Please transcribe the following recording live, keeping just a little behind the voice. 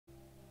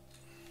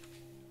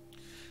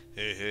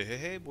Hey, hey, hey,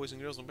 hey, boys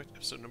and girls, welcome back to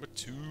episode number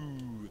 2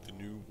 of the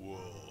New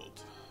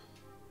World.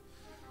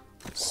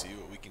 Let's see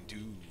what we can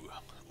do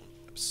on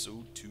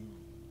episode 2.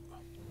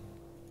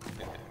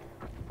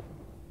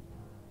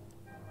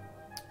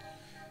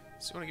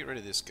 So I want to get rid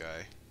of this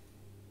guy.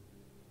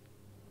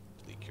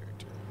 Delete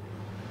character.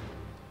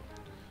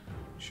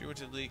 Sure, went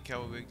to delete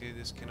Cowboy Day.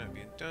 This cannot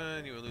be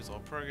undone. You will lose all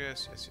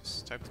progress. Yes,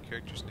 yes. Type the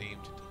character's name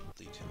to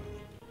delete him.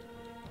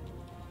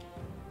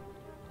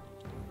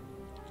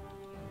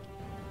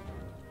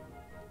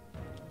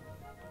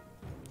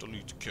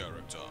 Delete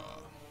character.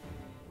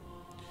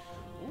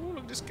 Ooh, look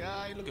at this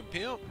guy. Look at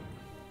pimp.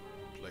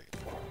 Play.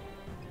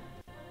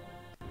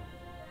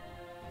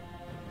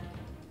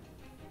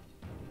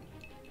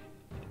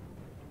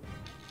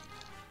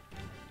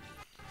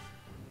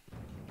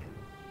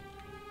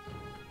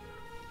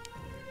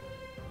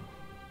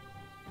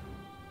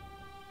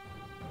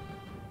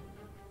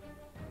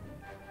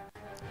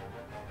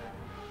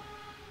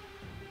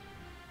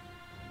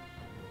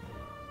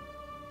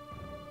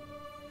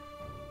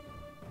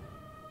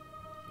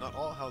 Not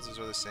all houses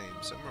are the same.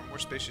 Some are more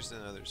spacious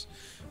than others,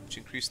 which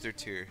increase their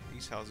tier.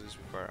 These houses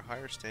require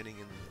higher standing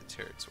in the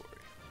territory.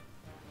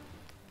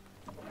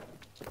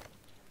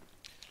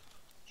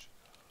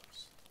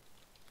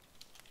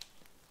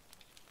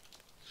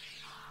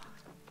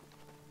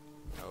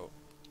 Oh,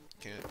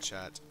 can't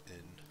chat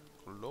in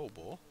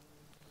global.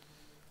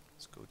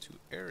 Let's go to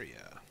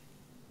area.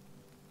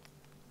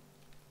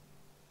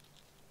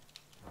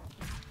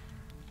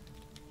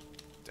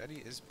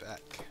 Daddy is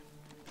back.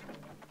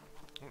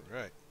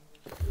 Alright.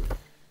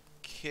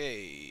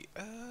 Okay.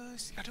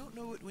 See, I don't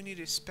know what we need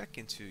to spec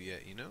into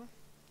yet, you know?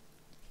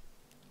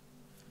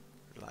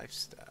 Life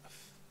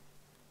staff.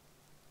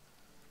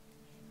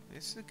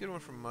 This is a good one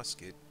for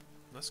musket.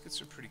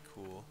 Muskets are pretty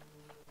cool.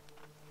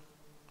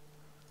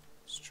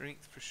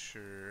 Strength for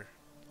sure.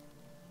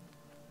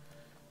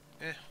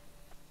 There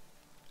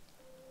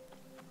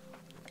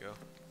we go.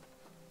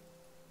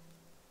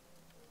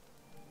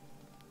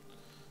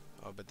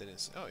 Oh, but then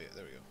it's... Oh yeah,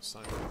 there we go.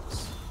 Sign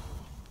box.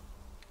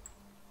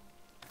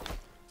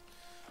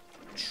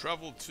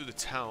 Travel to the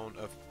town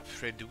of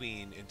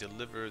Predwin and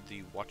deliver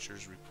the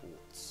Watcher's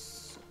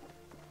reports.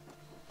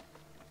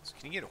 So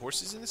can you get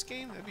horses in this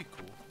game? That'd be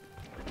cool.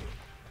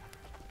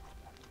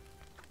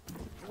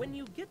 When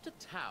you get to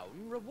town,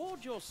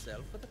 reward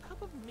yourself with a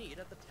cup of mead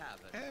at the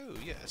tavern. Oh,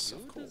 yes,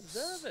 of course.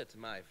 You deserve it,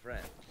 my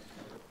friend.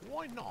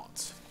 Why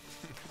not?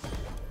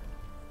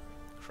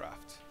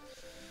 Craft.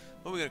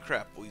 What are we gonna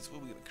craft, boys?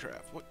 What are we gonna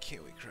craft? What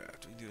can't we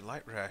craft? We can do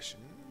light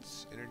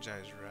rations,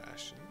 energized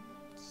rations.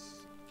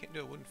 Can't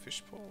do a wooden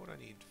fish pole? What do I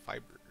need?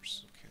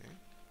 Fibers, okay.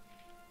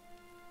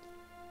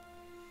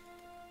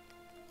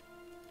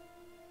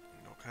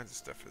 And all kinds of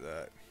stuff for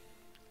that.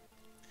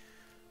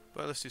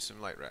 But let's do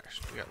some light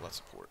rations. We got lots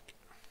of pork.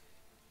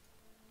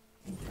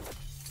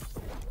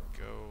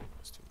 Go.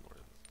 Let's do more.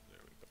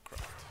 There we go.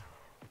 Craft.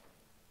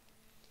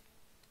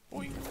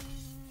 Boing.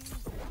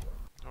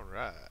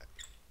 Alright.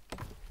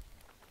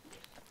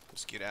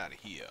 Let's get out of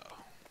here.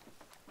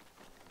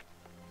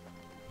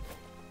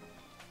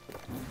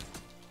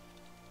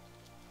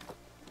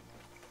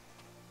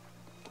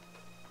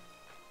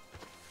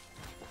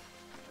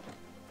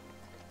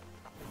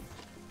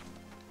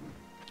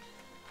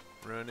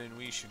 Running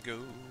we should go,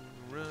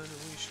 running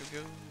we should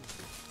go.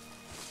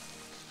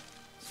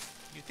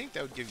 You'd think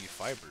that would give you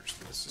fibers,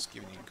 but it's just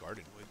giving you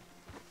garden wood.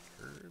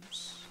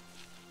 Herbs.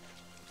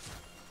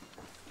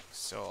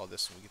 Sell all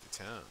this when we get to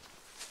town.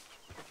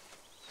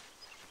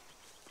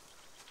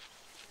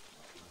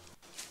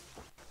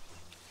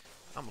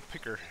 I'm a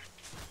picker.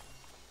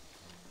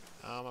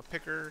 I'm a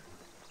picker.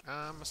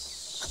 I'm a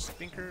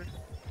stinker.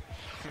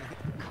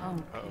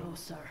 Come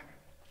closer.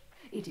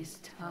 It is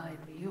time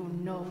you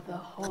know the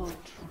whole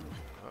truth.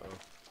 Uh-oh.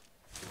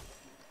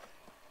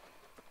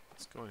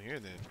 Let's go in here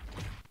then.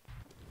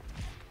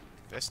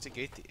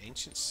 Investigate the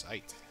ancient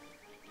site.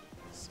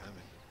 Salmon.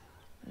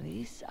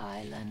 This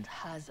island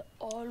has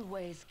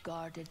always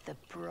guarded the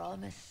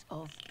promise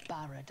of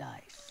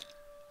paradise.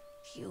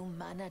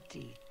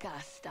 Humanity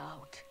cast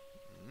out,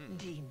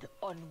 deemed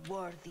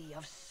unworthy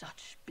of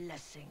such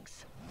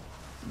blessings.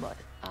 But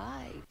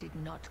I did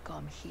not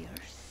come here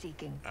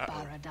seeking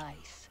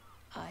paradise.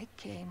 I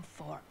came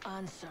for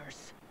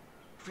answers.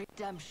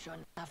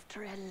 Redemption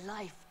after a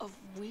life of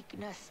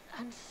weakness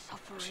and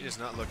suffering. She does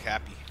not look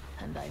happy.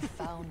 And I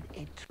found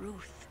a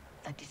truth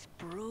that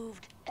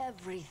disproved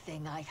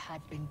everything I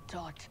had been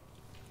taught.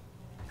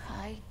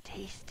 I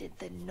tasted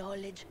the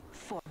knowledge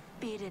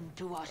forbidden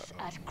to us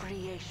at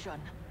creation,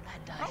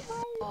 and I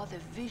saw the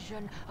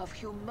vision of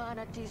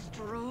humanity's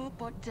true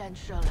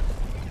potential.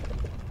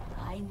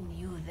 I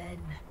knew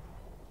then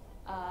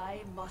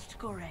I must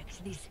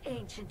correct this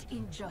ancient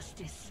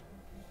injustice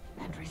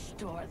and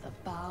restore the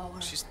power.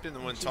 She's been the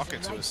one talking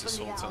to us this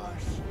whole time.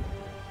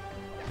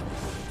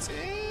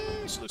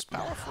 Dang, she looks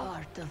powerful. The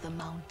heart of the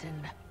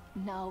mountain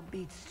now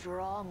beats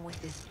strong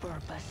with this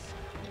purpose.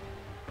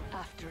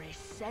 After a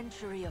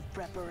century of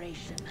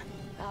preparation,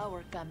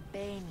 our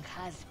campaign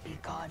has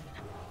begun.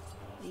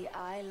 The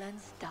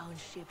island's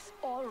townships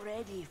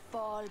already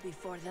fall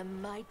before the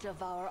might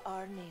of our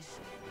armies.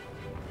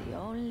 The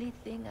only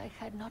thing I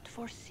had not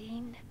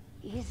foreseen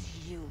is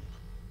you.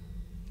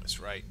 That's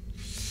right.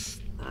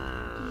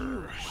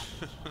 You,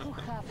 who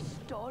have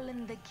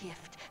stolen the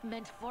gift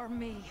meant for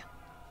me.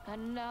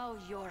 And now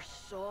your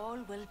soul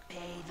will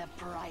pay the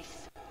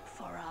price.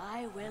 For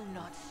I will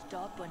not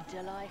stop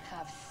until I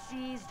have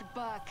seized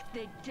back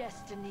the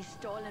destiny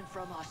stolen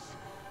from us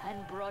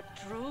and brought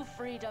true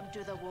freedom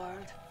to the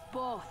world.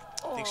 Both.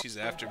 I think she's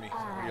after me.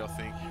 What do y'all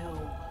think?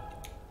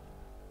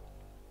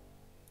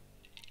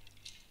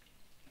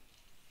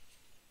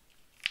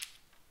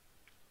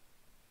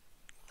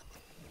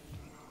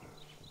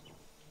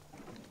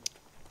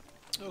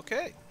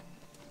 Okay.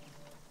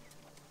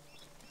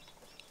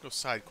 Little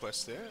side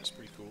quest there. That's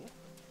pretty cool.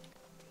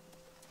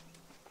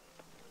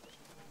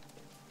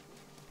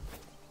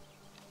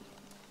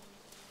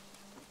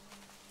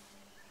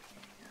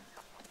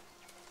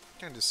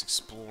 Kind of just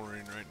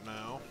exploring right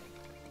now.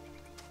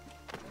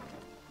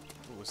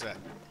 What was that?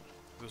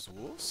 Those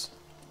wolves?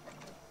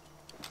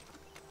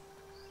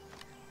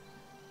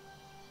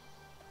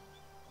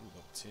 Ooh,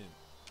 level 10.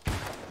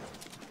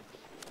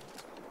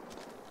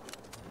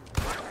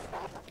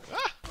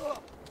 Ah!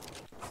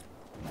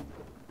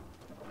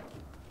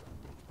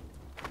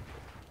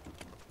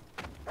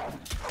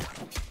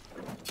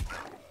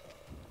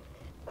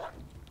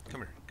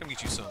 Come here. Come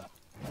get you some.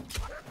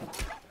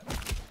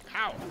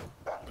 Ow!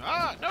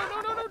 Ah! No,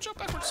 no, no, no! Jump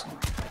backwards!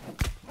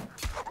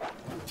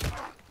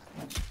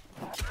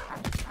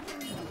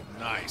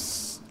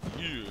 Nice!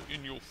 Yeah,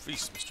 in your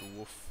face, Mr.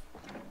 Wolf.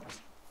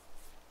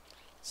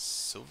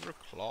 Silver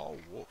Claw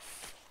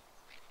Wolf.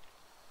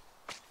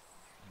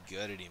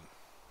 Gutted him.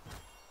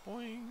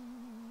 Boing!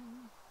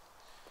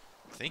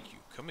 Thank you.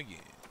 Come again.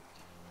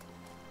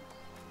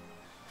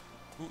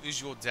 Who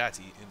is your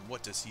daddy and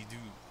what does he do?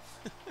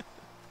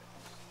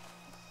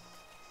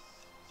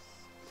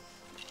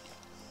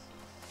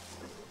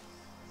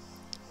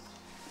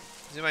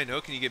 Does anybody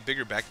know? Can you get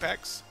bigger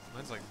backpacks?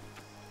 Mine's like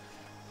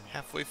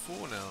halfway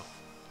full now.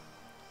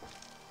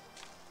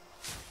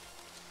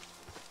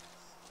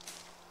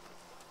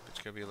 But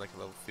you gotta be like a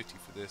level 50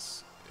 for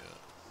this. Yeah.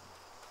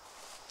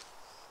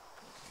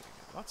 Okay,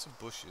 lots of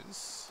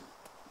bushes.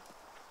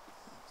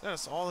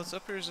 That's all that's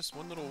up here is just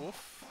one little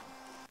wolf.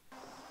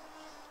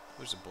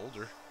 There's a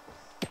boulder.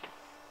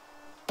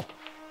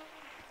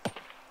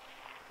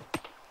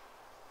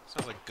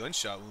 Sounds like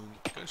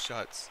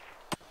gunshots.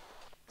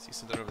 See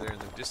something over there in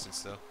the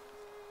distance, though.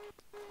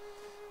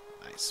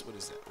 Nice. What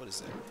is that? What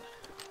is that?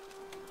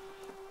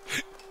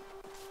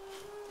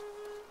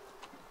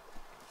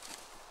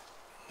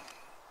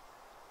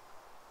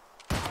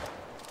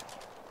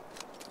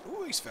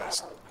 Ooh, he's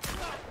fast.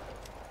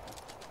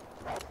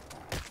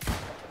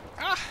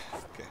 Ah!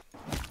 Okay.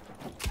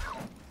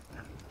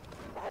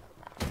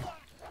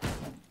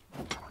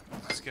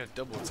 Just got a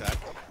double attack.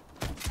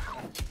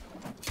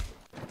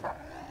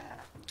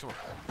 Come on.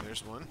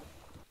 There's one.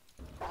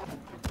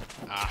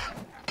 Ah.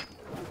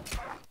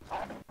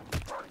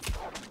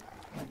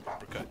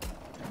 Uppercut.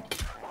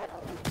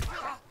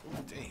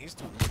 Ooh, dang, he's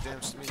doing more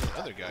damage to me than the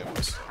other guy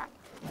was.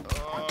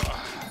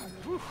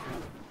 Whew.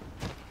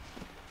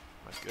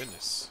 My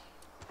goodness.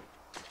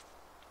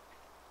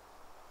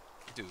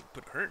 Dude,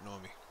 put hurting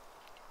on me.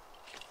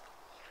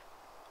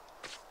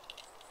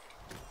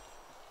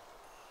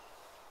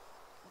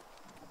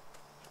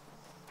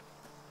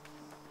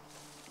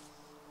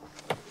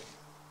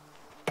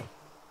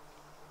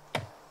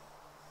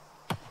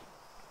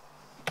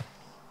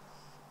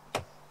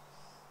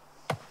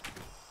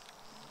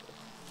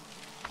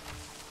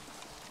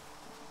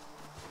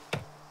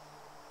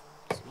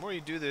 The more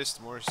you do this,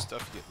 the more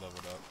stuff you get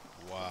leveled up.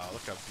 Wow,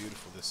 look how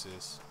beautiful this is.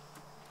 Is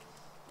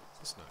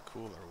this not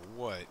cool or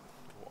what?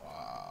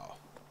 Wow.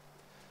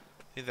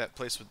 I think that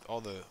place with all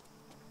the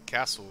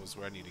castle is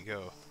where I need to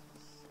go.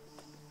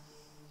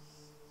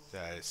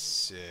 That is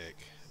sick.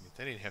 I mean,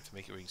 they didn't have to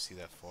make it where you can see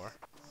that far.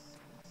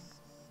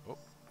 Oh,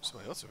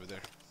 somebody else over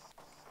there.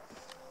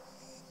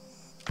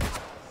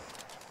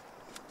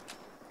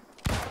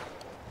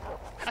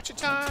 Gotcha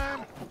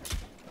time!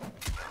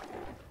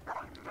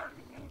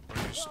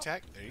 Just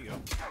attack. There you go.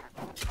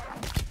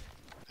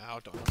 Ow,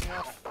 don't knock me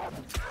off.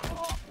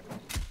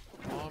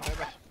 Come on,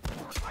 baby.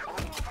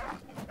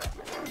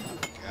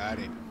 Got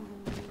it.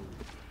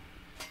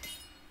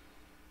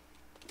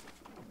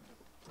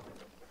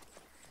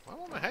 Why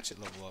won't my hatchet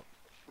level up?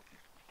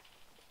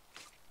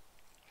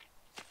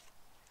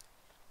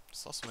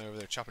 Saw somebody over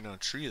there chopping down a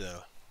tree,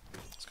 though.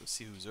 Let's go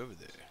see who's over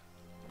there.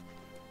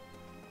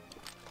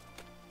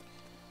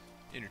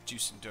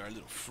 Introducing to our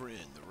little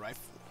friend, the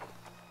rifle.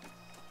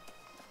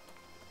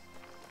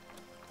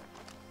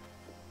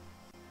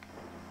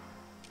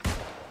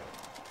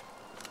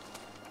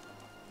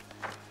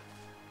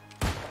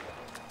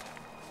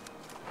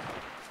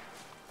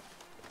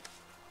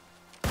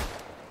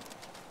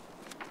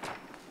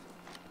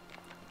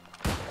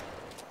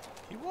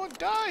 He won't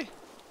die!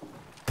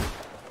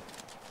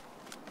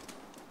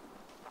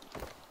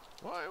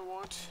 Why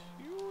won't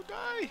you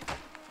die?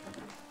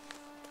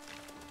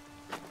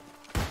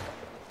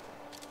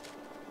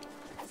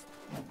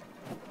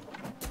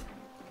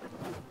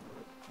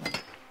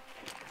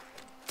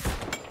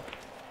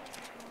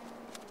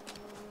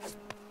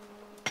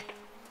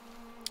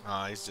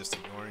 he's just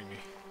ignoring me.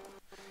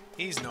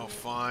 He's no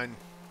fun.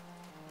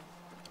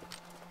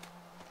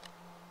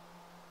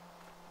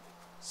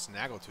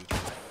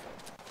 Snaggletooth.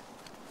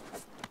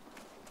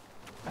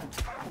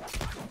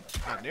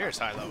 Not near as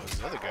high level as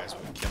the other guys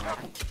would kill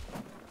him.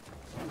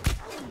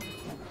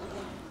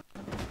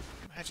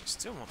 Magic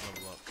still won't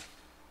level up.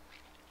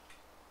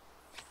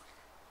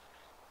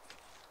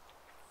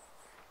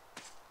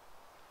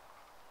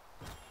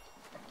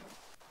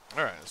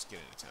 Alright, let's get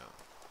into town.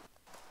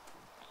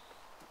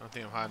 I don't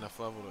think I'm high enough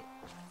level to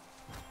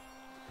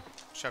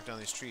chop down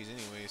these trees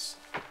anyways.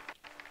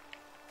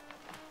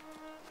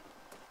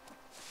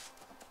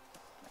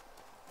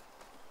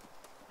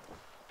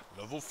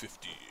 Level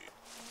 50.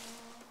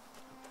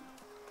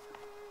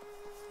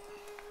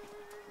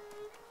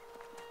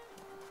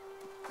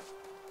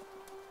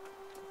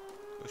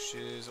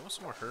 Bushes. I want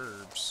some more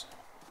herbs.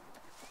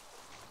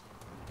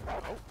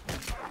 Oh.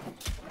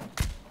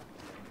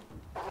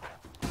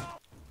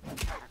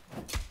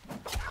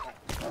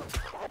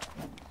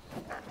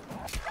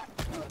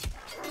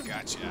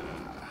 Gotcha.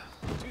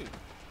 Dude, it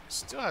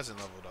still hasn't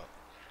leveled up.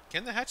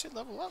 Can the hatchet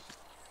level up?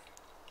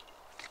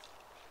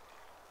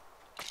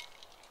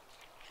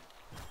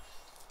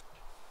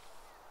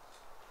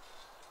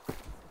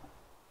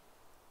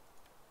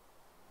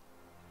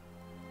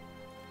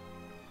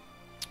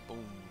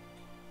 Boom.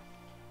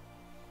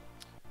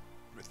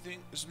 Everything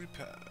is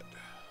repaired.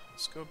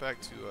 Let's go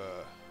back to,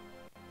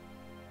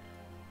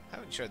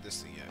 haven't tried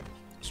this thing yet.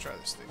 Let's try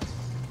this thing.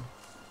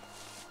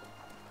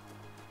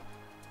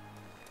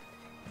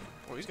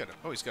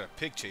 Oh, he's got a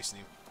pig chasing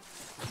him.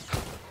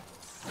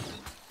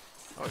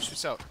 Oh, it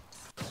shoots out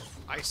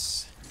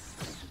ice.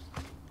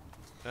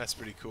 That's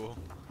pretty cool.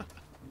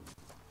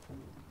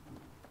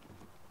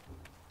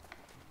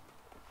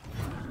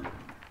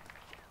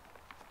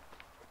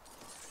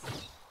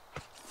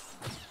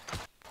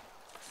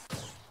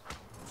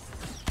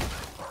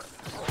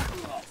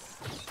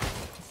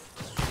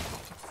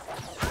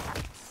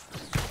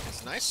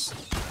 It's nice,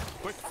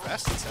 quick,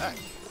 fast attack.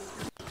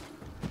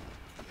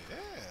 Yeah,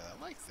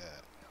 I like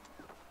that.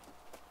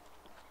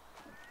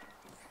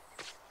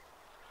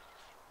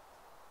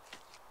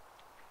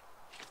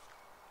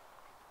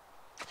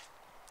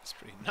 It's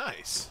pretty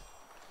nice.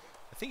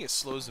 I think it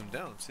slows him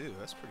down too.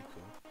 That's pretty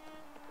cool.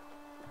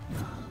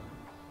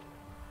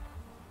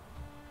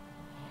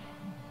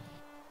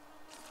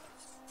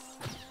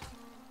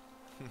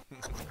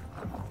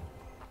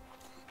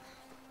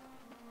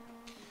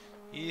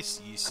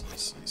 Yes, yes,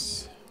 yes,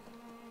 yes.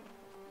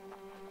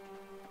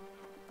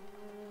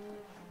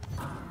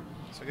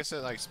 So I guess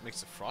that like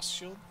makes a frost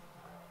shield.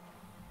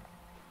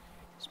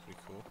 It's pretty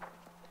cool.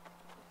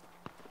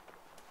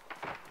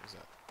 What is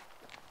that?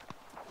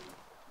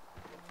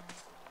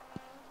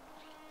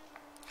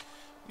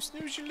 You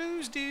snooze, you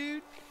lose,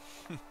 dude.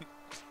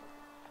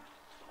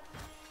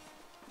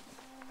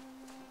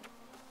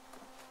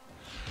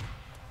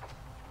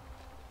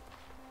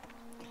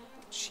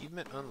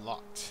 Achievement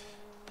unlocked.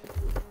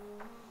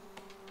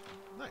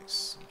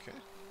 Nice. Okay.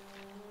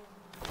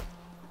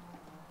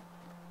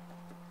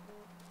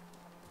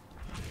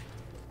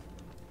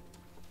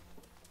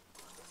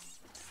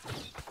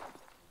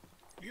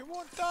 You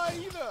won't die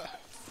either.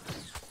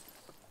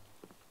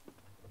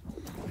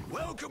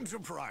 Welcome to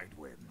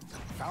Pridewind,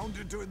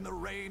 founded during the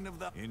reign of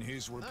the... In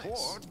his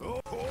report,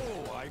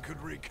 I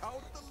could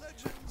recount the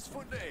legends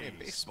for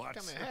days, but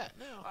got my hat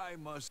now. I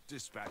must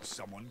dispatch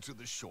someone to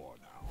the shore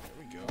now. There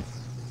we go.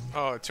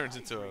 Oh, it turns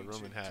into a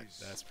Roman hat.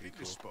 That's pretty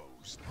cool.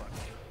 Disposed, but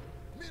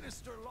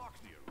Minister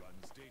Locklear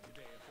runs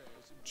day-to-day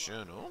affairs.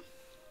 Journal.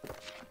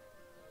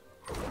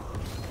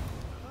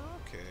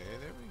 Okay,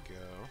 there we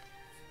go.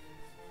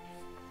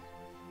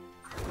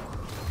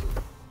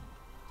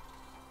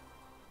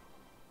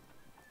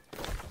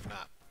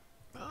 Map.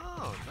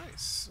 Oh,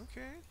 nice.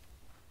 Okay.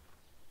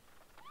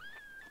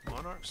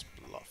 Monarch's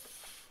Bluff.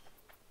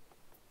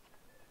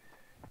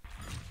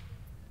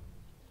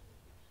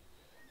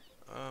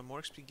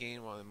 More XP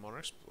gained while in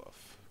Monarch's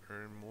Bluff.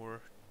 Earn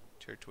more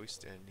territory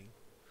standing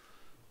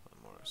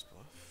on Monarch's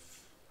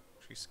Bluff.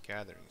 Increase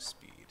gathering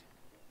speed.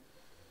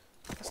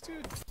 Let's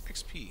do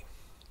XP.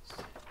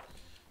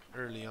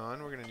 Early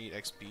on, we're gonna need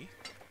XP.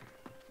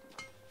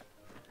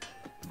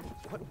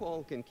 What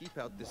wall can keep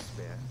out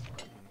despair?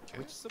 Okay.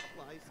 Which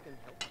supplies can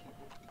help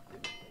people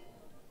begin?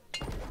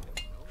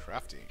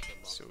 Crafting.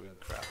 So we can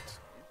craft.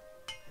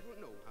 I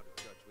don't know how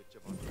to judge which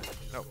of our...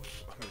 No,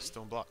 I'm gonna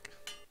stone block.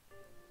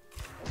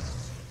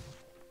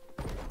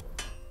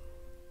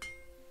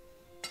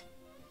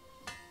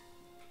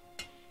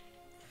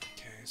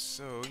 Okay,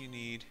 so you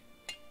need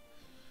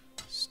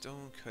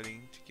stone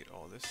cutting to get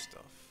all this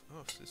stuff.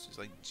 Oh, so this is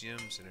like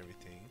gems and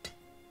everything.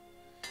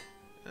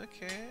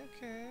 Okay,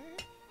 okay.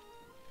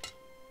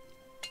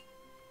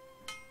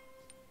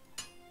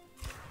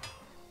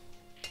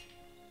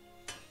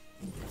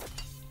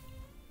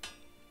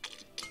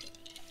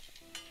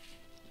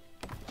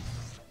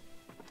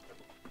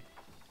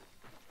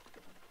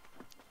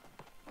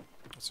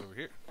 What's over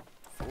here?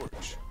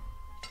 Forge.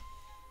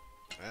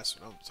 That's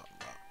what I'm talking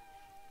about.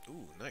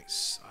 Ooh,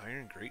 nice.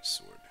 Iron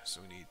greatsword.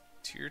 So we need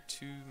Tier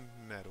 2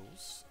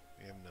 metals.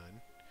 We have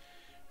none.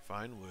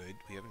 Fine wood.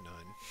 We have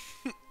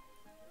none.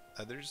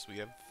 Leathers.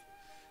 I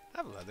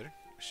have leather.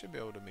 I should be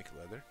able to make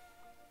leather.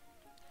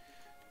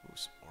 Ooh,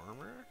 some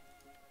armor.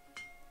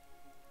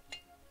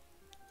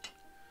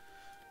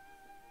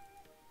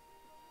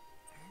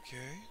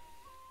 Okay.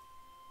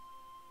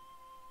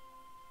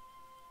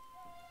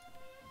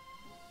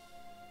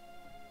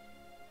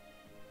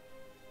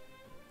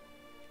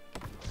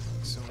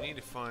 So we need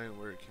to find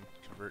where it can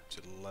convert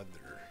to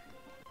leather.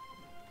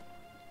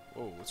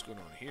 Whoa, what's going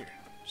on here?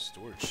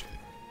 Storage shed.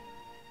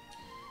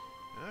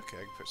 Okay, I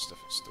can put stuff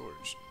in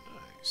storage.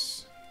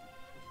 Nice.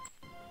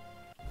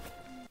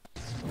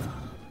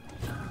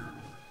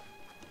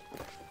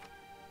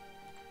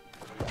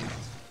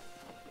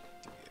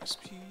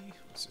 DSP.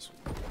 What's this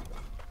one?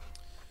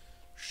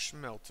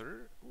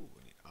 Smelter. Ooh,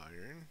 we need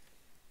iron.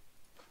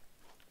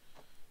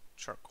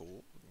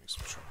 Charcoal. We need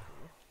some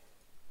charcoal.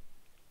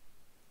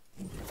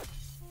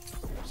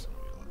 So we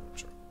need a lot more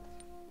charcoal.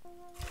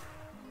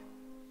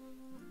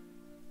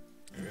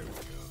 There we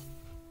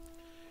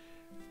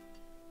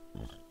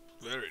go.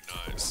 Very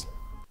nice.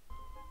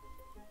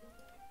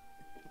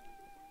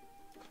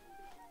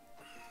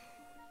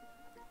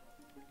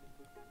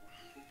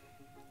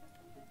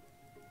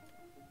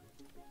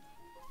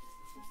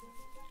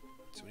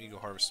 So we need to go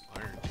harvest some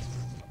iron.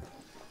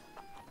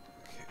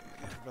 Okay,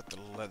 how about the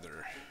leather?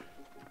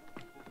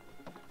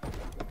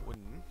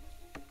 Wooden.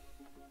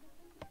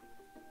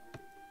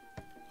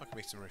 I can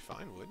make some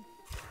refined wood.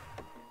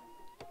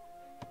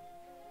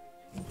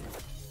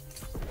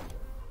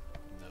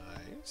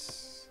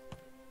 Nice.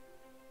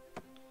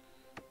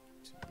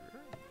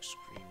 Timber,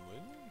 screen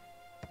wood.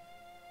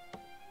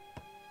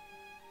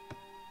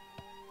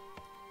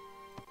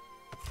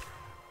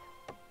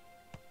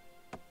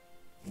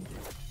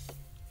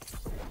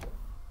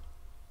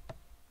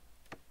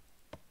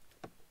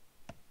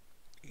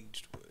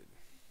 Aged wood.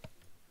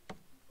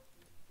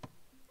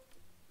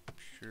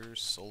 Pure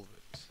solvent.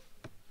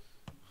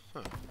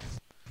 Huh.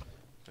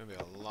 Gonna be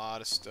a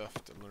lot of stuff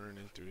to learn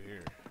in through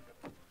here.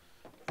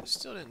 I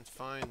still didn't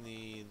find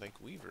the, like,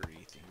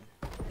 weavery thing.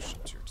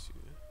 Tier 2.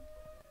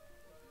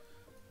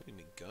 We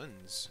need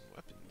guns and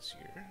weapons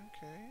here.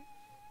 Okay.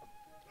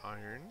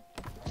 Iron.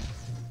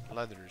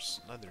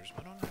 Leathers. Leathers.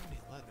 I don't have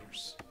any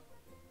leathers.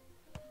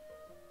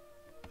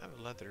 I have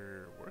a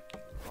leather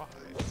working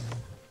rawhide.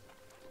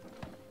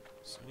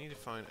 So we need to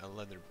find a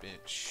leather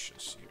bench.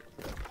 Let's see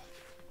here.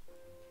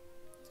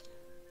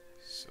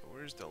 So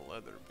where's the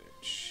leather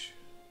bench?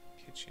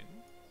 Kitchen.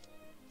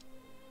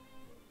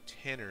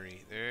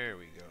 Tannery. There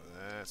we go.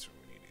 That's where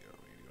we need to go.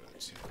 We need to go to the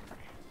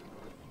tannery.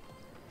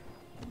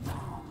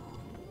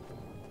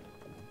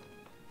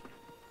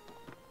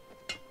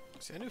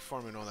 See, I knew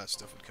farming all that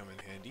stuff would come in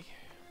handy.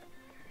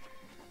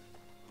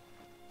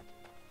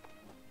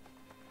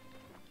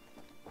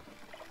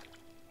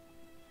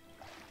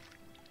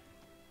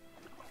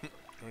 I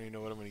don't even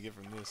know what I'm going to get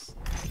from this.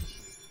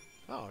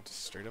 Oh,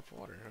 just straight up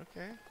water.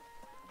 Okay.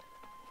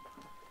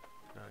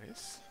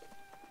 Nice.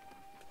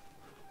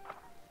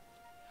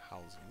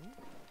 Housing.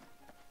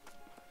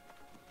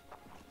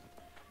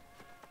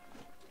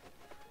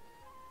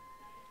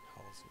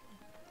 Housing.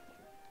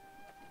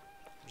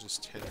 Where's this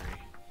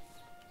tannery?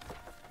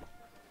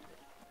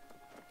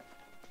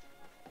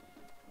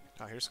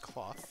 Ah, here's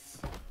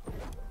cloth.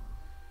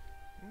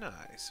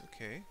 Nice,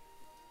 okay.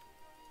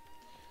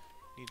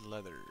 Need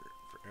leather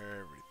for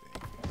everything.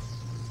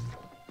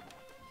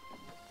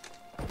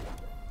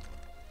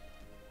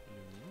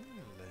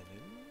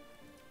 Linen.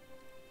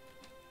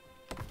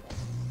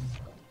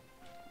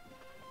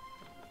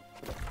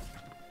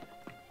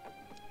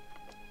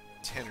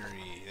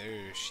 Tannery,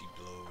 there she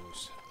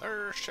blows.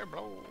 There she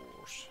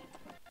blows.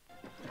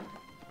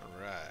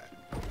 Alright.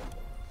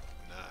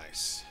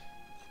 Nice.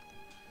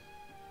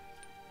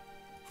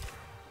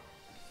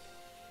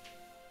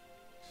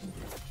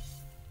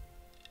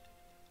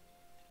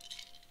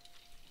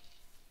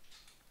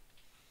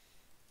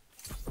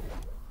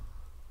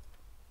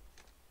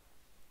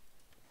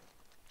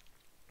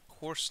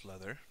 Coarse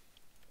leather.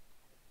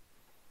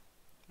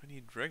 I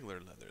need regular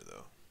leather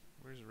though.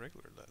 Where's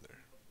regular leather?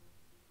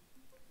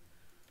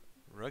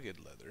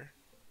 Rugged leather.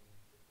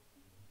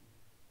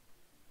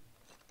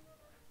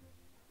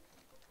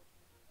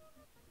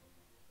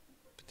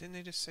 But didn't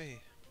they just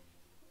say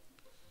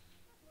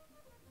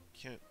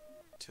can't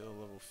till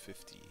level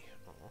 50?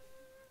 Oh.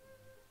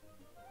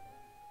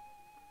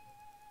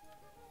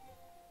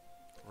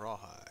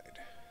 Rawhide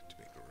to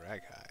make a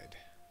raghide.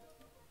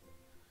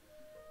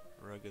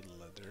 Rugged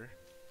leather.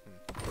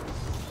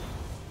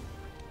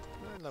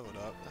 I leveled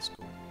up. That's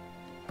cool.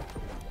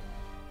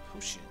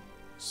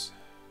 Potions.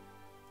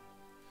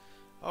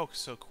 Oh,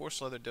 so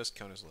coarse leather does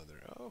count as leather.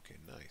 Oh, okay,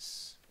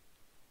 nice.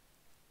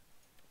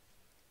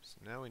 So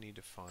now we need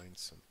to find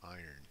some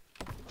iron.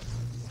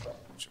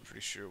 Which I'm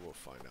pretty sure we'll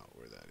find out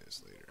where that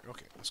is later.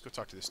 Okay, let's go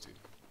talk to this dude.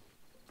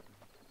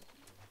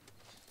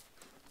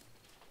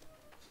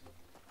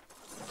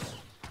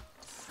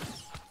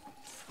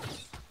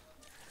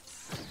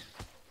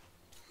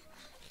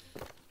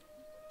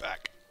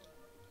 Back.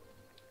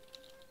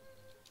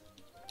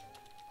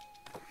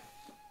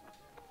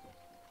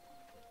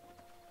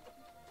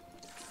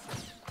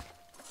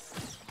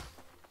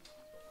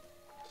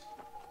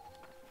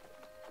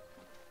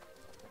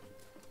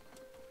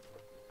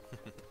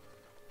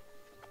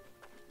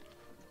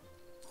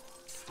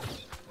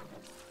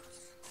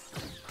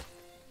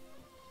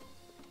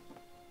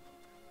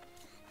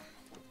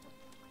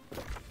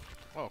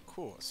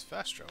 cool. It's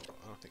fast travel.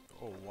 I don't think...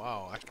 Oh,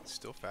 wow. I can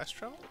still fast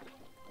travel?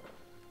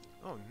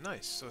 Oh,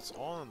 nice. So it's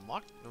all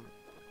unlocked,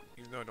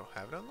 even though I don't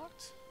have it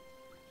unlocked?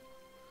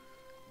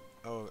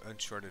 Oh,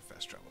 uncharted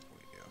fast travel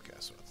point. Yeah, okay,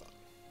 that's what I thought.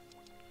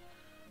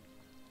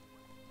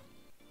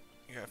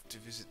 You have to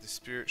visit the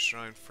spirit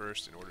shrine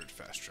first in order to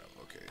fast travel.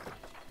 Okay.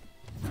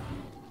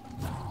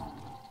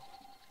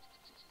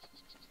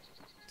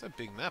 It's a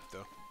big map,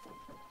 though.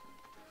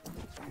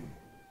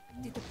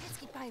 Did the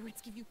pesky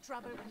pirates give you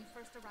trouble when you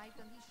first arrived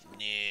on these shores?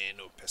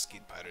 Nah, no pesky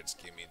pirates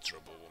gave me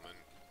trouble, woman.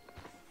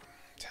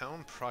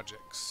 Town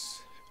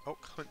projects.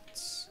 Elk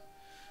hunts.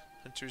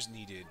 Hunters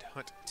needed.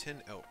 Hunt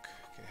 10 elk.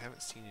 Okay,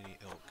 haven't seen any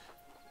elk.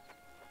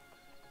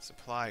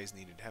 Supplies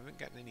needed. Haven't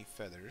gotten any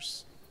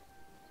feathers.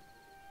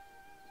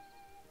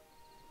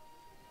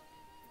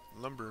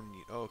 Lumber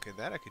need. Oh, okay,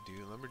 that I could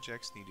do.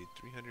 Lumberjacks needed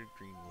 300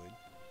 greenwood.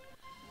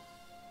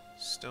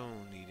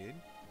 Stone needed.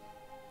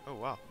 Oh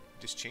wow,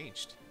 just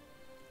changed.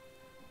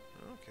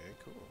 Okay,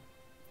 cool.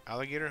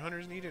 Alligator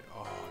hunters needed.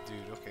 Oh, dude.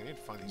 Okay, I need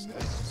to find these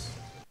eggs.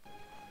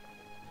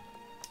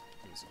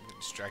 I'm getting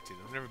distracted.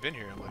 I've never been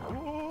here. I'm like,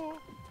 oh,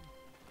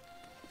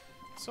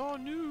 it's all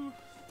new.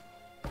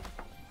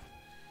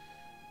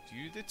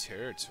 View the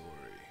territory.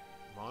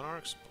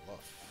 Monarch's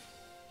Bluff.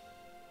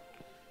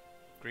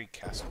 Great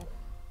Castle.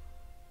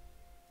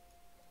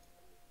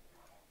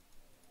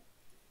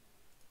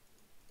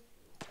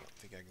 I don't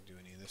think I can do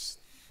any of this.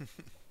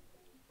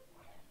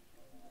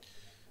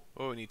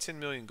 Oh, we need 10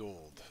 million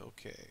gold.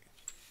 Okay.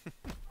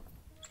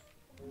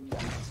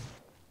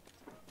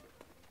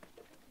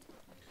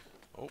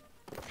 Oh.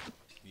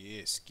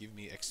 Yes, give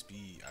me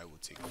XP. I will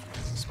take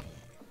XP.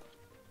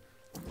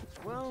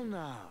 Well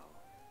now,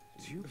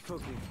 you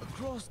folk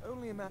across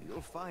only a map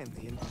you'll find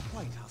the inn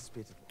quite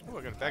hospitable. Oh,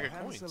 I got a bag of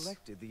I coins.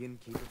 selected the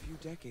innkeep a few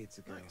decades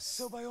ago, Nice.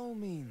 so by all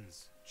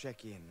means,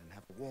 check in and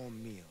have a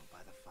warm meal by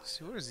the fire.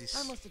 So what is these?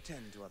 I must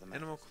attend to other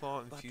matters. Animal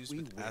claw but infused we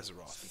with will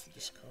Azeroth. speak again.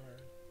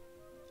 Discard.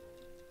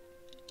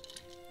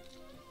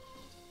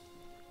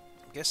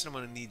 I'm guessing I'm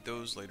gonna need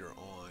those later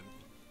on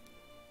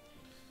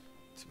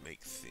to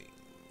make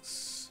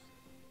things.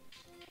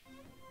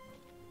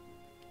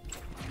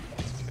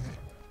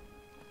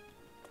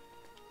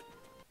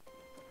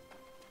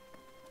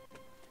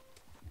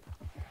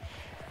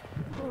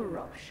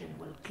 Corruption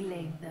will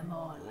claim them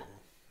all.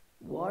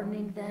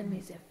 Warning them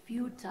is a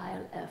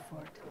futile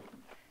effort.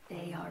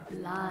 They are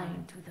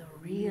blind to the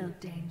real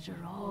danger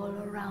all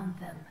around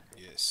them.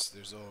 Yes,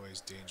 there's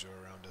always danger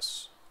around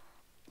us.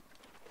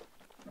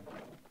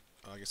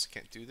 Oh, I guess I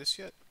can't do this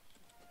yet?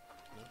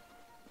 No.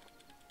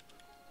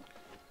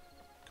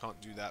 Can't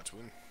do that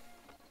one.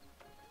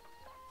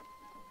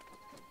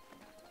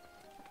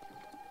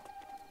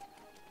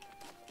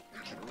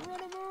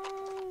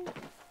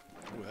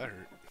 Ooh, that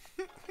hurt.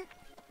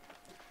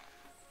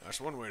 That's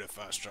one way to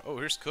fast travel. Oh,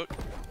 here's cook.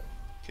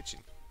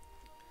 Kitchen.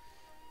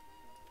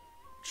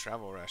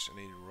 Travel ration.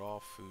 I need raw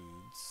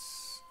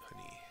foods.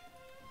 Honey.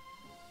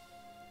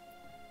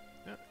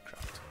 Yeah,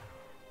 craft.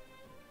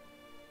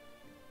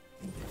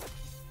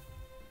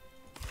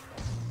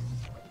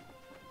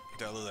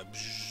 That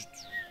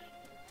bzzzt.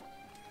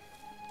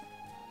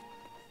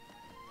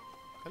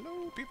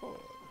 Hello, people.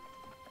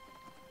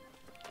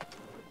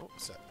 Oh,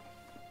 what's that?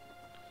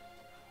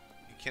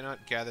 You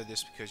cannot gather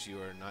this because you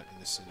are not in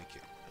the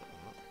syndicate.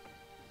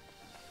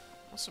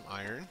 Want some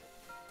iron?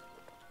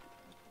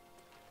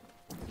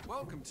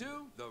 Welcome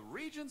to the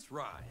Regent's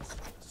Rise.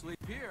 Sleep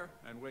here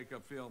and wake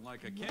up feeling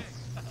like a king.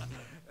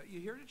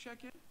 You here to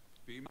check in?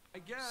 Be my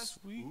guest.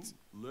 Sweet. Ooh,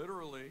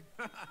 literally.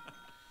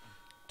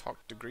 Talk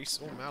to Grace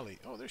O'Malley.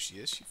 Oh, there she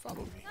is. She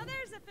followed me. Now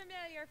there's a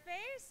familiar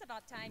face.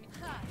 About time.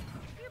 Ha!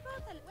 You're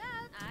both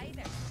well. Aye,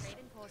 there's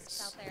trading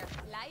posts out there.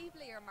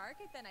 Livelier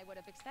market than I would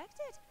have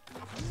expected.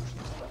 You should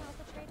check out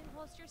the trading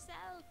post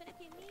yourself, and if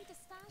you need a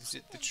stash,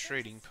 Visit the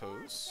trading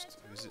post.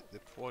 Visit the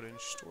Port-in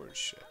storage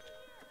shed.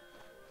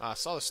 Ah, I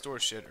saw the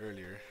storage shed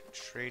earlier.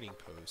 Trading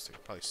post. I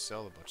could probably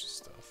sell a bunch of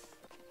stuff.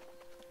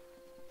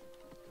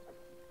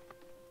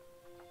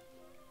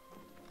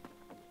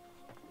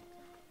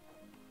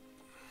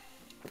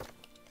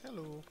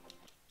 Hello.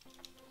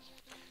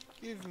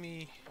 Give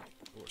me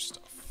your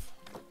stuff.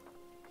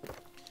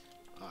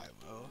 I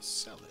will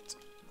sell it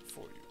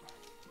for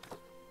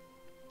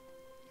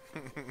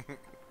you.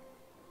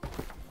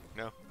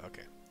 No?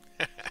 Okay.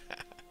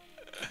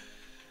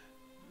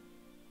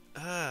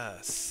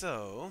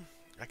 So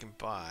I can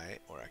buy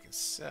or I can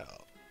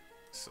sell.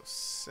 So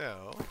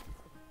sell.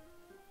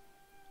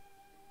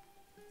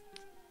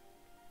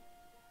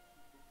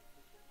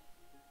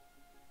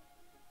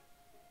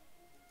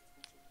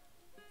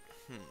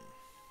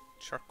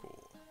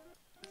 Charcoal.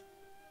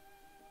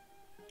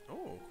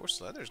 Oh, of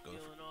course leather's going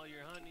for... Stealing all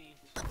your honey.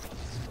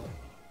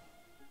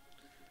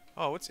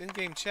 Oh, what's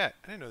in-game chat?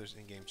 I didn't know there's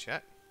in-game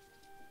chat.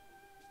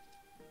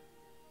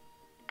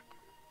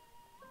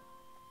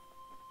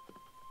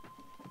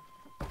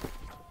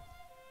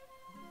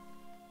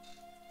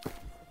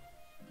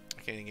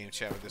 I can't in-game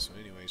chat with this one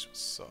anyways, which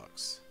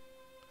sucks.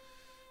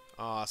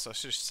 Ah, so I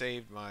should have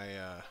saved my,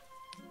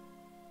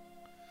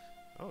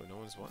 Oh, no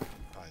one's wanting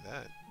to buy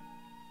that.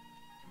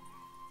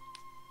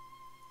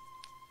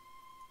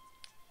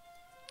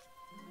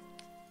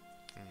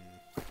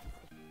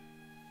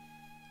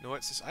 You know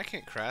what? Since I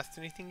can't craft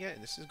anything yet,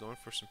 and this is going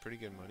for some pretty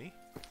good money,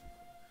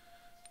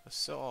 let's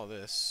sell all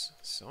this.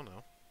 Sell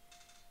now.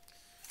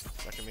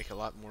 So I can make a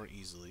lot more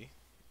easily.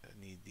 I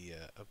need the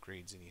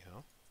upgrades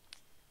anyhow.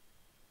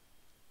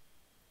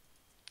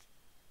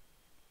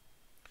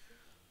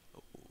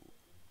 Oh.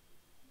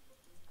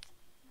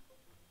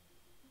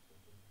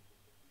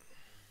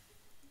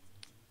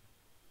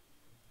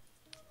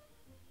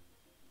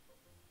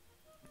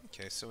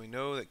 Okay, so we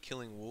know that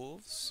killing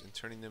wolves and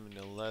turning them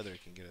into leather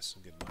can get us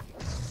some good money.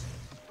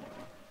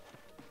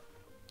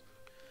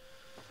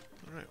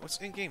 Alright, what's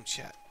in-game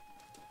chat?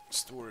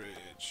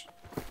 Storage.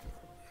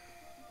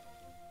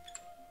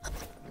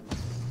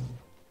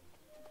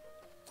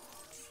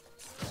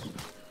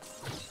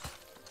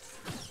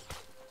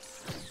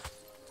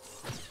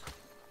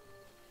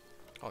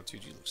 Oh,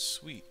 dude, you look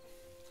sweet.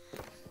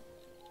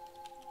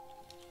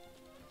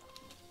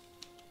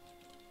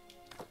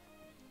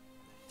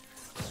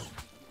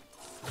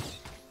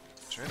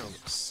 Treno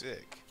looks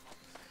sick.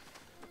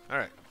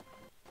 Alright.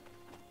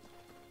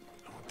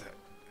 I want that.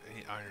 I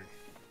need iron.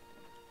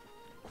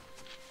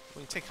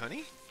 We can take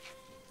honey?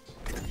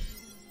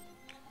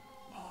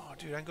 Oh,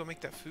 dude, I can go make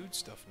that food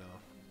stuff now.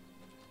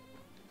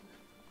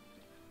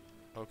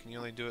 Oh, can you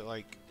only do it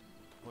like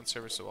once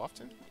every so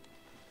often?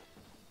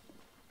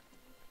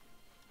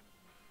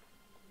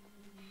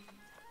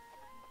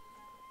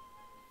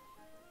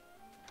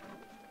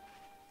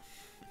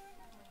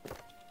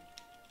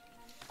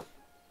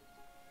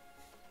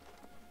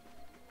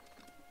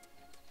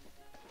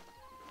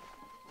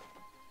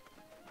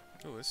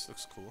 Oh, this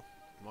looks cool.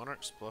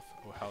 Monarch's Bluff.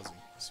 Oh, housing.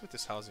 This is what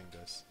this housing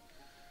does.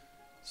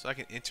 So I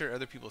can enter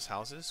other people's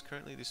houses.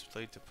 Currently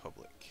displayed to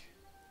public.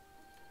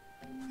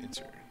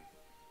 Enter.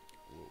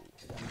 Whoa.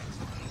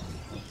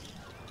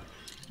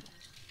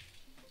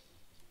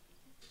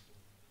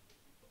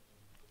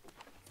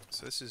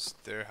 So this is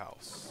their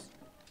house.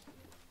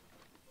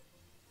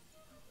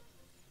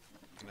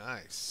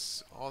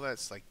 Nice. All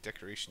that's like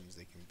decorations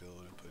they can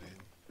build and put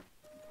in.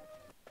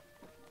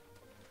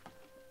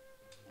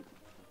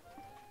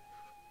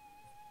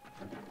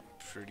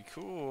 Pretty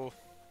cool.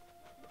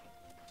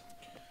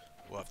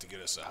 We'll have to get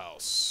us a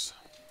house.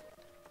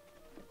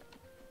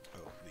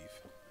 Oh,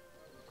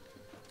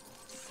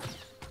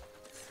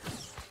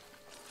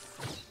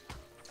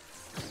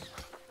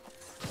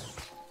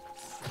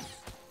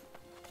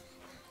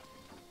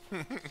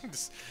 leave.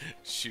 Just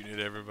shooting at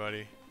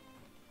everybody.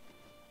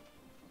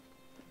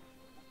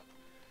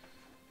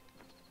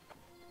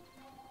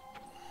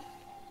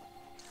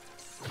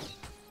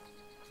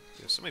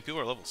 Yeah, so many people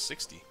are level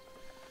 60.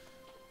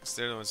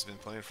 They're the ones who've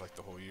been playing for like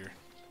the whole year.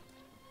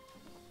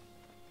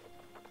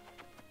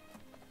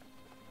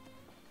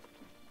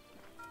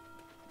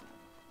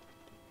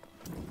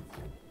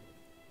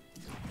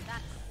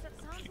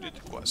 You did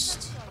the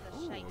quest.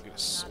 Ooh, we'll get a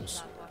soul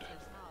sword.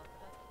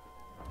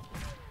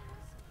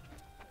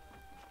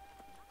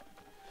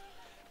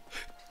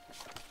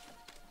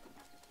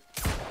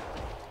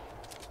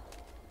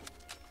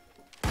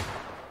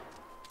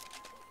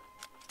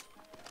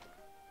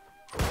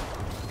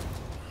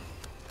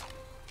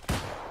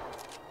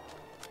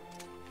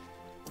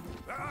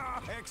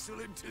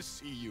 Excellent to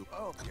see you.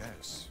 Oh,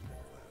 yes.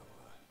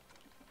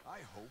 Well, I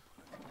hope.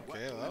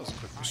 Okay, well, that was a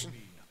quick mission.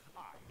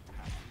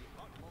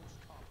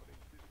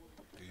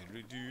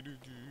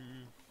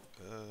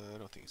 I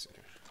don't think it's in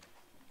here.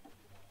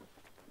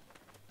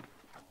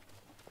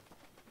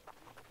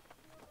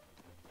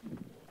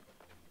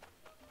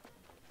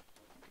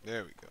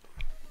 There we go.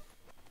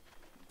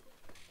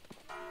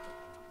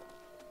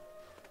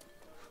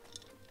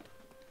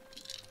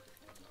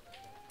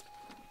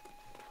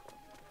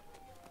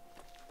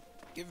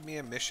 Give me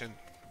a mission.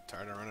 I'm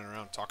tired of running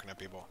around talking to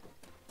people.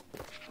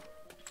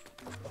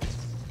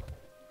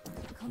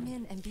 Come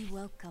in and be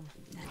welcome.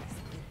 That is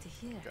good to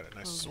hear. Got a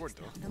nice sword,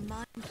 though. The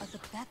mines are the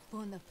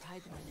backbone of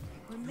Pridewood.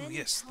 Ooh,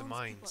 yes, the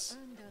mines.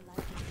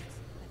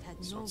 I've had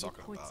That's no what I'm talking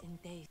reports about.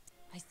 in days.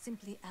 I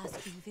simply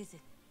ask you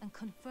visit and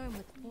confirm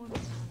with formal.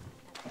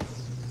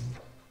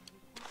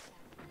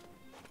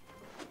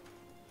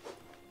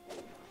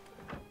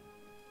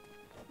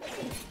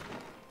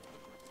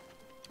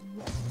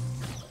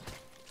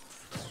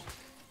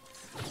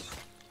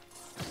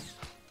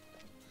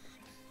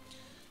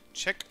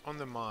 Check on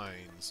the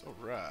mines.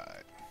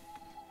 Alright.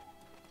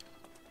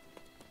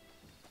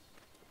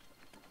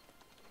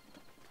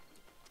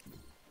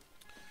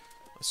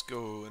 Let's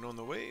go, and on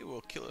the way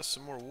we'll kill us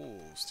some more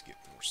wolves to get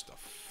more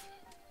stuff.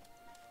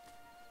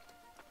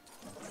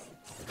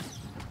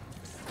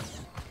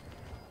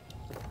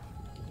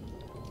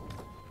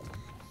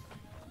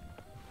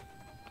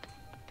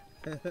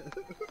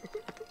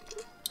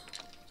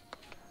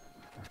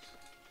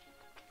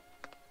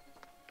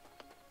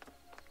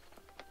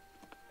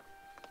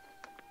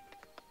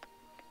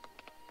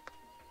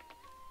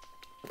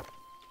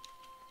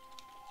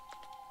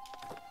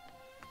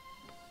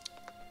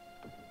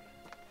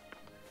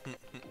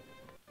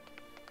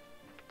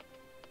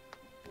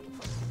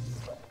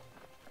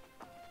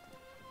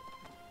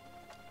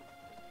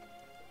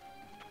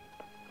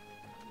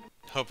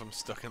 Hope I'm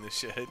stuck in the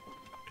shed.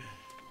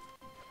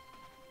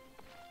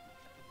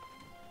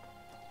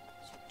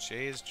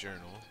 J is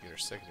journal. Get our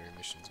secondary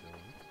missions going.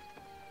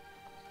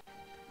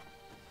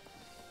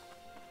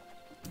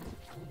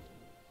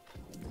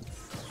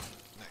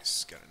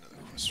 Nice. Got another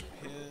quest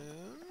from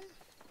him.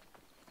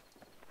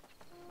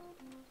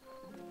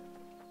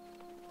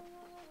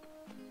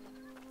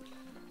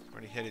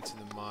 Already headed to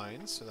the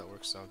mine, so that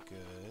works out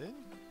good.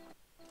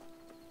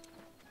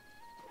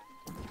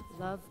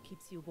 Love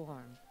keeps you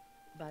warm,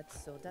 but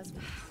so does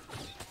peace.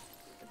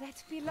 That'd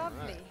be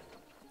lovely. Right.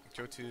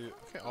 Go to...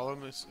 Okay, all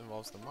of this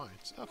involves the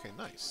mines. Okay,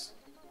 nice.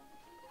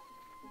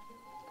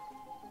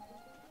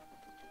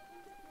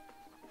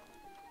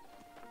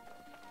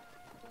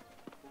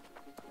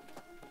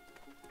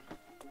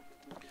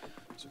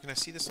 So can I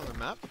see this on the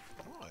map?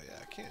 Oh yeah,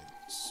 I can.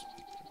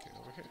 Sweet. Okay,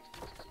 over here.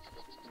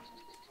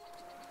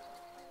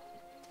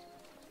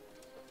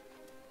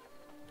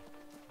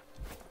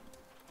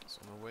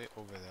 So on the way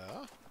over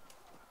there.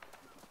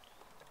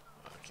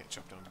 I can't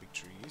chop down big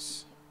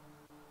trees.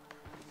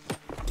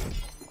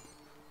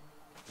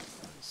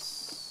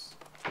 Nice.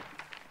 I'll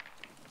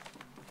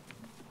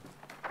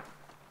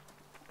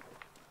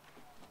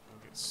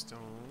get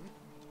stone.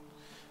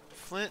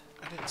 Flint,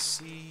 I didn't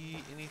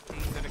see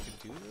anything that I could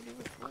do really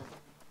with flint.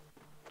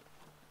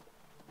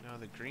 Now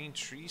the green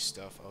tree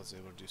stuff, I was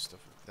able to do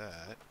stuff with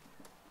that.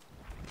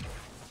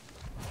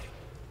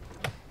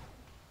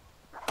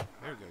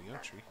 There we go, young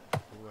tree.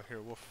 Oh, I hear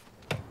a wolf.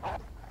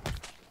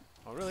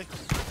 Oh, really?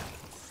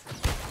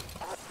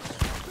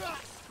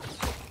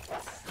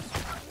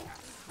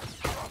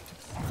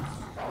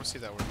 I want to see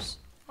if that works.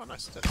 Oh,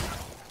 nice. It does.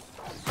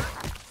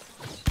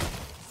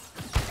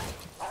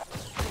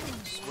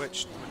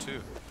 Switch, number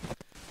 2.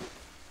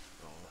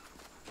 Oh,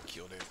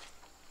 killed it.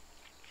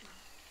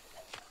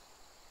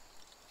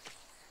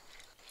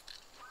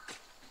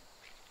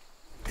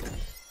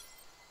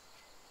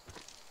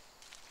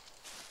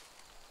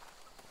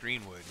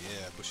 Greenwood,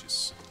 yeah,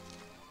 bushes.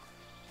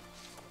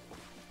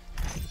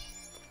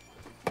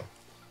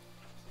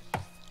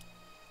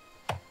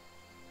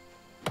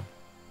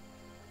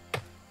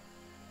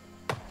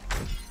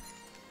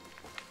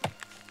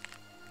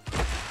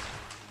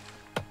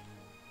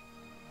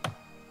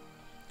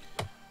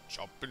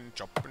 Chopping,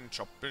 chopping,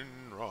 chopping,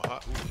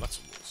 rawhide. Ooh, lots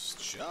of wolves.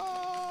 Charge!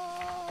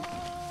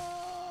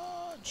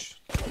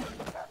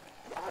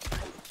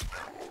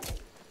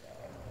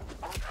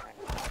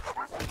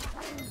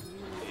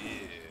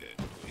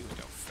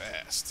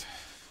 Fast.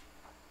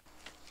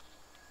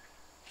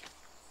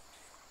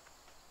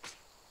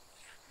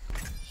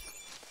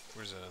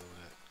 Where's that other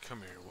one at?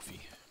 Come here,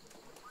 Wolfie.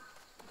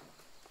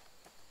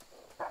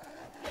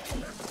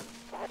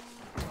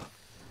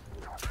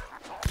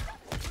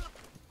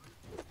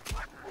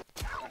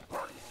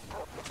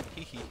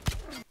 Hee hee.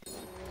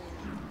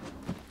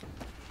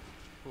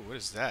 Ooh, what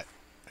is that?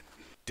 A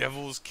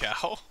devil's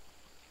cow?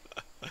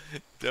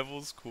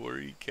 Devil's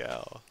Quarry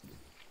cow.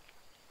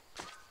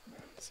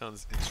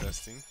 Sounds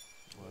interesting.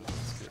 Well,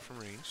 let's get it from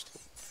ranged.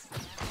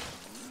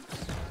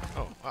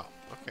 Oh, wow.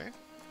 Okay.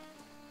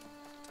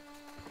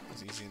 That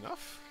was easy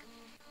enough.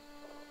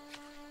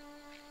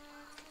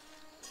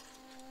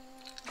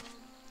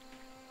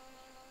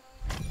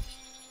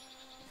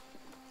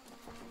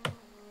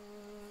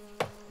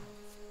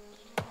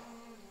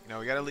 Now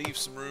we gotta leave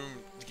some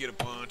room to get a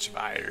bunch of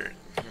iron.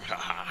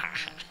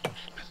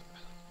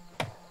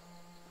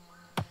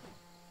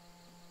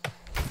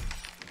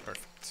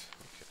 Perfect.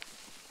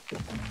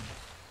 Okay.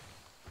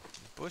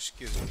 Bush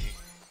gives me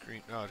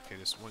green. Oh, okay,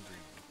 just one green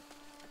one.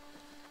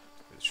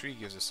 The tree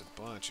gives us a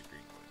bunch of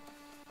green wood.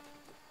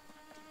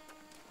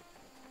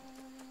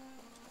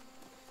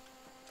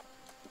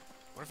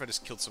 What if I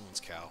just killed someone's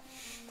cow?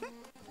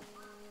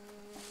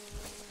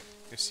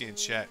 You see in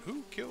chat,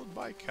 who killed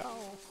my cow?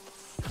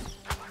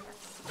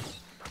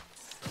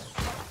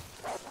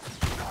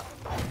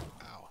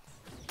 Ow.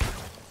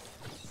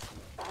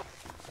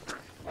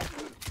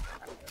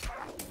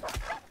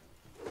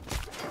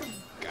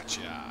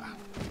 Gotcha.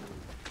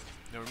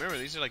 Now remember,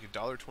 these are like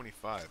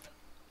 $1.25.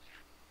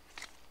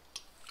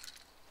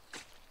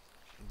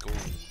 Gold.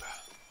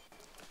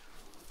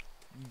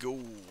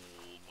 Gold,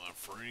 my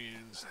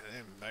friends.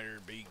 There better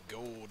be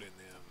gold in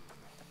them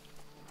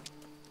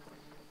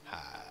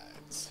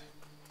hides.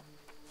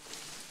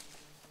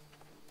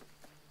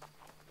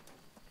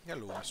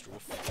 Hello, Mr.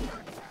 Wolf.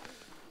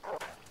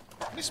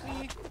 Miss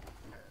me.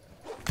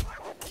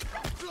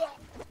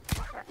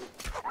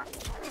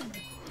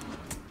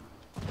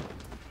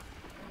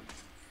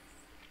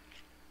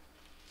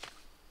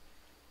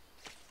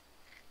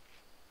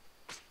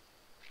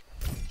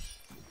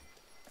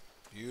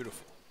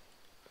 Beautiful.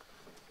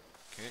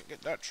 Can't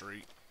get that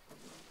tree.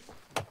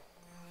 Ooh,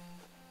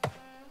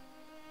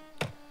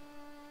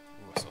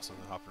 I saw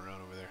something hopping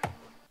around over there.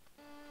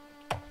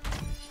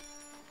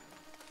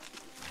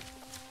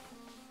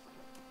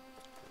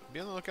 Be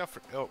on the lookout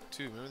for elk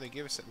too. Remember they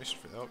gave us that mission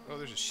for elk? Oh,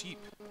 there's a sheep.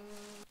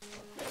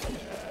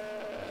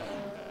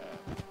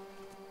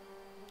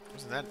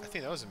 Wasn't that? I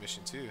think that was a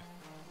mission too.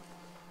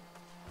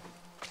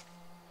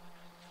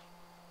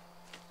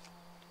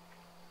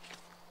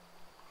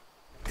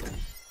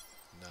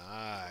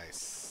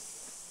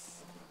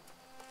 Nice.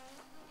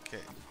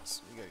 Okay,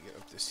 so we gotta get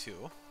up this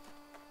hill.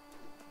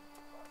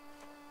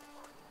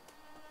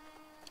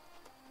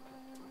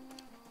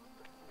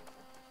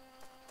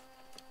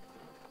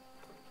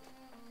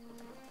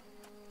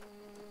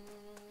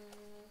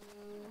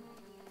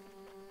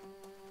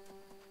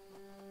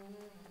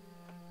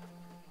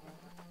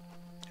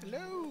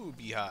 Hello,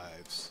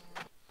 beehives.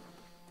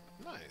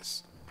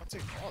 Nice. I'll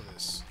take all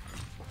this.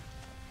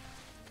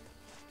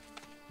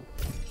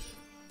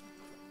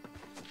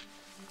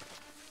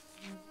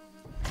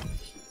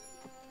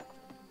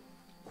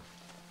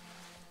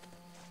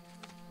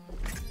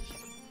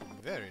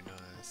 Very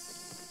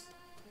nice.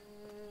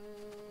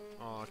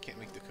 Oh, I can't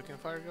make the cooking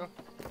fire go?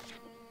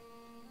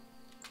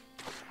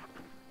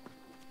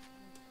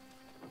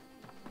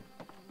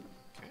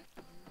 Okay.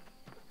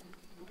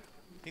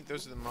 I think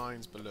those are the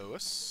mines below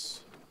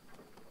us.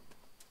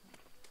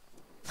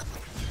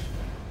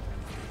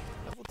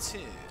 Level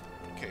 10.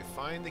 Okay,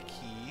 find the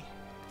key.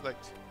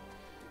 Collect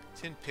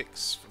 10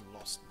 picks from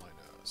lost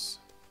miners.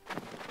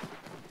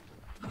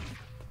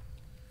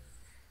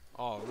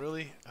 Oh,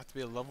 really? I have to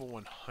be a level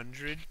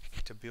 100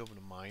 to be able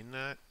to mine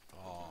that?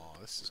 Oh,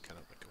 this is kind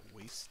of like a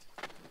waste.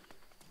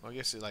 Well, I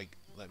guess it like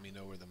let me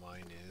know where the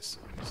mine is, so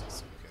I guess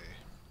it's okay.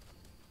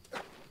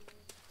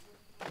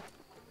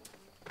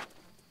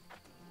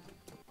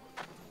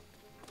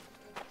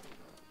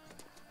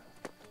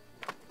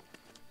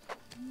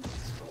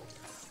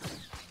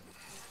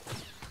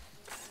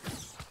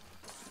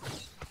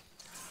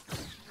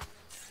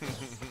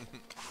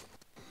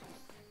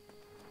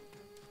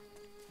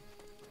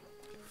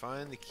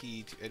 Find the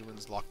key to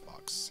Edwin's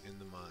lockbox in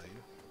the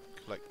mine.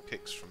 Collect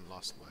picks from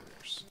lost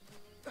miners.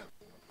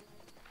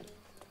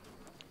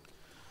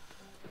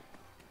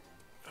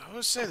 I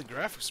would say the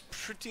graphics are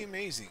pretty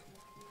amazing.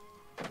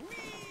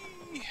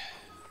 Whee!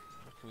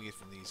 What can we get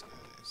from these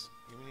guys?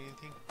 Give me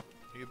anything?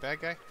 Are you a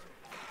bad guy?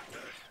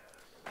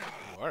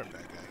 You are a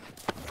bad guy.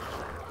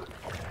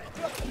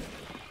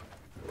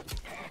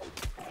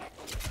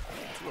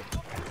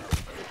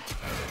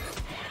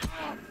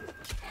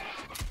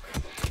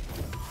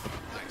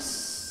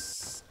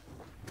 Nice.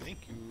 Thank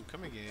you.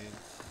 Come again.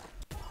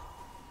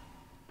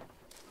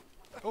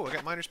 Oh, I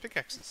got miner's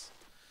pickaxes.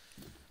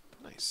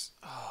 Nice.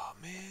 Oh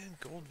man,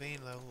 gold vein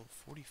level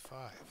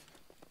 45.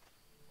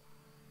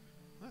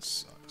 That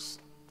sucks.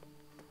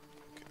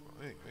 Okay,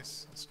 well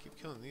anyways, let's keep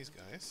killing these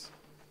guys.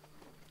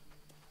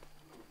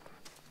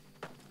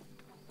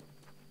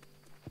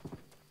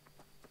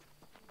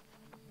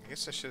 I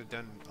guess I should have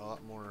done a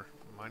lot more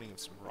mining of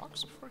some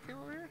rocks before I came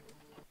over here.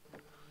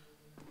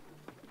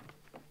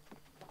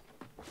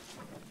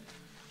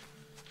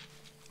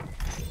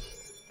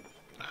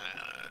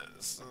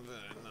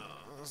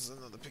 No, this is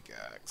another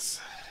pickaxe.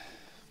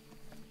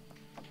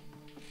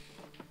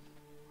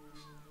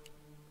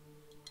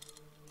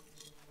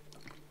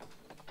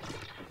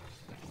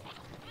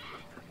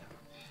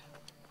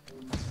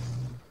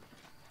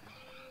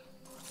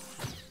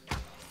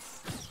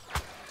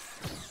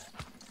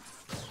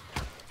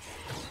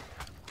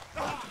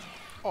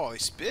 Oh, he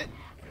spit?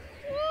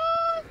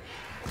 What?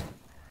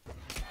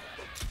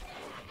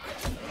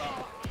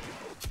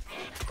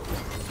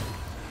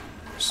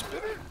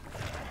 Spitter?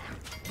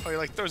 Oh, he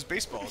like throws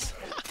baseballs.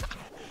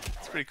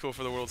 It's pretty cool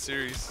for the World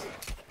Series.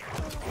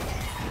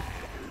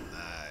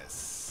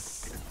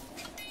 Nice.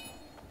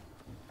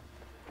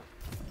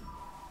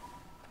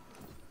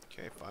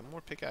 Okay, 5 more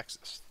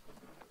pickaxes.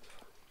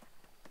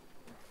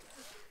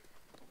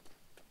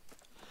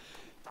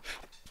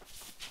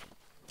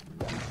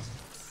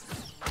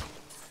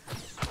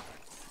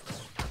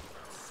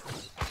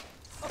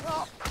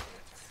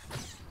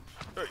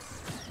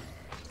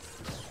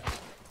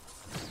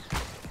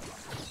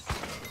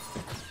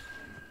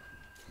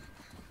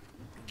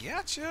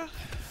 Gotcha.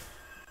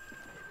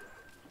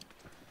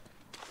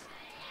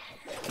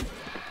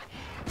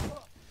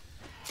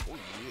 Oh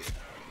yeah.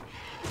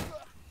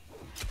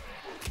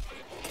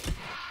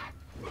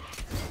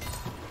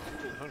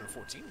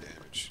 114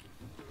 damage.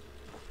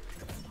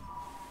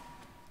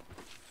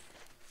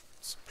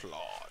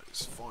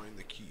 Supplies. Find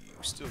the key.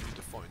 We still need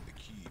to find the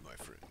key, my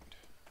friend.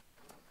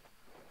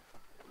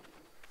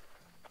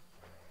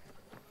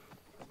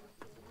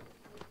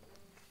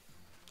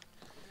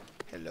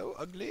 Hello,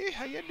 ugly.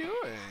 How you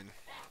doing?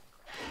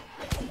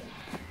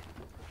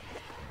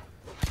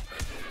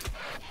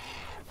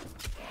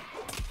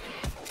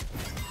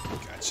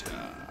 Gotcha.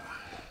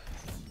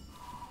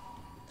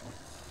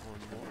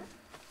 One more.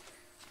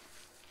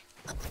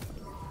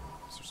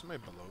 Is there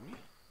somebody below me?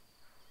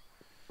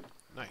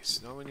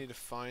 Nice. Now we need to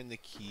find the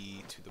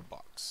key to the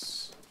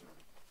box.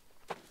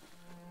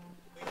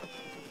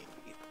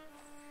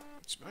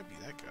 Which might be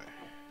that guy.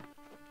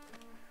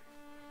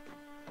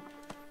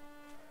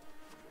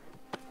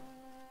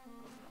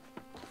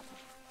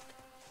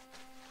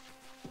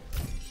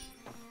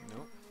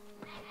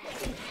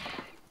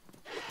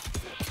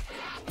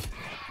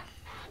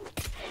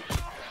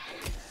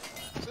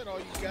 All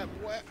you got,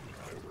 boy?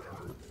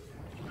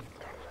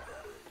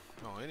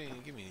 Oh, it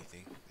didn't give me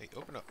anything. Hey,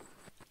 open up.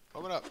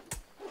 Open up.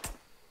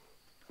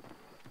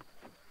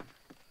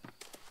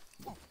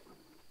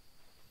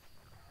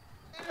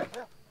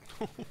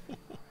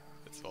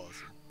 That's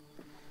awesome.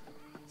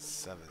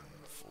 7,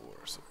 4.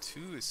 So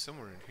 2 is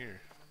somewhere in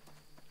here.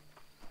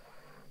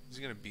 Is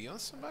he gonna be on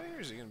somebody, or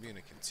is he gonna be in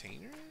a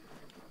container?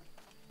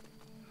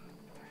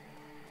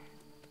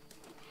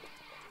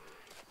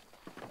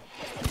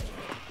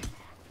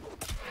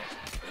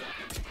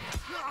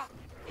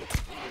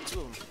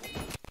 Two of them.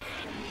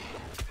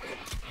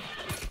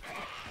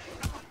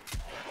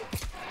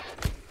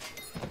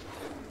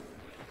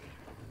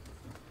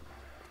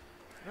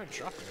 I'm not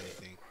dropping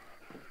anything.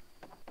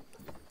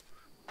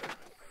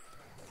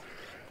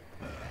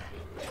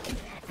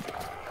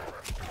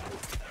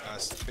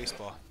 It's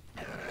baseball.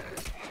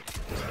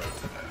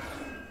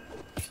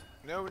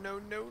 No, no,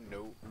 no,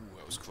 no. Ooh,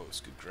 that was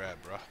close. Good grab,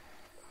 bruh.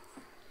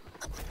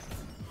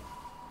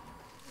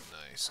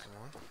 Nice, come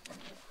on.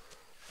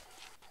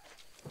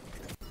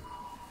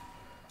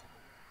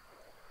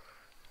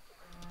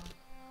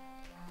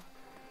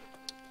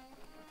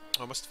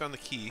 Oh, I must have found the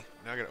key.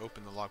 Now I gotta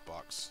open the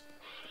lockbox.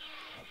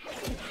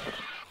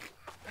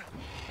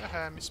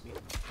 Haha, missed me.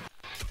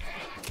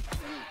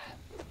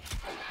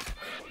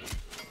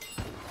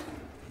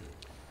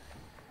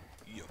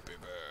 Yo,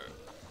 baby.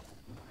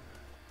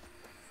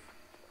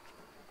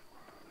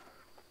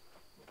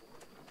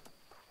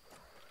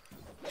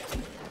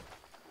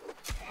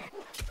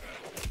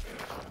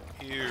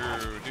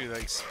 Ew, dude,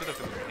 like spit up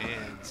in your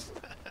hands.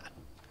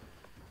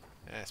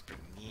 That's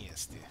pretty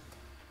nasty.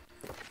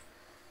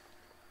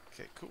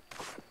 Okay, cool.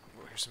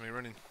 Oh, here's somebody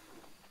running.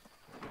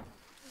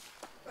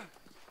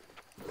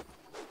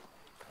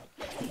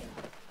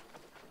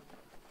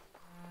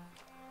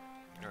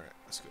 Alright,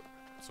 let's go.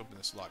 Let's open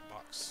this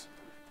lockbox.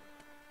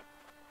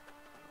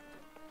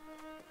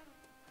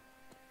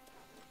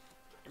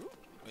 Ooh,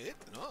 wait,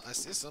 no, I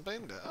see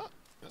something there. Oh,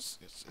 yes,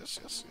 yes, yes,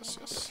 yes, yes,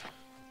 yes.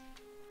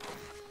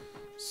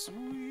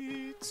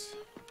 Sweet.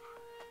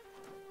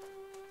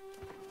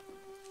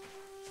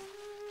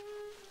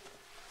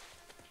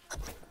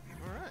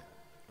 Alright.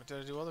 Did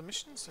I do all the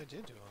missions? I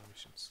did do all the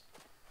missions.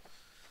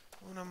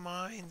 I wanna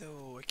mine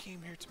though. I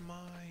came here to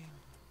mine.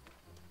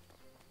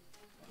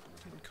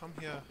 Didn't come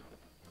here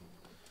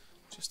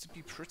just to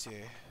be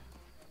pretty.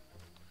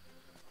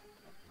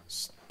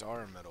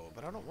 Star metal,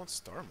 but I don't want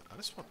star metal. I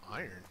just want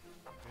iron.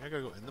 Maybe I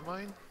gotta go in the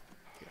mine?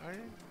 Get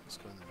iron? Let's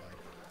go in the mine.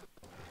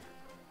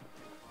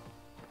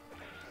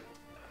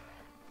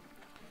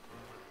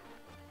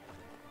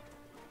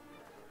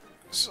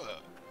 So,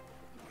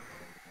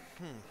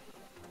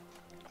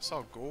 I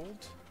saw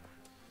gold,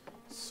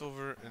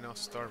 silver, and now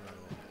star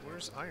metal.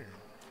 Where's iron?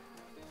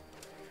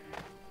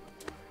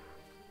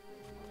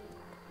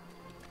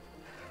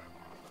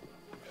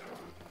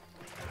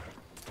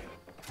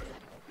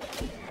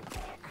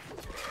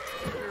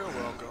 You're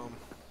welcome.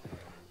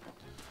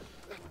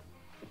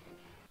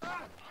 Dude,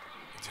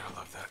 I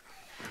love that.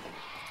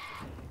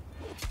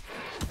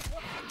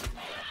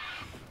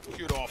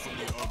 Get off of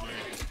me, ugly.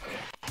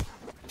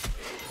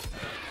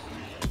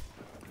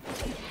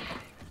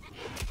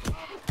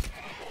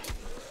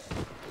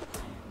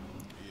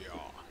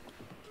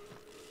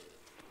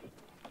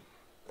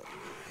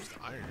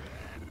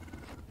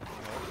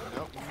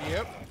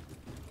 Yep.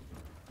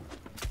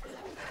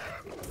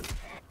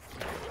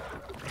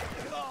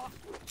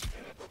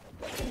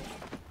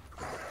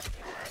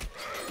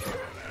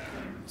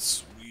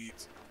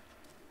 Sweet.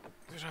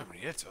 Dude, I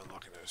haven't yet to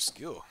unlock another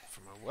skill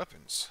for my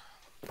weapons.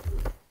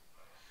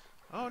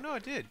 Oh, no, I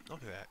did.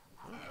 Look at that.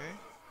 Okay.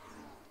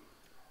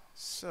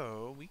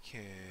 So, we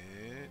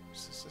can...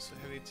 Is this a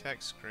heavy attack?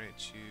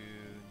 Grant you...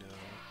 No.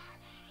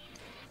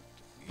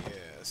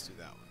 Yeah, let's do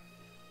that one.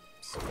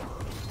 So, do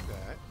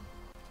that.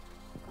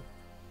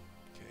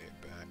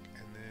 Back,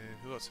 and then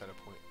who else had a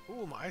point?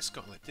 Ooh, my ice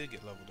gauntlet did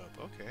get leveled up.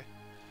 Okay.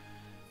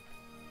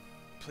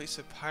 Place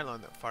a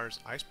pylon that fires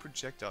ice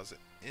projectiles at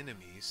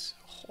enemies.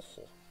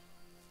 Oh,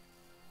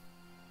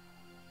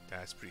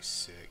 that's pretty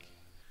sick.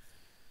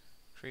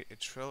 Create a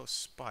trail of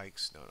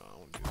spikes. No, I don't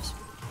want to do this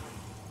one.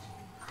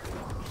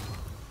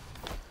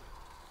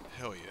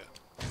 Hell yeah.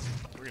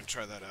 We're gonna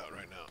try that out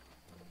right now.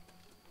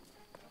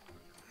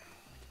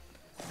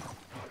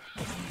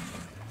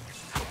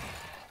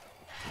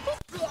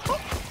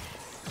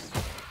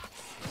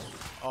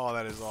 Oh,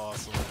 that is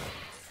awesome.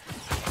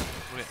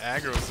 When it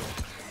aggroes them.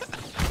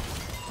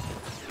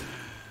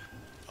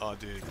 Oh,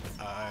 dude.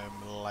 I'm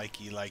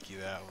likey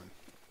that one.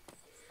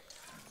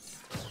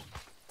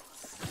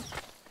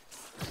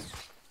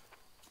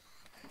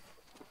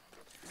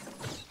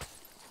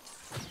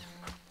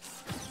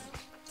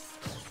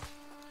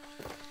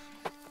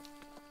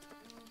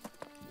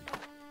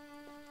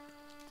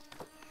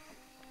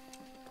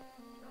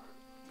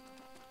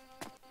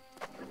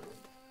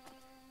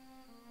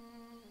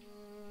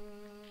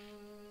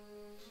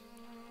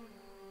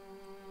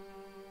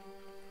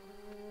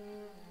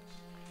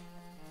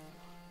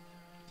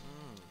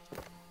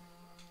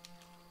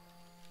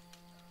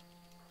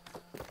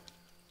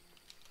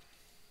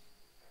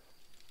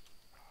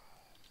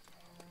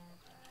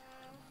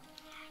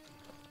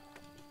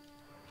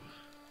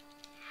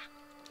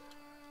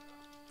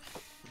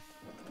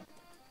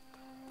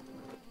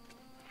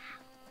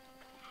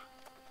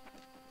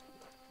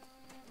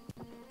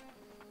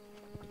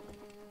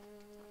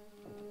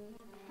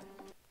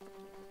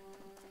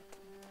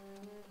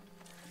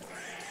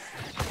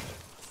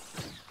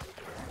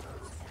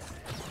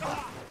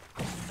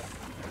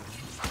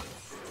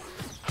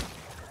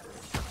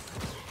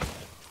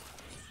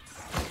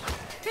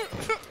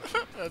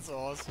 That's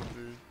awesome,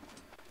 dude.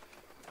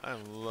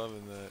 I'm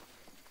loving that.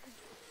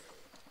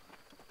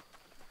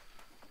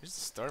 Here's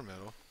the star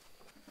metal.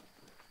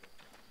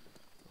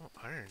 Oh,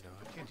 iron though.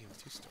 I can't even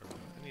do star metal.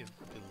 I need a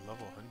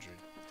level 100.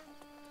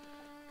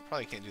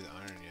 Probably can't do the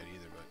iron yet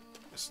either, but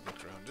just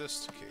look around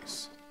just in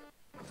case.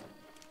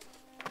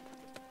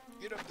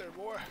 Get up there,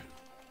 boy.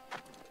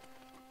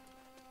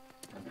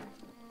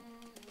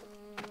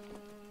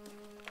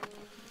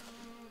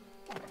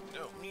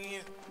 No,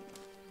 man.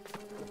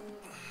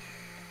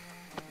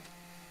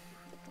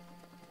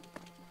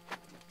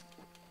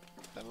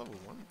 That level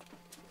 1?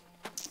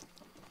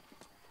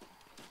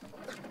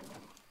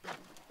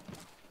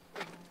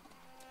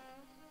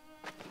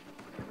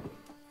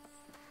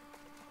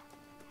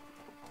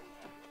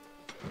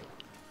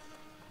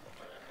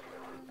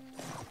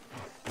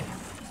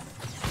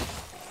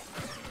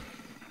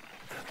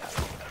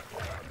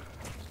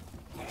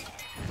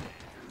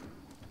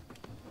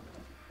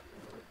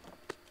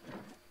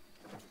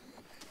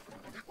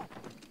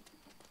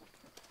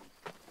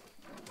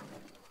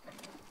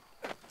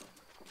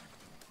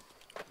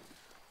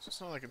 It's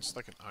not like it's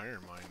like an iron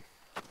mine.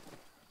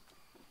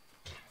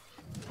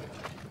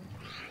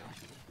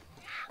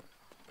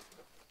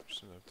 There's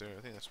something up there.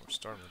 I think that's more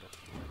star metal.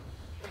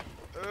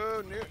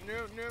 Oh no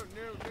no no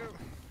no no!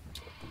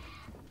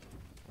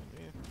 Oh,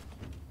 man,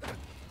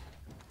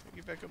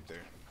 get back up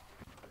there.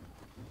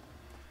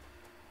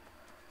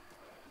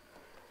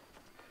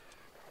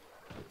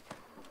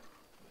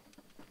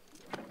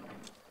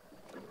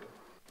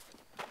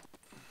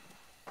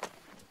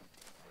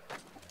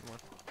 Come on.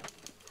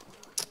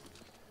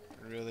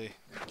 Really?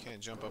 Can't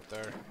jump up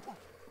there.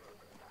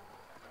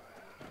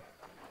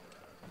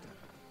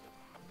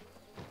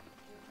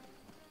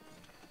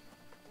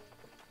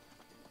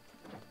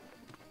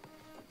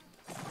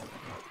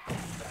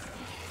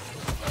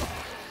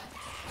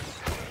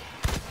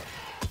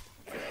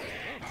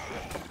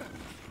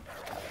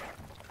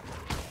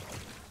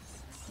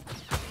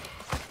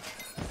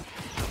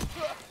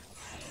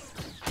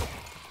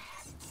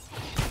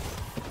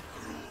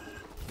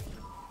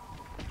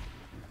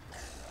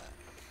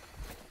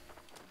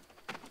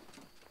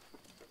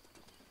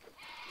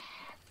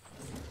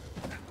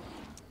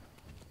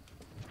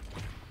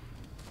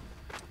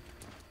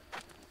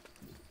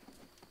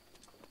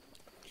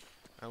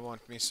 I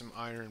want me some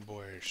iron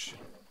boys.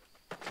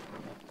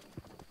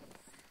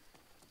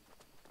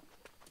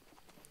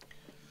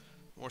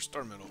 More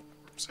star metal.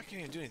 So I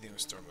can't even do anything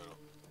with star metal.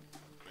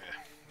 Yeah,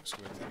 let's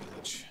go back to the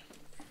village.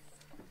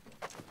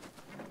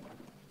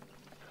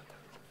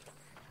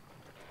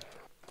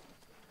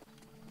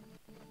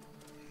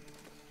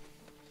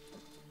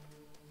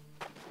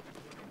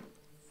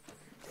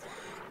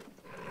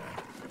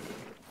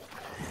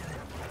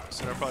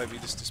 So I'll probably be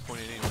this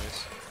disappointed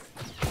anyways.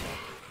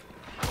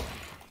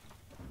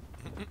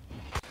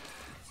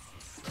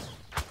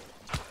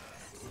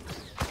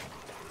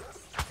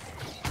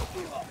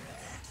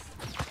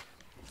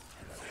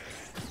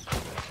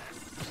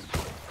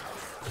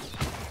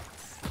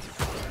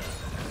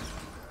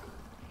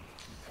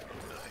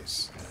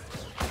 Nice.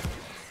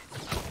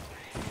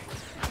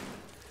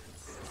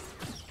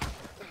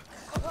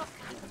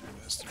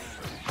 Best of it.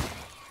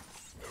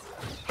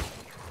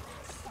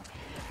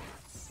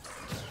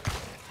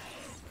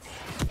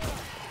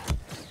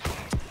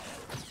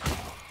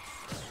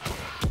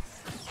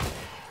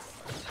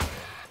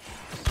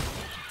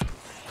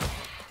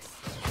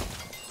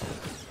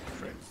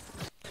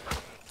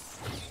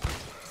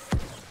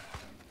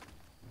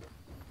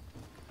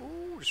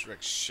 Ooh, just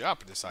wrecked shop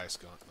at this ice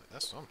gauntlet.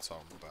 That's what I'm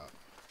talking about.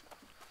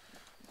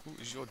 Who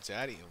is your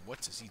daddy and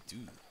what does he do?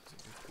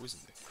 Does he poison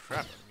the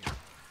crap out of me?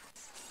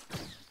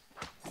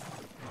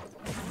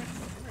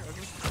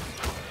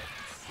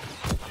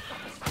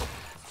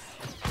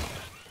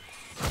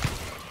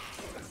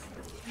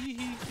 Hee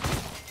hee.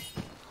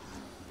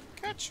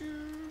 Got you.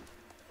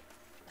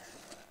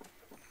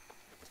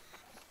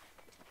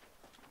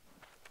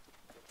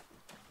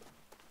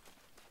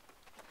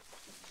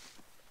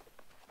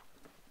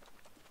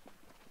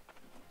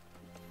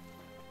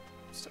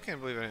 Still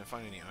can't believe I didn't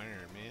find any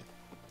iron, man.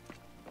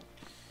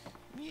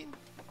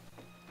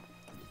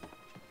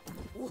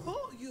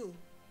 Whoa, you!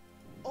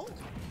 Oh,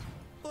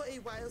 for a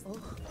while. Oh,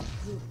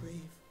 you're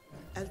brave.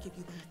 I'll give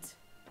you that.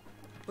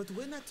 But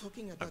we're not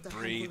talking about a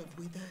handful of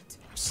withered.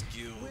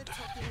 Skilled. We're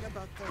talking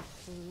about the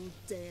whole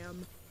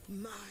damn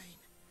mine.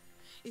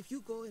 If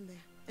you go in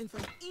there and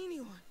find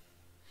anyone,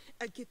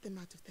 I'll get them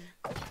out of there.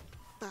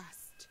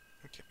 Fast.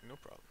 Okay, no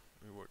problem.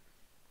 Reward.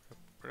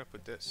 Where'd I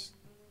put this?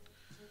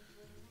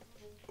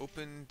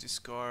 Open,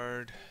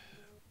 discard,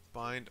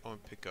 bind on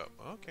pickup.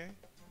 Okay.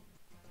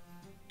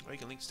 Oh, you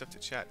can link stuff to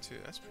chat too.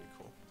 That's pretty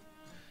cool.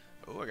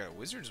 Oh, I got a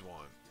wizard's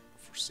wand.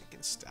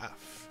 Forsaken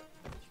staff.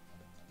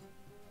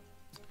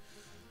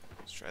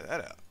 Let's try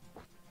that out.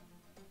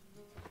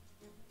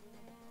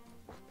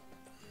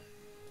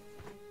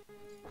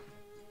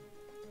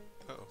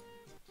 Uh-oh.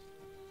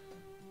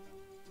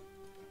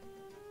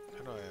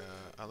 How do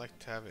I like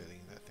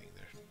tabulating that thing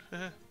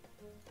there.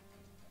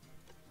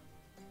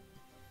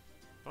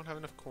 Don't have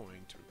enough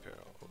coin to repair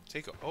all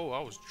Take a, oh, I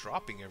was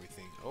dropping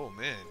everything. Oh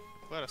man,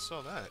 glad I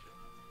saw that.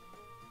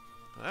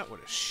 Well, that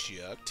would have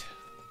shucked.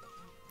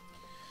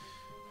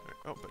 Right,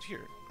 oh, but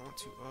here, I want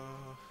to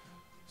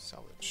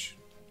salvage.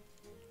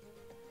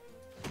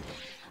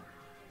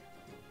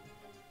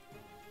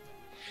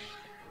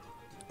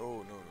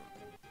 Oh no,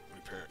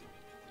 repair it.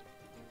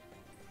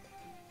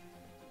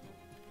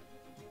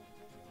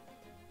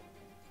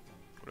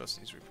 What else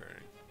needs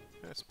repairing?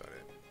 That's about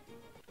it.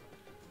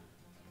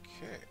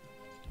 Okay,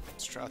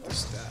 let's try out the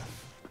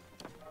staff.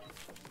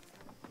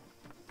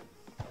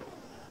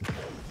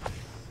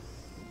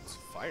 It's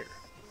fire.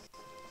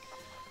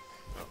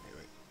 Oh,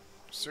 wait.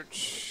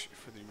 Search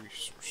for the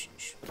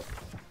resources.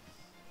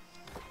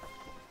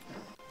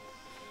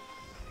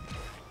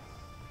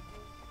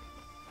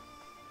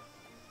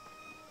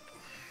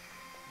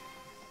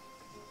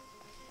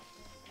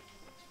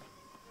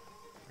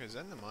 Is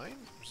that in the mine?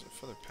 Or is it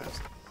further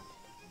past?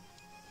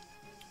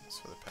 It's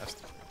further past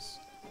the place.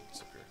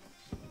 It's up here.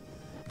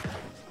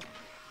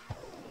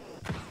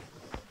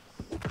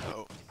 Uh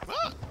oh.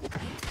 Ah!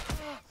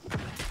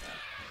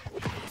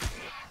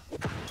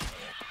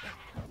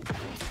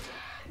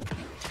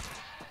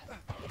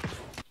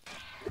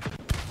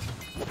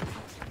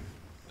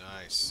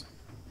 Nice.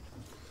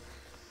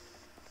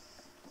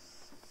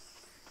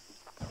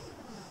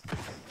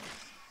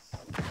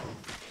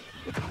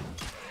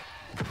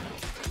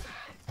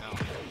 Ow.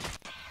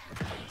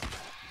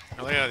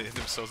 I like how they hit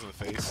themselves in the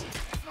face.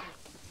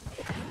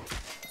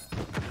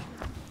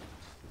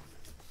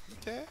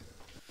 Okay.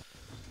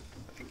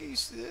 I can get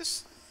used to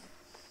this.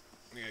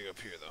 We gotta go up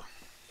here though.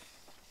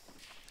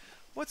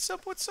 What's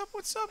up, what's up,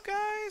 what's up,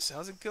 guys?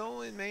 How's it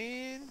going,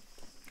 man?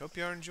 Hope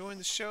you are enjoying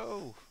the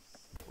show.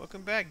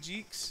 Welcome back,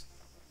 Jeeks.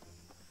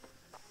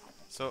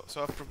 So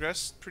I've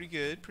progressed pretty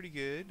good, pretty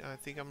good. I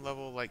think I'm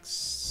level like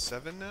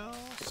 7 now,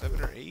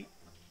 7 or 8.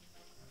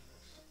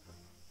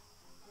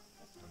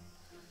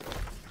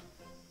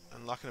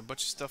 Unlocking a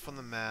bunch of stuff on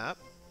the map.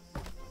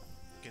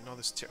 Getting all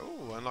this.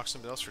 Oh, unlock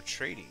something else for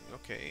trading.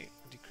 Okay,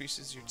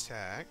 decreases your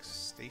tax,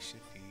 station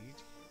feed,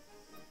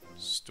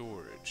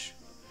 storage.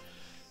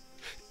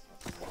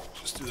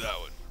 Just do that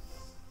one.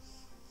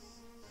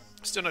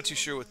 Still not too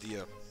sure what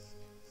the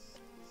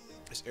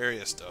this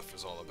area stuff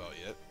is all about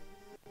yet.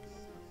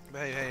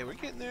 But hey, we're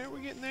getting there.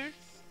 We're getting there.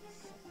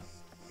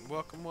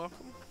 Welcome,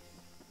 welcome.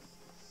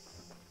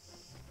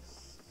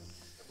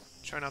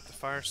 Trying out the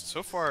fires.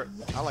 So far,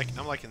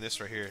 I'm liking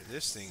this right here.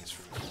 This thing is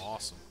freaking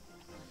awesome.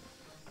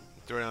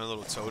 You throw down a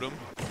little totem.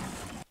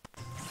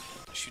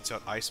 It shoots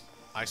out ice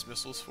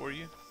missiles for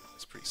you.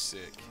 It's pretty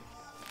sick.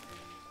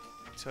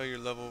 Tell your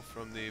level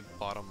from the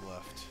bottom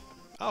left.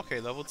 Okay,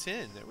 level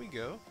 10. There we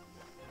go.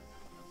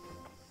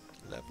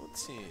 Level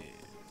 10.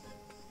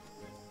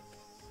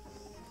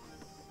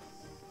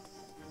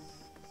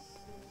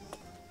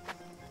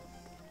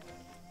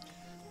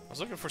 I was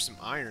looking for some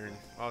iron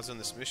while I was on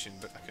this mission,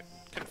 but I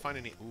couldn't find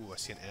any. Ooh, I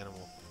see an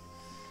animal.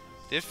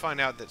 Did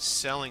find out that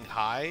selling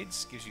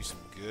hides gives you some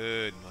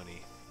good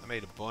money. I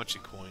made a bunch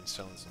of coins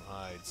selling some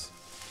hides.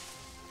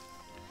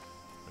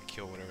 I'm gonna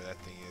kill whatever that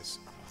thing is.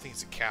 I think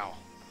it's a cow.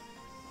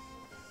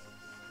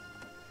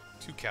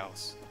 2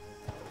 cows.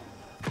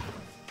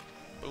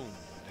 Boom.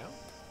 Now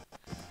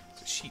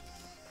it's a sheep.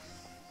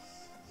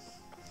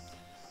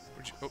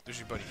 Where'd you? Oh, there's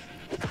your buddy.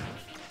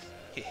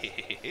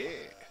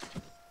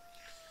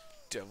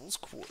 Devil's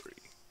Quarry.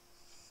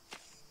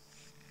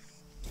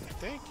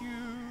 Thank you.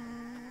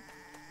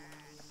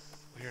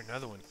 Oh, here,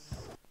 another one.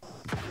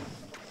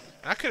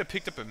 I could have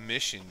picked up a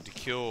mission to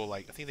kill,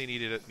 like, I think they need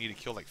to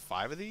kill like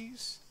 5 of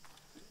these.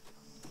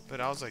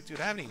 But I was like, dude,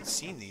 I haven't even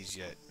seen these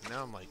yet. And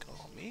now I'm like,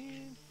 oh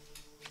man,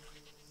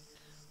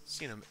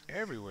 seen them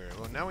everywhere.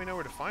 Well, now we know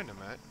where to find them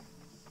at.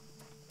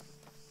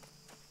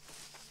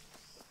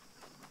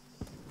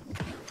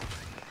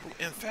 Ooh,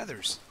 and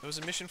feathers. There was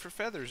a mission for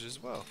feathers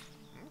as well.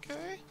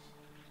 Okay.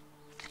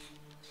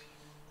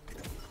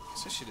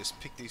 I should just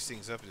pick these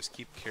things up and just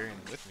keep carrying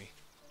them with me.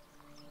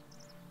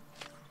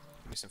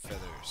 Give me some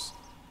feathers.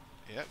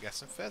 Yep, got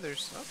some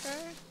feathers.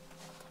 Okay.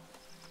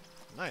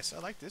 Nice, I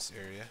like this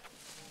area.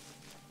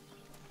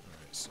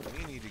 Alright, so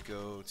we need to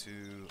go to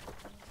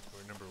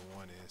where number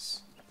 1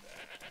 is.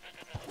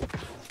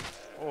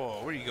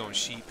 Oh, where are you going,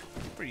 sheep?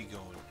 Where are you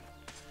going?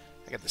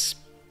 I got this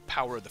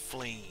power of the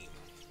flame.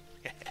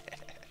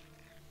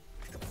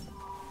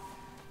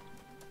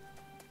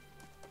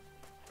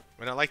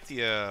 But I like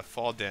the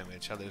fall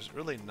damage, how there's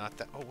really not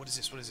that... Oh, what is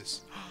this? What is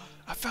this?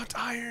 I found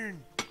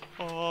iron!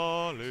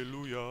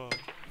 Hallelujah!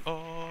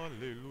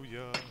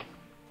 Hallelujah!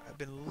 I've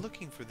been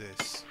looking for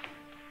this.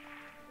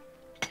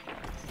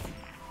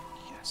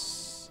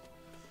 Yes!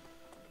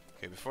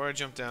 Okay, before I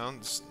jump down,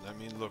 let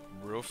me look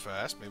real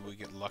fast. Maybe we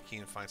get lucky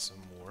and find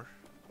some more.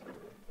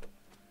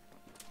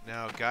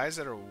 Now, guys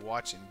that are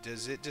watching,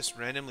 does it just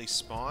randomly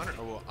spawn,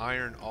 or will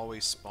iron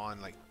always spawn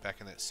like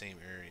back in that same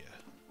area?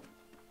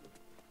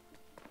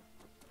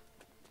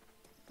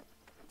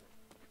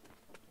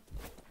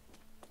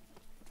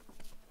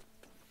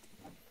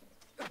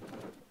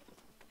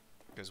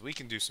 Because we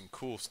can do some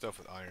cool stuff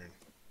with iron.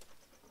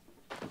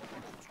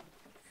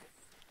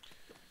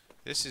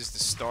 This is the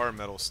star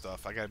metal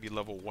stuff. I gotta be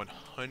level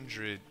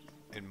 100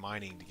 in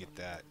mining to get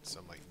that. So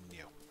I'm like,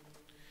 no.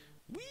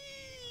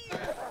 Whee!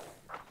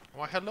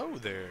 Why, hello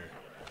there.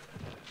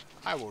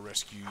 I will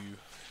rescue you.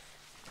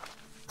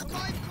 The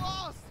light's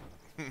lost!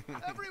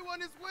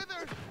 Everyone is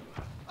withered!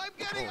 I'm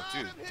getting out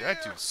dude, of here!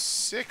 that dude's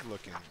sick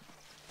looking.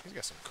 He's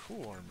got some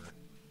cool armor.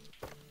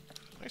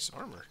 Nice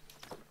armor.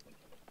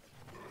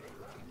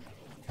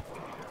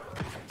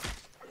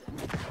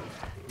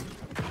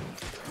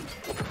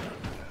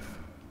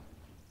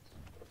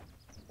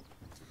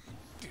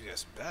 Dude,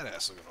 that's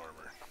badass looking armor.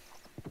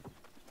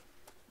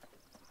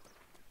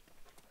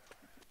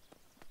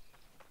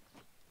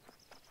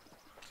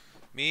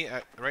 Me,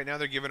 right now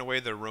they're giving away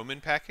the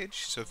Roman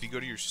package, so if you go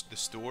to the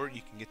store,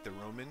 you can get the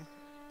Roman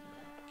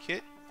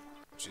kit,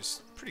 which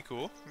is pretty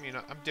cool. I mean,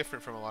 I'm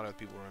different from a lot of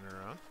people running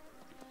around.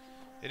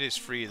 It is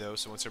free, though,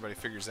 so once everybody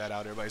figures that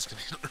out, everybody's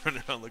going to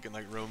run around looking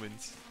like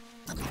Romans.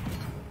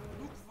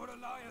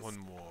 One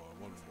more,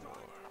 one more.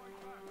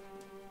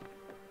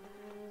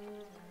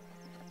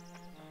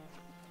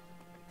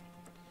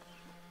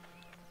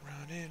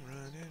 Running,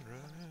 running,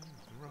 running,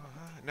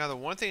 right. Now, the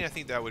one thing I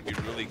think that would be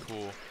really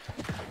cool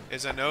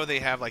is I know they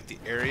have like the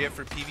area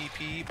for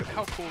PvP, but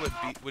how cool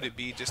would it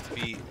be just to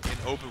be in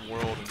open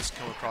world and just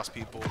come across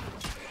people, and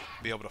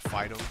be able to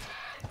fight them?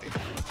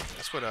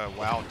 That's what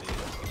WoW did. You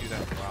can do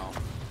that in WoW.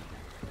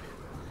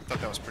 I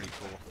thought that was pretty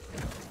cool.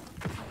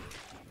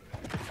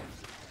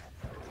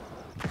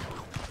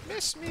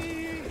 Miss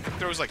me! He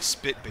throws like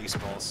spit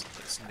baseballs.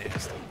 It's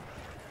nasty.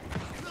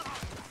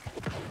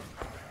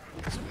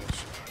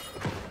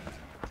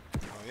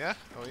 Oh yeah?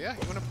 Oh yeah?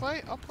 You wanna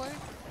play? I'll play.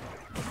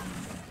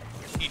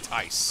 Eat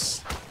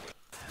ice.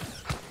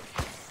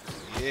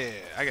 Yeah,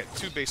 I got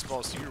 2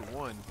 baseballs to your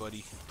 1,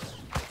 buddy.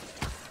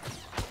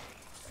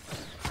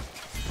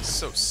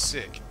 So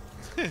sick.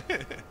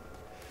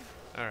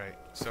 Alright,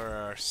 so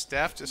our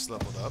staff just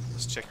leveled up.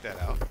 Let's check that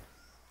out.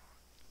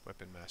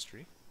 Weapon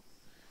mastery.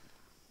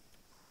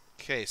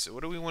 Okay, so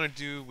what do we want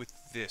to do with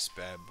this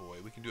bad boy?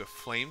 We can do a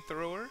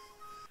flamethrower.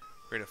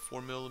 Create a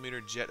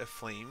 4mm jet of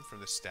flame from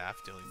the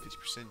staff, dealing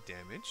 50%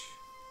 damage.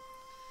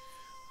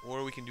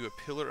 Or we can do a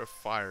pillar of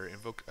fire,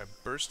 invoke a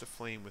burst of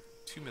flame with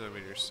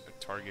 2mm at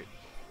target.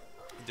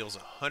 It deals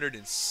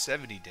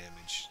 170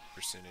 damage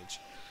percentage.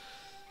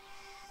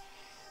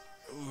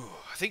 Ooh,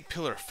 I think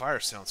pillar of fire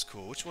sounds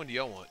cool. Which one do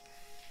y'all want?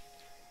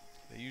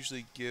 They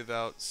usually give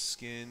out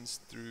skins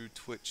through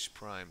Twitch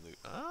Prime loot.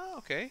 Ah,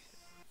 okay.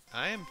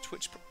 I am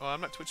Twitch. Oh,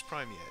 I'm not Twitch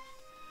Prime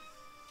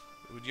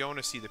yet. Would y'all want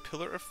to see the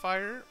pillar of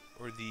fire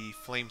or the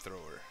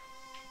flamethrower?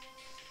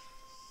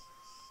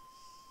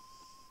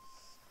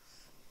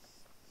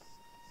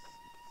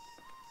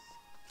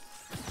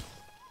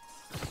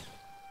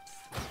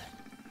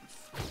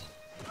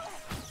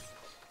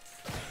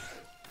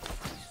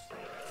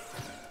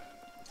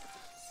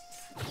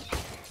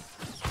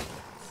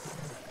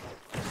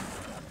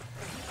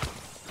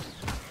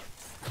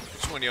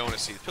 Which one do y'all want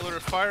to see? The pillar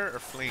of fire or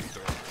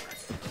flamethrower?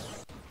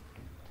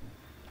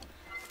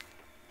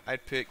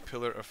 I'd pick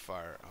pillar of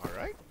fire.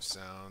 Alright,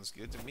 sounds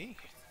good to me.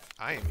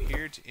 I am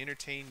here to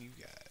entertain you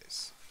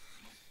guys.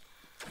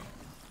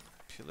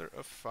 Pillar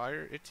of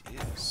fire it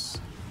is.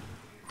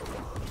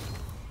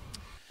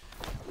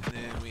 And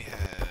then we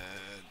had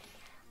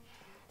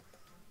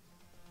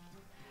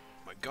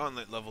my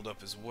gauntlet leveled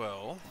up as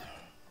well.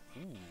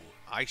 Ooh,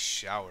 ice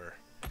shower.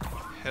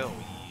 Hell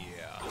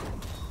yeah.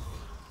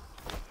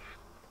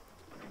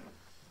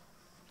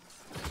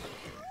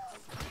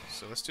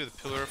 So let's do the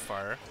pillar of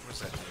fire. What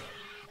does that do?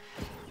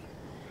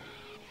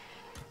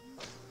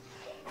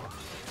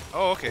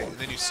 Oh, okay, and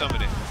then you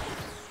summon it.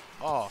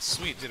 Oh,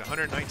 sweet, did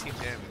 119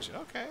 damage.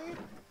 Okay.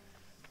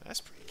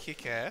 That's pretty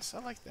kick-ass. I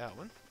like that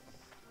one.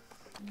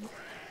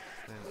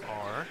 Then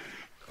R.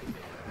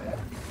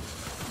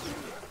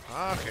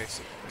 Ah, okay,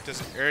 so it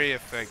does an area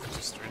effect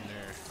just in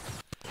there.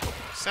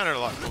 Sounded a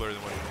lot cooler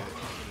than what it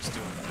was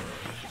doing.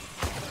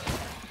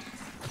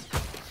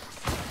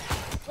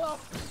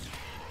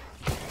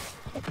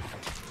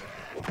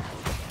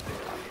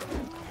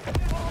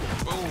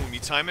 Boom, you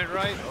time it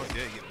right? Oh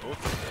yeah, you get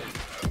both of them.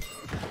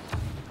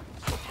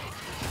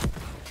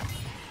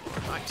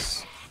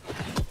 Nice.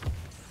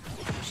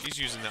 She's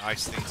using the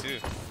ice thing too.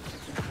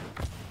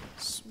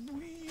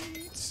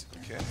 Sweet.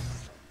 Okay.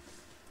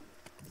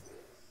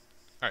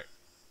 Alright.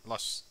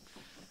 Lost.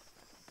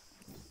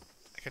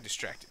 I got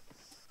distracted.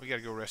 We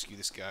gotta go rescue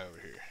this guy over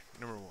here.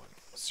 Number 1.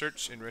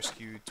 Search and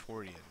rescue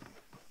Torian.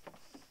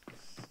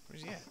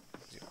 Where's he at?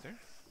 Is he up there?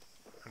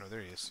 Oh no, there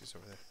he is. He's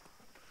over there.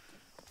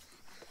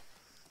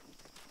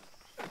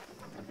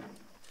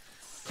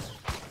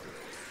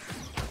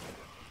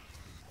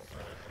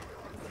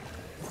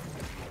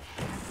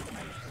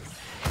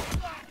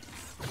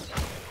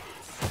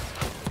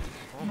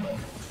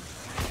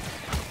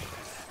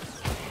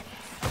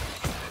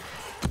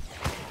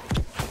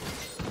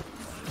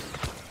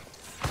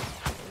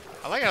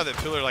 I like how that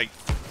pillar like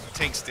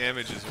tanks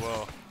damage as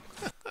well.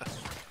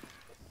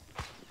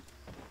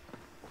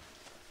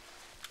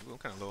 Ooh, I'm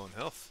kind of low on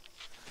health.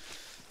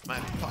 Might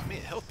have to pop me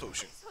a health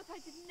potion. So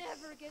I'd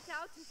never get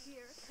out of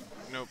here.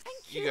 Nope,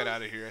 you got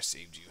out of here. I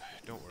saved you.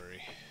 Don't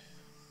worry.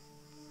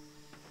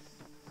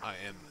 I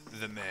am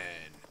the man,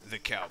 the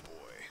cowboy.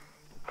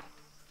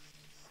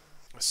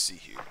 Let's see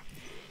here.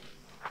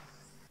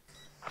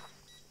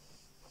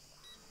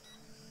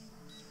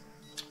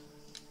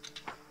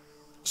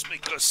 Let's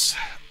make us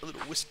a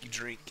little whiskey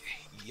drink.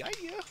 Yeah.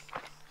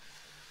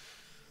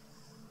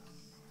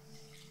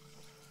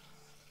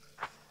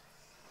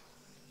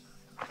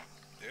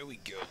 There we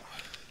go.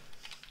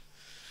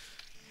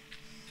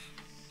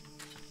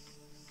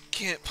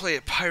 Can't play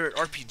a pirate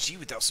RPG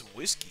without some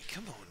whiskey.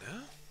 Come on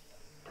now.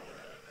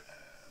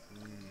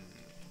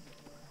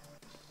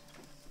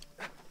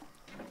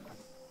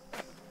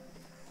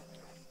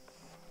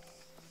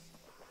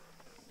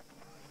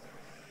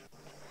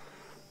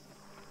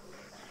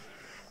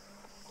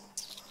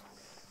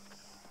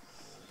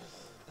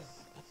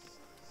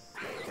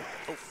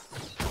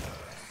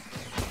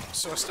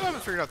 So I still haven't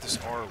figured out this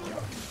R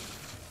loop.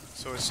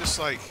 So it's just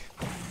like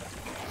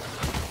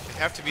you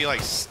have to be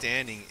like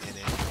standing in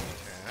it. Yeah,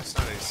 that's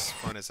not as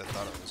fun as I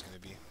thought it was going to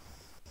be.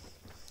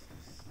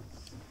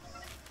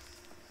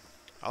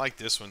 I like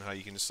this one, how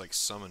you can just like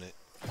summon it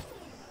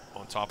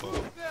on top of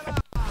it.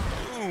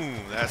 Boom!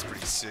 That's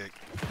pretty sick.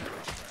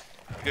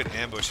 Good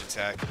ambush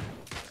attack.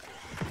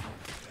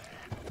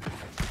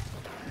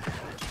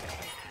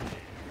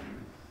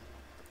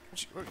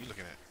 What are you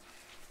looking at?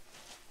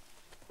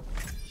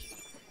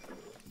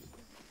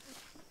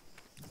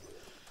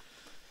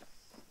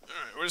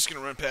 Alright, we're just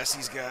gonna run past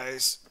these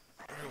guys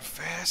real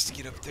fast to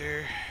get up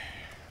there.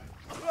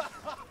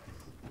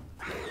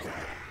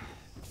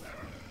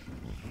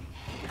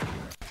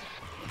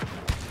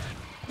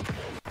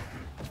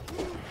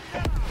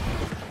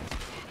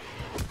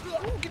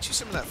 Ooh, get you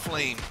some of that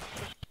flame.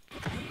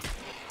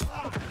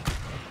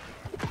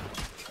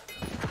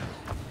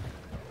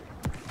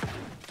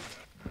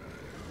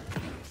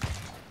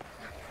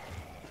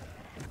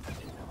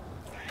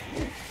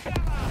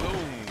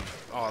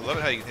 Oh, I love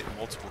it how you can hit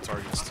multiple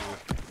targets too.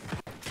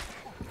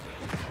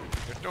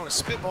 They're throwing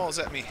spitballs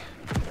at me.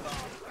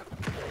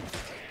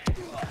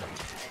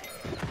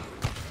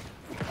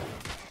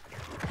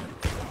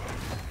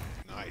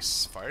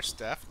 Nice. Fire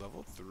staff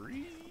level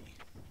 3.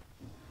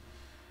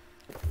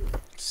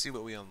 Let's see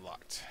what we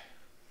unlocked.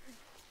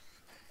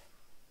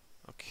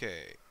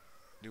 Okay.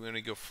 Do we want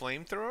to go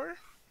flamethrower?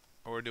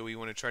 Or do we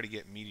want to try to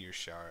get meteor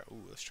shower?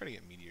 Ooh, let's try to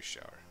get meteor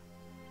shower.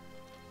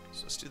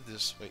 So let's do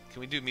this. Wait,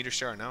 can we do meteor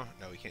shower now?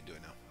 No, we can't do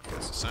it now.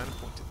 Okay, so assign a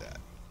point to that.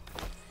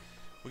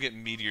 We'll get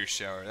meteor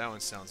shower. That one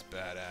sounds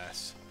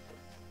badass.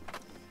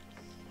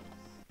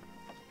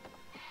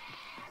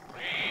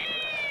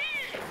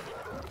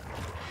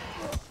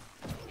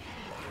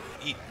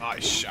 Eat my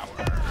shower.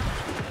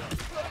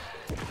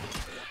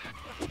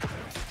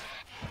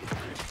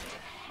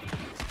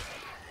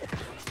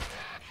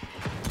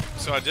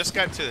 So I just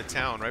got to the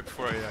town right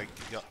before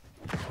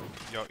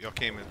y'all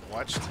came and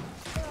watched.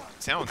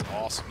 The town's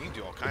awesome. You can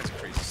do all kinds of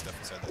crazy stuff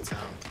inside that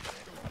town.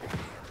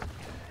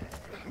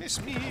 Miss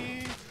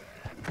me.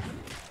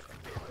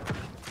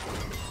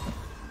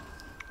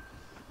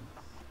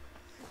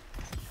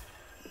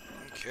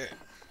 Okay.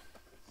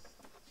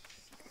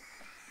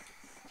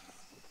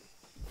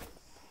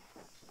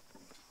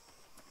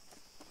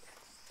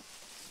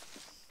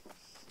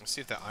 Let's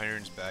see if the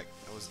iron's back.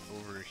 That was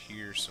over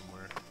here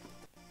somewhere.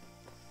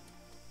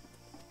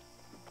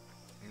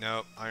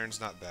 Nope,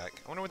 iron's not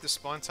back. I wonder what the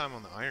spawn time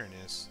on the iron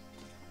is.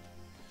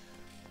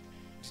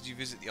 Did you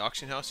visit the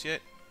auction house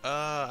yet?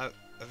 I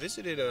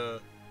visited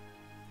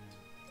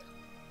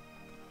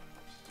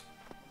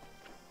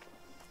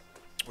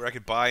where I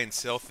could buy and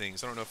sell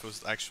things. I don't know if it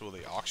was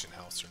actually the auction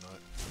house or not.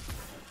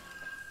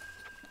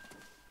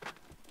 I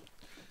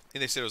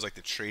think they said it was like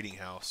the trading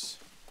house.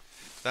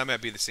 That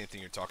might be the same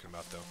thing you're talking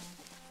about, though.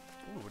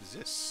 Ooh, what is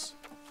this?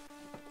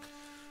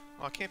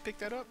 Oh, I can't pick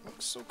that up?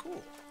 Looks so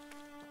cool.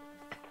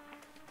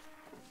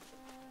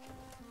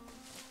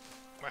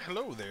 Well,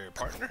 hello there,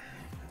 partner.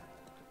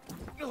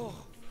 Oh,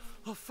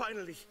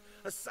 finally,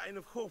 a sign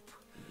of hope.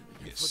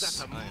 Yes, for that,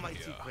 I'm I'm mighty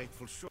here.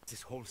 grateful. Sure,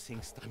 this whole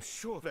thing, I'm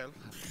sure. Well,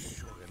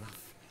 sure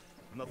enough.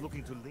 I'm not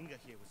looking to linger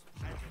here with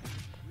pirates.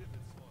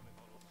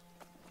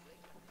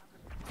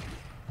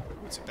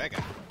 Ooh, it's a bad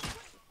guy.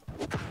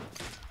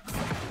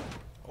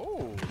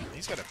 Oh,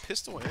 he's got a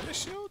pistol and a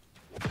shield?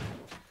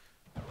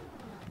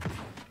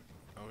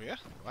 Oh, yeah?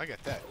 Well, I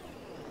got that.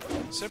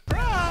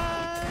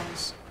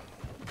 Surprise!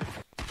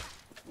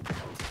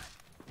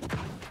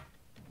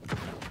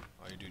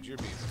 Oh, you dude, you're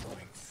being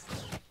annoying.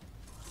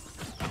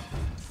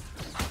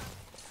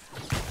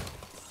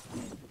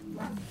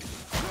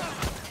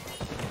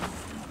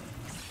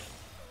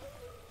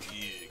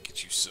 Yeah,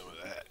 get you some of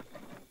that.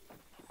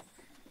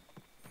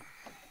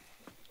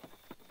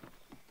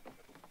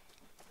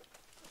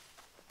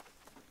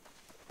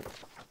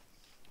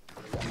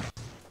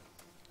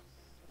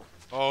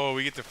 Oh,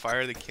 we get to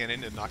fire the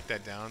cannon to knock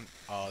that down.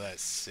 Oh,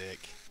 that's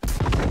sick.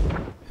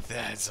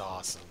 That's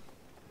awesome.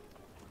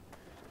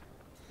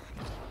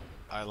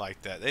 I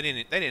like that. They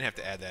didn't have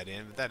to add that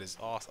in, but that is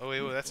awesome. Oh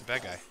wait, that's a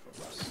bad guy.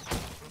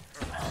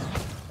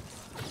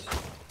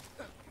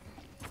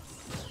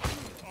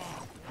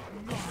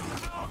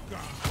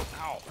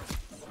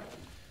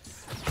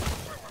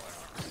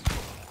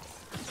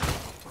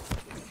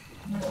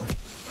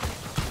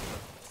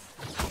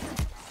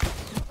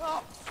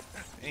 Ow.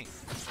 Dang.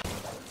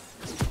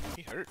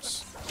 He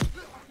hurts.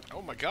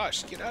 Oh my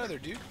gosh, get out of there,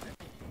 dude.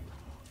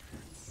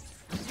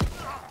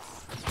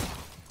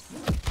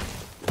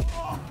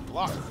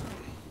 Block.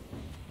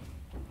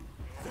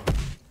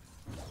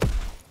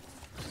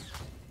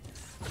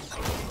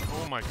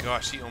 Oh my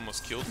gosh, he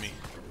almost killed me.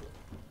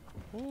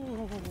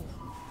 Ooh.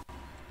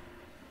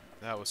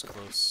 That was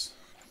close.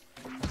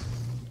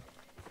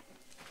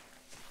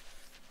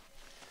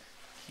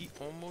 He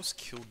almost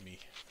killed me.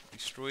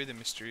 Destroy the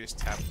mysterious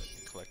tablet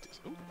and collect it.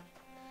 Ooh.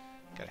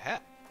 Got a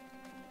hat.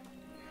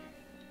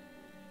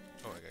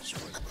 Oh, I got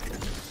destroyed.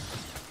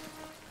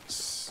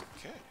 Nice.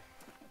 Okay.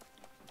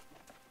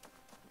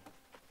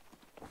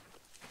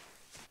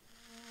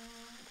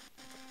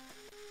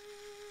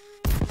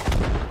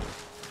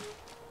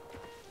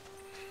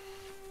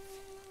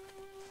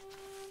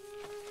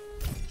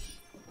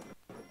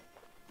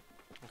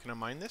 Can I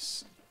mine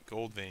this?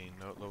 Gold vein,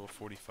 no, level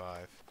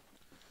 45.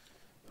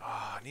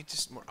 Ah, I need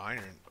just more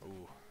iron. Oh,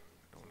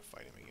 I don't want to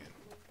fight him again.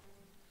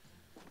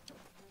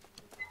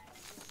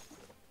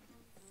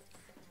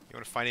 You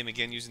want to fight him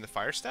again using the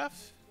fire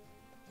staff?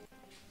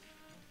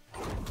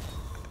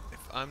 If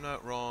I'm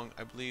not wrong,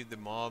 I believe the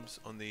mobs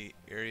on the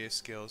area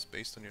scales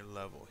based on your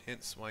level.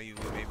 Hence why you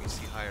will maybe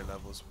see higher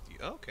levels with you.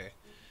 Oh, okay.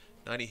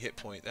 90 hit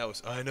point. That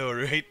was, I know,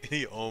 right?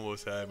 He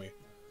almost had me.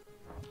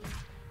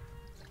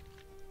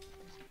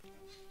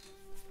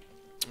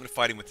 I'm gonna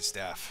fight him with the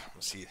staff.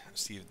 We'll see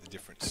the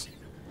difference.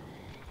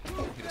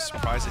 Get a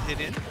surprise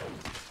hit in.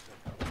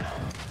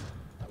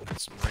 Get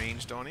some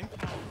ranged on him.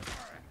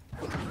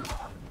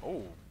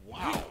 Oh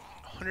wow,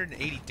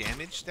 180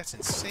 damage. That's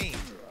insane.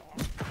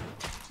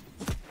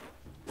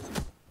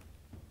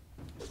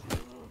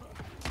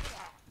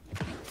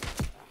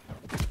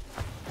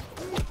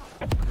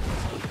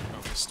 I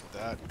missed with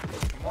that.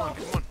 Come on,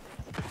 come on.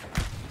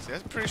 See,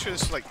 I'm pretty sure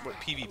this is like what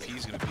PvP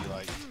is gonna be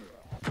like.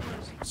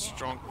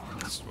 Strong.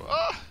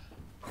 Ah!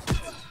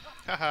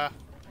 Haha.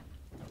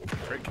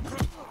 Frick.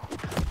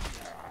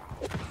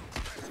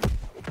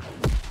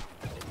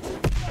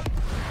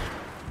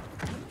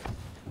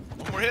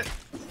 One more hit.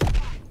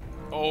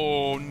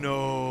 Oh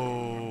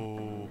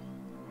no.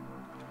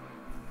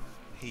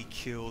 He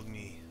killed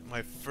me.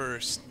 My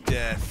first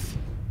death.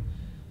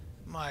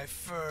 My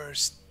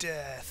first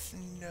death.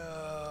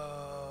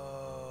 No.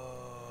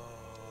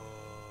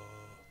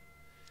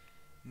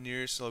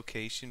 Nearest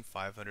location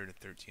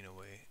 513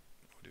 away.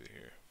 What do we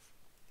here?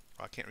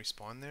 Oh, I can't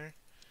respawn there?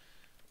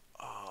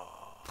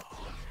 Oh.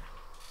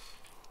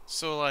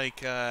 So like,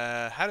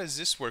 how does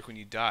this work when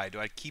you die? Do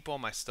I keep all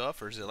my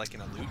stuff or is it like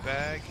in a loot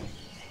bag?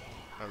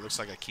 Oh, it looks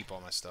like I keep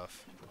all my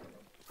stuff.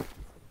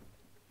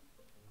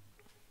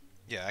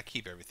 Yeah, I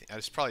keep everything. I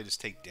probably just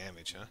take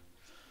damage, huh?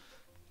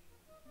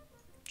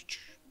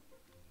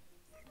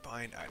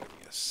 Bind item,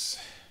 yes.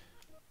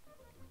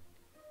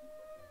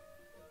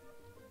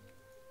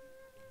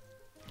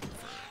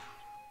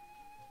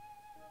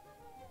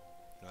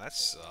 No, that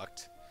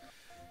sucked.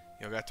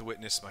 You know, I got to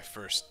witness my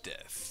first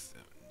death.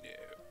 Oh, no.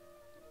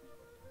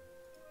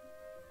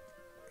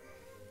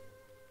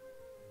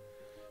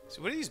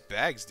 So what do these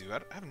bags do? I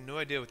have no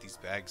idea what these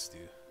bags do.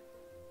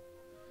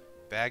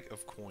 Bag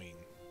of coin.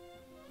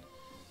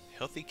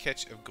 Healthy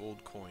catch of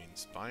gold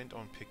coins. Bind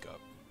on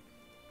pickup.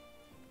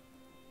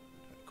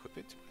 Do I equip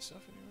it to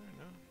myself anywhere?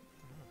 No.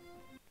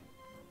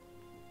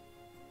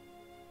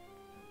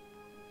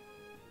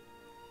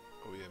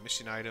 Oh yeah,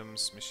 mission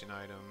items, mission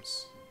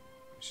items,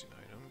 mission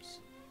items.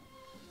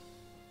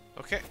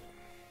 Okay.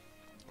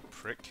 Oh,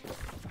 prick.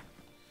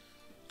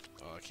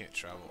 Oh, I can't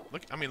travel.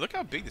 Look, I mean, look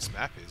how big this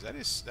map is.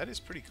 That is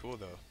pretty cool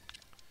though.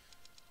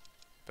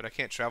 But I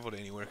can't travel to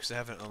anywhere because I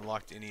haven't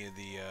unlocked any of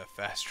the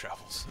fast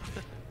travels.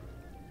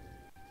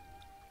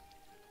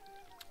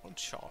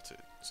 Uncharted.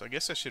 So I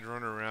guess I should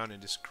run around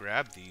and just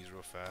grab these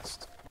real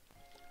fast.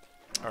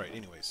 Alright,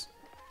 anyways.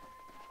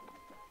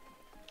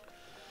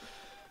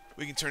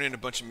 We can turn in a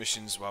bunch of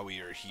missions while we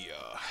are here.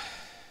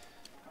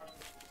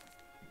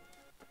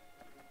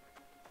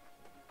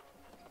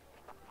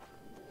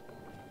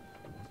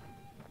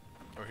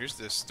 Oh, here's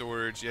the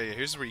storage. Yeah,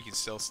 here's where you can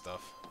sell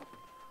stuff.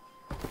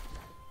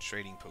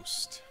 Trading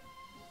post.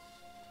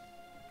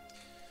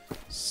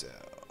 Sell.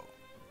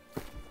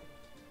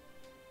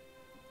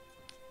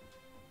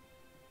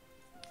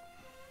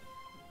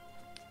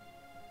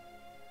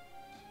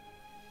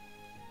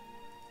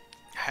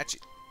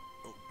 Hatchet.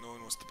 Oh, no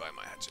one wants to buy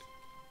my hatchet.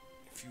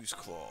 Fuse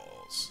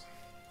claws.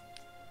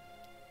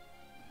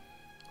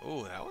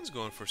 Oh, that one's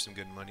going for some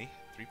good money.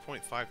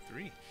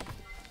 3.53.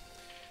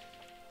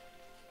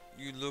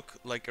 You look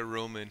like a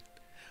Roman.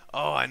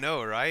 Oh, I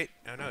know, right?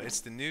 I know. It's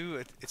the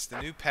new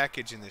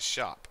package in this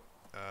shop.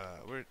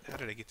 How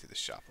did I get to the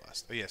shop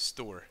last? Oh yeah,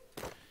 store.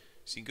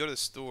 So you can go to the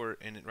store,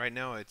 and right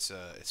now it's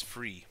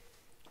free.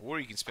 Or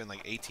you can spend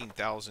like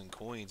 18,000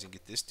 coins and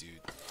get this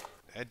dude.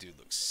 That dude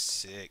looks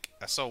sick.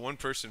 I saw one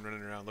person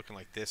running around looking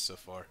like this so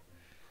far.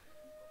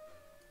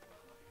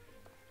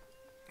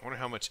 I wonder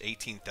how much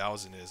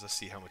 18,000 is. Let's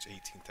see how much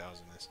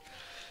 18,000 is.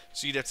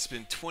 So you'd have to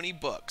spend 20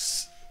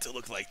 bucks to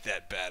look like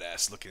that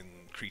badass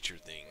looking creature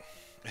thing.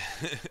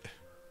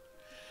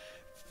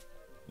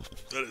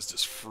 That is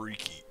just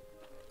freaky.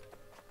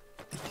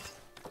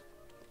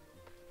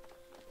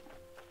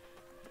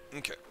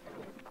 Okay.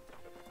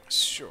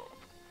 Sure.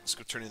 Let's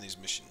go turn in these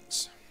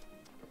missions.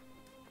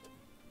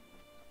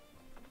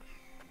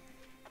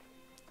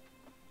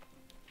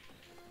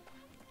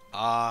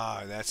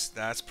 Ah,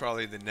 that's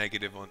probably the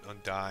negative on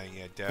dying.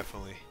 Yeah,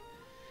 definitely.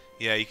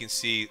 Yeah, you can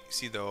see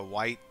the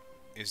white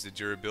is the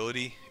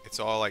durability. It's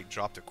all like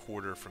dropped a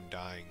quarter from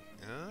dying.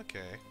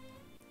 Okay.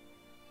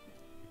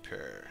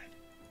 Repair.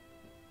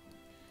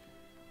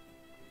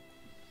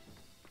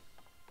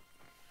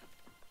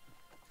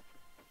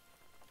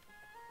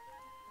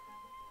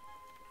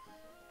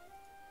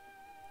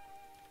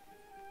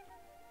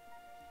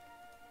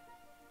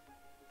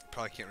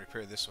 Probably can't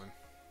repair this one.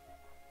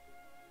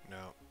 No,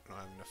 I don't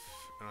have enough.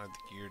 I don't have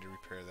the gear to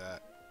repair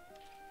that.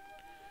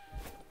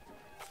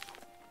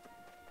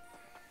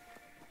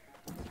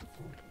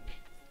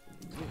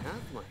 You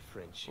have my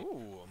friendship.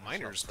 Ooh, a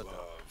miner's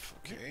glove.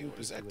 Okay, what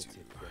does that do?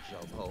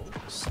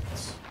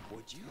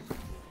 Would you?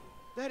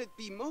 That'd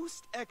be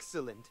most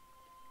excellent.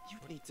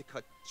 You'd need to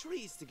cut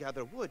trees to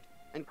gather wood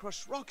and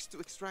crush rocks to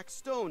extract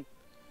stone.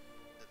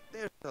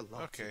 There's a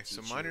lot. Okay,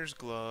 so miner's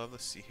glove.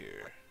 Let's see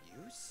here.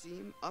 You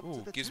seem up Ooh,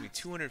 to the gives me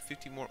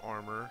 250 more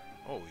armor.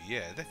 Oh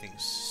yeah, that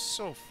thing's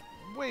so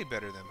way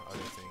better than the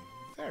other thing.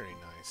 Very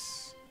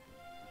nice.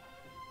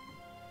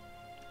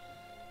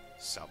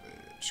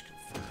 Salvage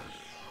confirmed.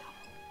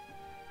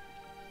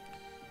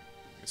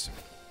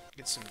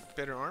 Get some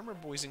better armor,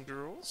 boys and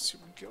girls.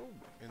 Here we go.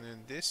 And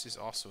then this is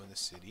also in the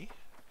city.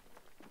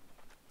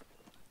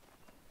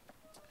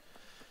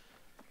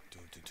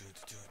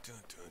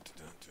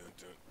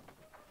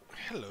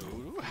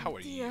 Hello, how are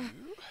you?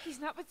 He's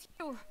not with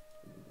you.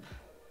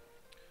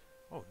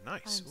 Oh,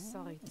 nice. I'm Ooh,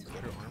 sorry to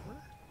better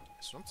armor.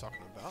 That's what I'm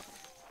talking about.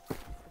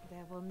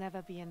 There will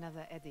never be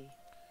another Eddie.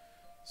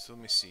 So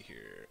let me see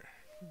here.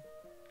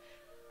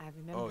 I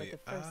remember yeah.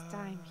 the first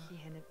time he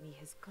handed me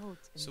his coat.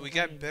 So we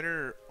got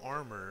better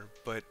armor,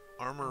 but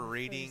armor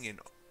rating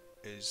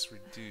is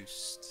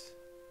reduced.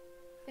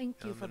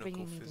 Thank you for Elemental,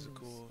 bringing me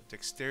physical.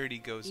 Dexterity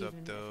goes up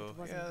though.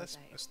 Yeah,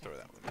 let's throw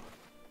that one.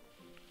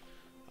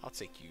 I'll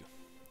take you.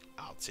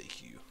 I'll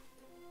take you.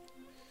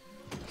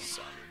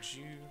 Salvage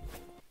you.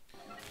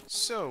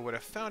 So what I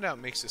found out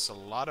makes this a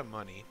lot of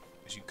money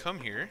is you come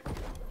here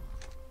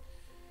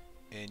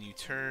and you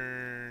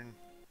turn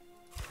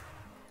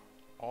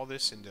all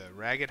this into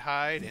ragged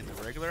hide and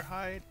the regular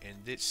hide, and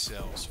it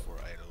sells for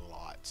a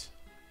lot.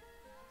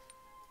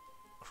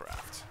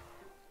 Craft.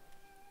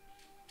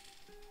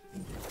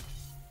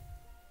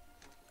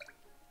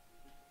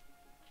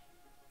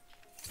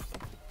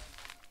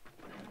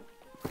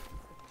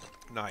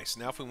 Nice.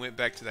 Now if we went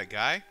back to that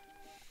guy,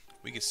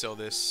 we could sell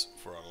this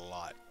for a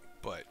lot.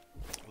 But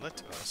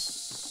let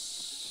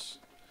us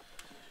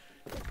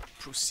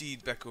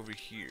proceed back over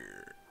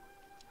here.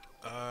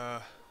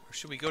 Or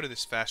should we go to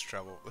this fast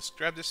travel? Let's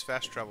grab this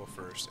fast travel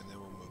first, and then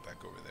we'll move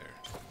back over there.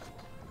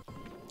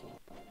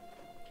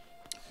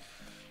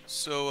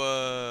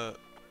 So,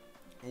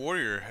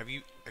 Warrior, have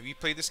you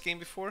played this game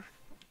before?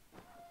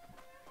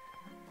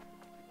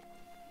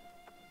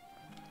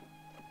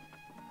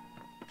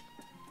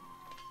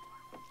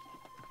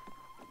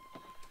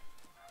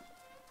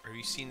 Have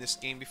you seen this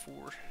game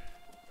before?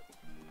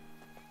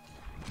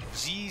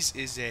 Jeez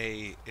is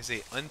a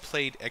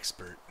unplayed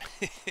expert.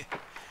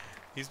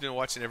 He's been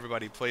watching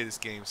everybody play this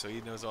game, so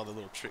he knows all the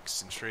little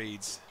tricks and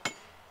trades.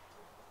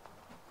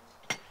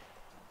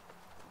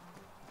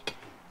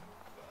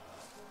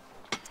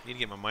 Need to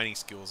get my mining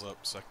skills up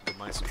so I can go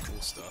mine some cool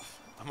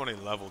stuff. I'm only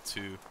level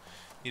 2.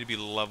 Need to be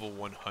level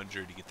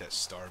 100 to get that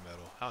star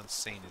medal. How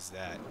insane is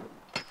that?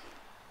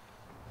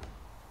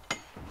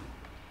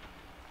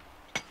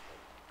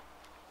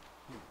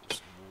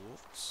 Some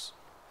wolves.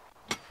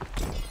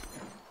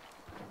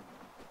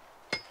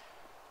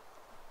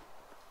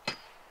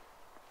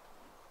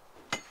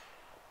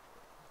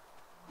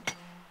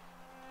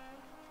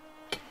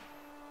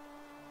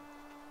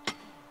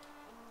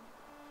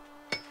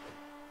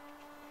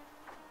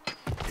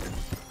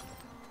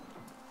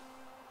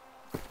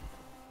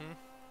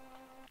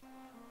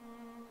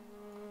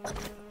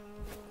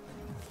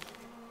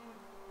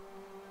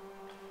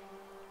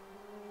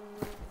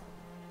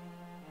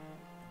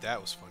 That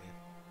was funny.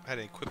 I had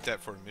to equip that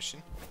for a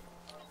mission.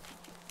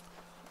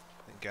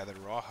 And gather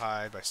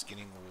rawhide by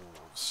skinning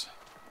wolves.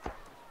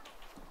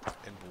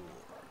 And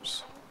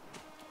boars.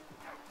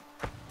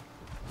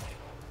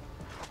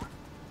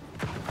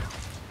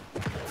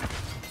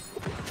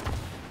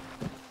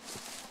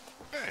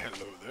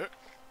 Hello there.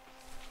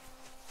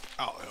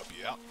 I'll help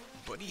you out,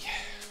 buddy.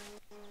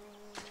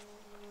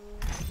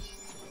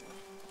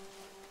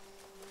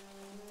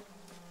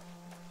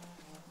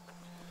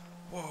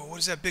 Whoa, what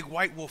is that big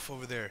white wolf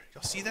over there?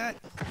 Y'all see that?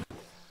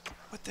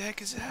 What the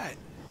heck is that?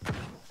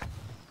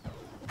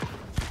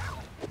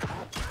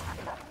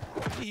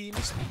 He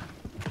missed me.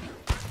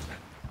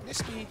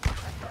 Missed me.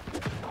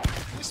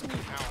 Missed me.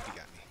 Ow, he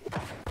got me.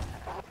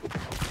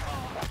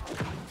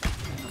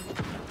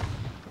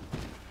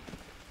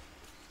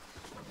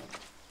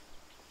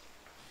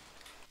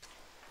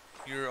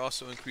 You're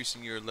also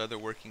increasing your leather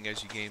working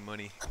as you gain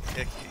money.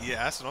 Heck,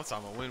 yeah, that's what I'm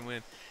talking about.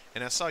 Win-win.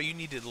 And I saw you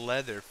needed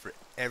leather for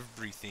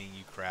everything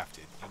you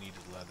crafted. You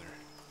needed leather.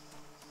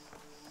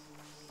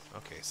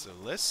 Okay, so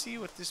let's see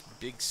what this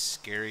big,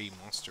 scary,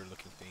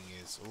 monster-looking thing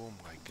is. Oh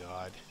my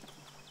god.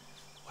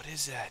 What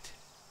is that?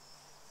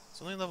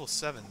 It's only level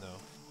 7, though,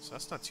 so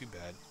that's not too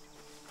bad.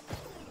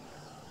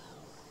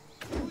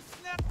 Oh,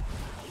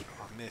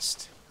 I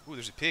missed. Ooh,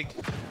 there's a pig.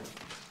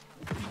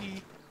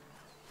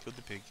 Killed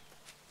the pig.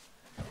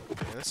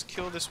 Okay, let's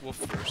kill this wolf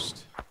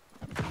first.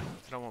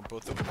 I don't want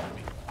both of them on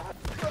me.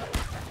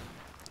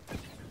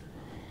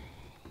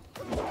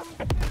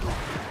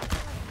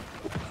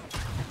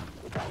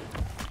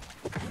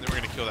 And then we're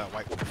gonna kill that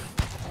white wolf.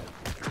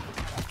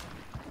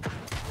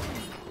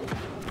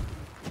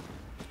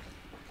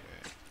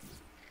 Okay.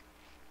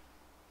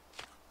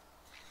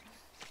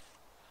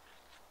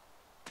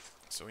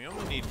 So we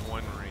only need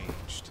one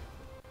ranged.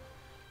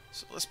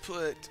 So let's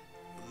put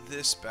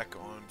this back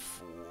on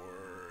for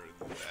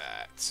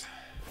that.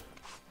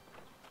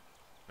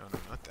 No,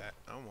 not that.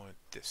 I want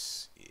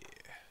this. Yeah.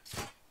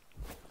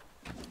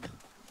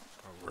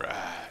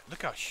 Alright.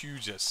 Look how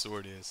huge that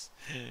sword is.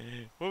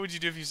 What would you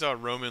do if you saw a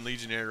Roman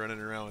legionnaire running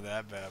around with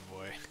that bad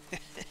boy?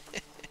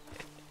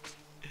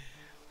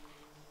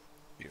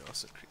 You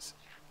also increase.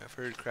 I've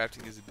heard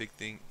crafting is a big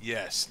thing.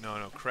 Yes.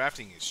 No.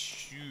 Crafting is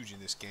huge in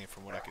this game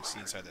from what I can see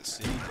inside that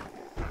city.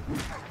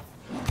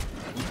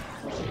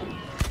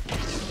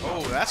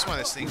 Oh, that's why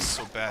this thing's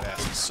so badass.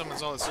 It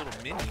summons all its little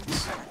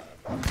minions.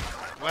 I'm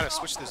glad I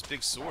switched this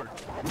big sword.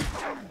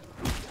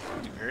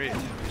 Do area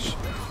damage.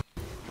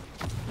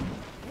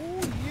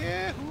 Oh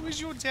yeah, who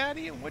is your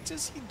daddy and what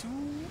does he do?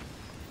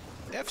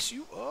 F's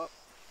you up.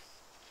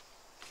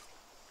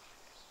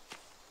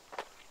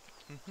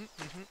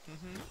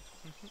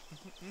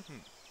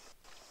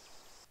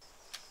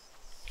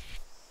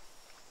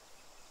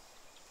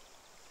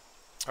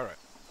 Alright.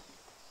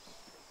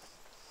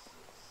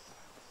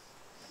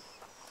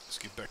 Let's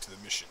get back to the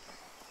mission.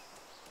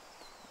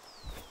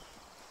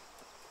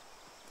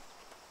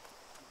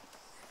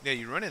 Yeah,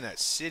 you run in that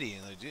city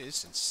and like, dude,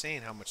 it's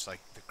insane how much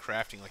like the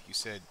crafting, like you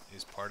said,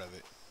 is part of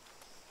it.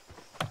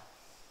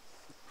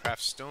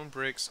 Craft stone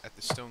bricks at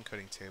the stone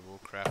cutting table.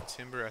 Craft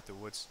timber at the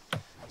woods.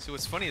 See,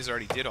 what's funny is I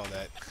already did all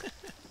that.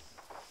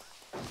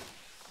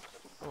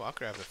 Oh, I'll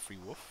grab a free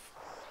wolf.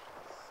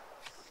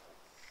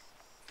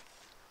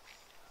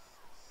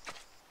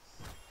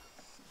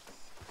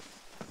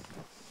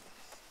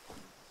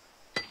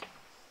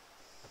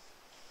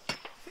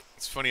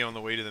 It's funny on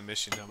the way to the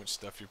mission how much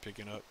stuff you're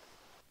picking up.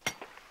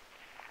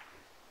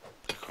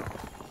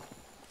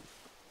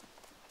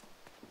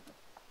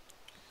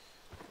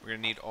 We're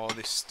gonna need all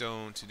this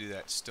stone to do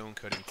that stone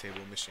cutting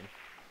table mission.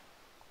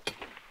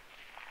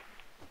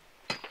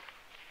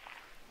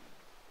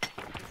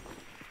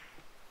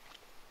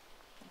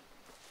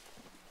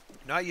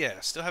 Not yet.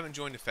 I still haven't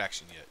joined the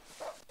faction yet.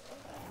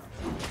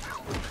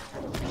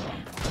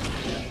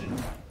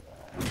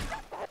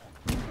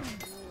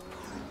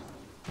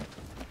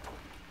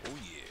 Oh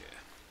yeah.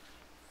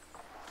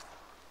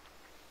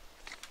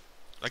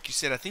 Like you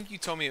said, I think you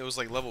told me it was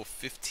like level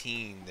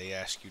 15 they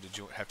ask you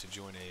to have to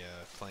join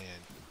a clan.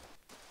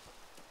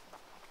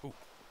 Ooh.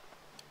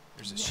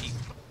 There's a sheep.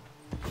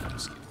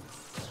 Just kidding.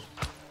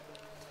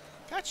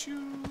 Got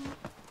you!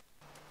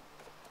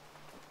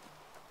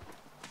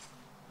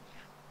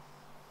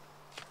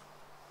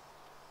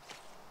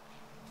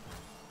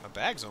 My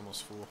bag's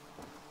almost full.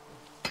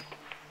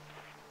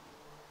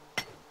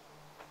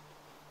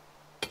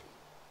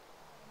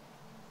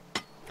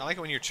 I like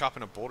it when you're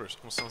chopping up boulders. It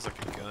almost sounds like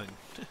a gun.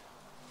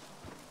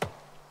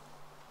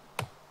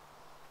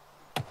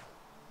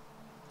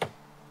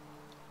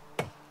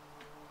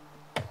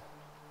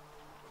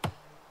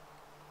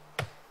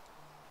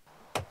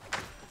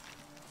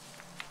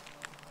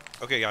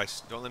 Okay,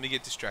 guys, don't let me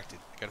get distracted.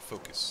 I gotta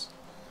focus.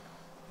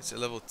 It's at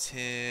level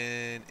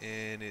 10,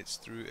 and it's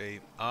through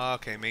a...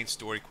 okay, main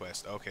story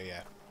quest. Okay,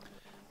 yeah.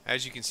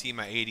 As you can see,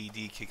 my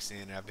ADD kicks in,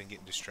 and I've been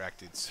getting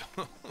distracted, so...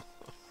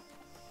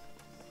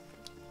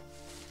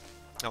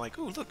 I'm like,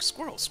 ooh, look,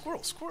 squirrel,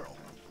 squirrel, squirrel.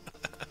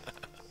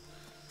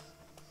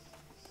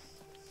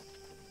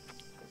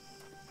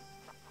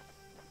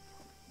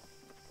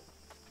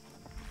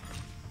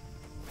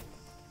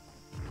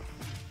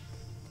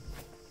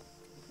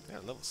 Yeah,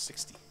 level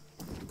 60.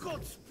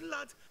 God's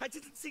blood! I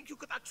didn't think you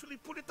could actually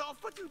pull it off,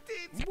 but you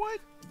did! What?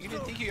 You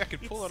didn't think I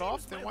could pull it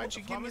off? Then why'd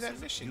you give me that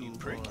mission, you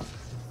prick?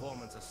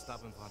 Performance a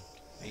stubborn one.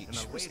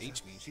 H. What's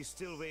H mean? She's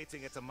still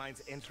waiting at the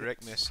mine's entrance.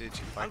 Direct message.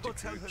 I'll Invite go to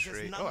tell her crew there's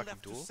trade. none Oh, I can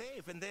left to duel?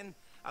 save, and then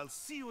I'll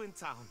see you in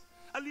town.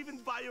 I'll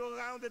even buy you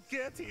around at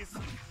Gertie's.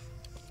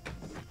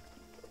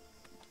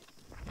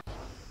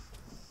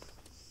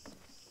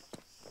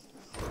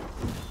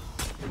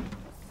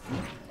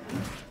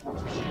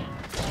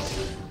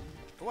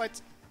 What?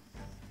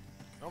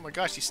 Oh my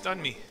gosh, he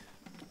stunned me.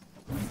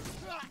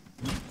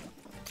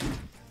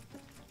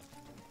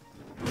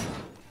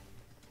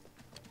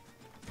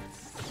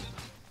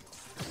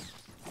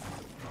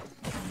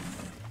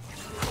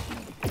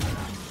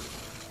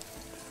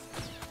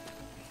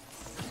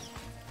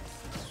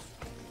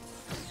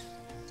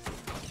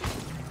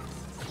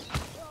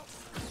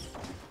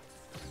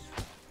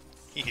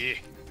 Yeah.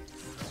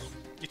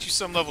 Get you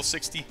some level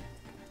 60.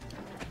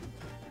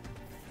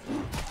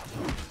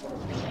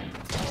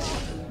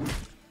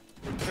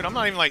 Dude, I'm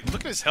not even like,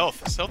 look at his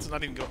health. His health is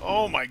not even go.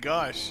 Oh my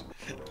gosh.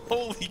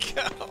 Holy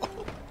cow.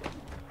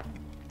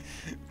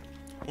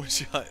 One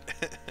shot.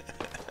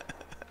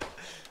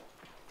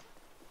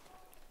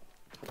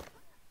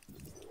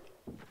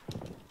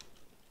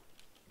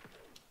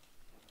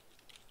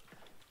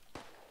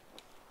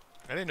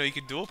 I didn't know you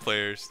could dual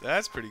players.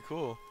 That's pretty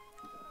cool.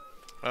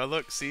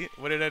 Look, see?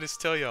 What did I just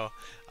tell y'all?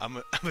 I'm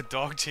a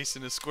dog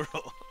chasing a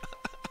squirrel.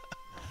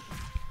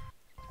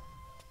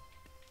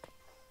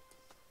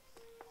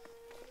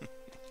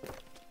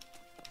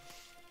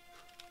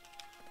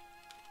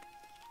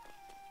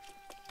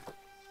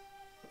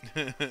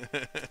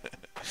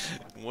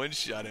 One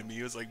shot at me,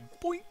 he was like,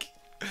 boink!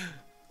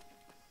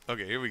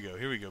 Okay, here we go,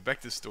 here we go. Back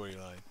to the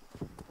storyline.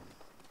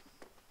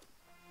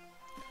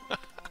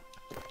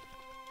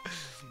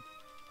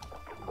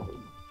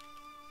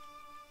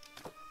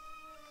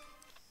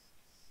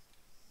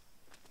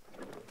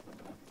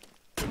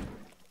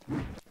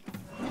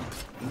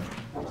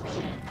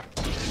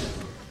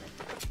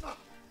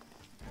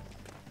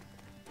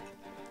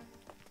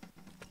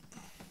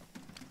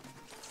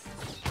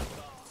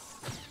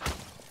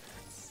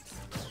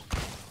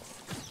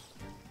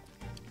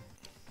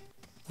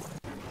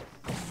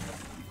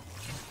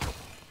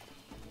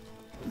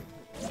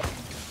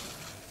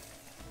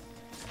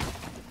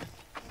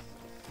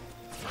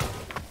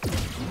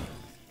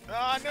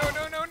 Ah, no,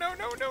 no, no, no,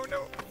 no, no,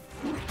 no.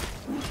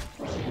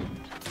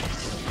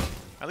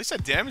 At least I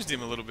damaged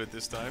him a little bit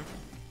this time.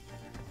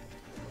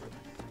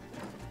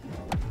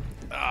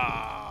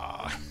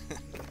 Ah.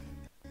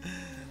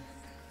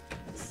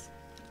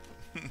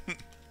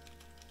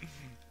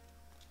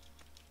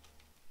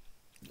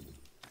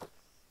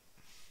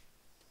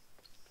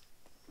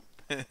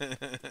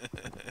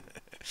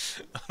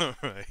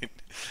 Alright.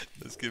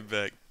 Let's get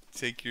back.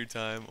 Take your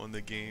time on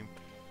the game.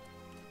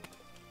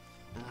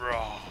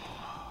 Raw.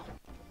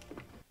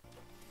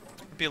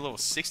 Be a level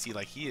 60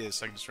 like he is,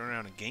 so I can just run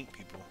around and gank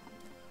people.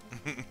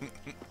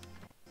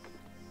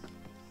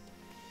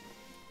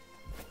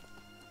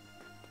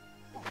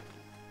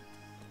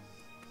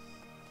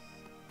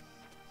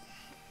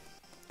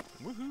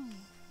 Woohoo!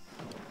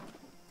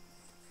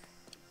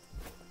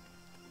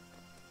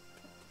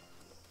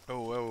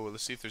 Oh, whoa,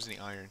 let's see if there's any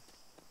iron.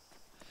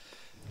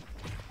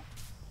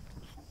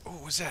 Oh,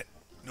 what's that?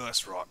 No,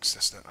 that's rocks.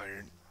 That's not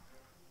iron.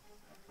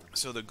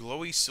 So the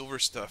glowy silver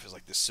stuff is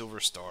like the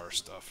silver star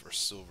stuff, or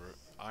silver.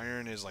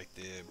 Iron is like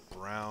the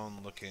brown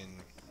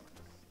looking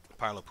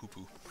pile of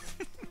poo-poo.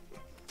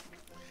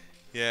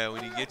 Yeah,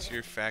 when you get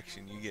your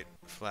faction, you get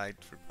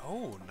flagged for...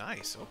 Oh,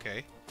 nice,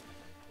 okay.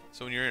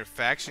 So when you're in a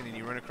faction and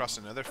you run across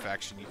another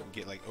faction, you can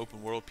get like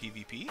open world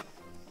PvP?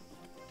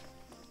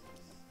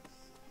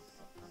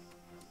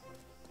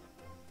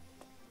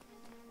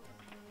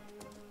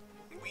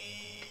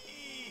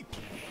 Whee!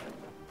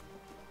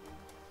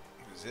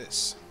 What is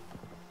this?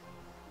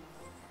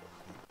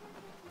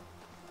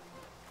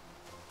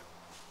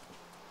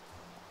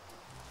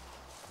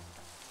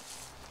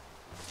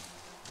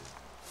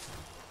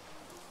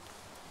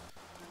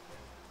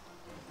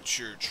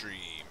 Mature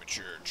tree,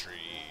 mature tree.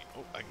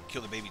 Oh, I can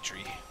kill the baby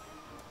tree.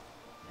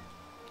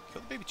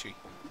 Kill the baby tree.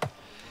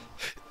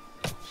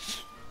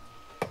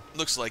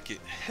 Looks like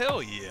it.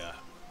 Hell yeah.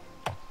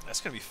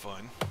 That's gonna be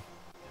fun.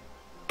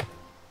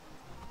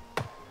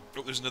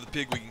 Oh, there's another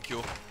pig we can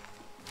kill.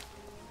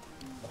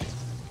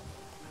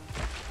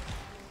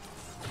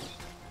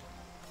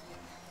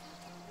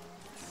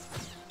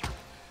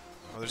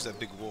 Oh, there's that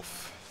big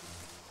wolf.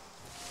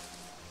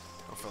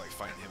 I don't feel like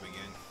fighting him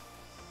again.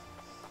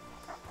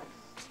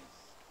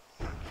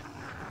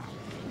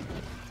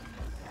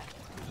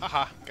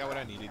 Haha, got what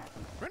I needed.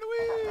 Run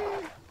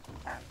away!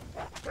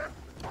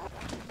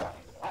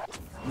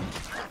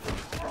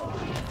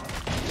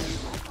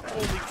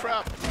 Holy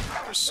crap!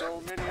 There's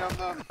so many of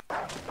them!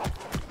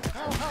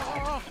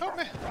 Ow, help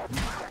me!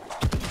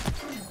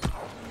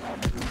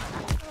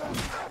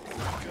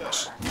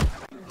 Gosh.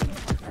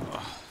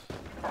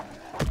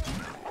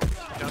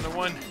 Down to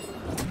one.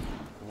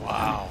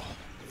 Wow,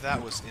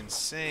 that was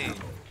insane.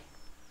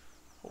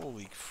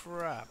 Holy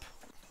crap.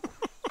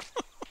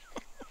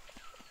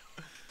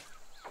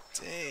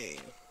 Dang.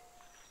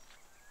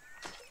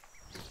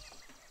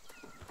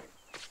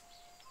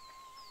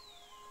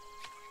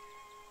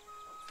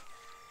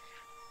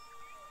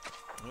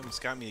 Oh, he's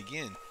got me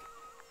again.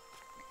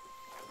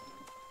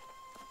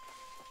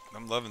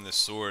 I'm loving this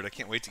sword. I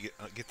can't wait to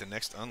get the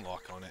next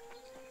unlock on it.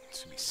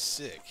 It's gonna be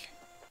sick.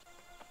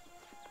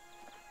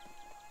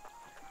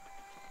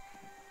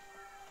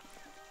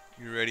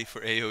 You ready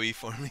for AoE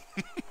farming?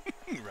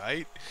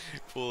 Right?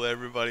 Pull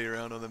everybody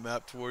around on the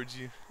map towards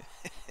you.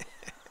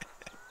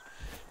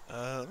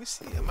 Let me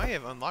see. I might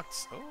have unlocked...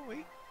 Oh,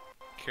 wait.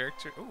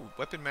 Character... Oh,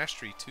 weapon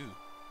mastery, too.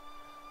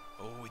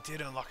 Oh, we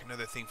did unlock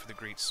another thing for the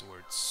great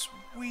sword.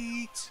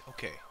 Sweet!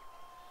 Okay.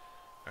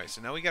 Alright,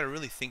 so now we gotta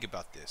really think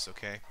about this,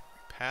 okay?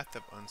 Path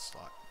of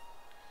Onslaught.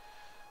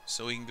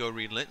 So we can go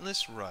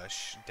Relentless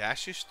Rush,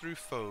 dashes through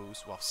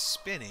foes while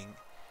spinning,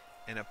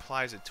 and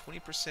applies a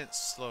 20%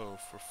 slow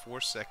for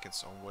 4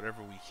 seconds on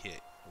whatever we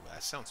hit. Ooh,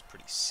 that sounds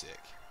pretty sick.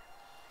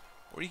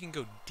 Or you can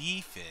go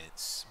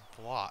defense,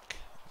 block,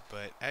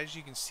 but as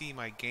you can see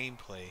my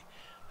gameplay,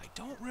 I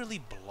don't really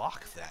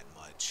block that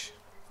much.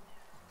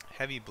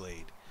 Heavy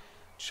Blade.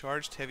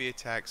 Charged heavy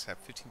attacks have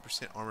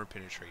 15% armor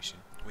penetration.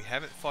 We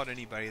haven't fought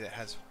anybody that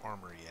has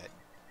armor yet.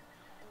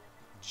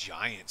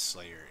 Giant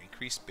Slayer.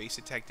 Increased base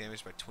attack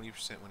damage by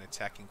 20% when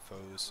attacking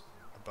foes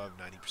above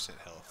 90%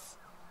 health.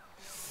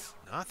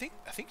 No, I think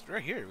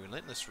right here,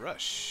 Relentless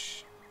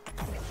Rush.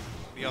 What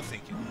are y'all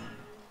thinking?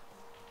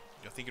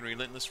 Y'all thinking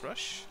Relentless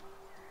Rush?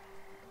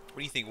 What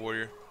do you think,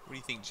 Warrior? What do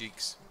you think,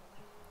 Jeeks?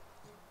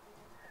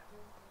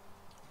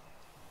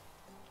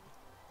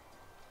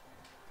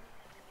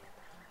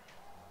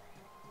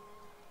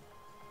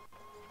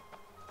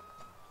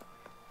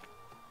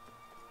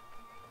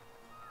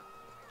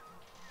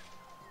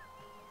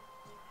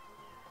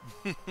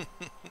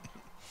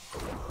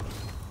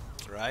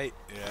 Right?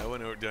 Yeah, I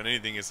wouldn't have done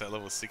anything against that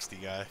level 60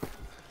 guy.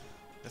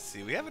 Let's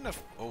see, we have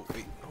enough... Oh,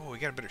 wait. Oh, we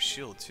got a better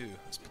shield, too.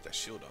 Let's put that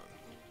shield on.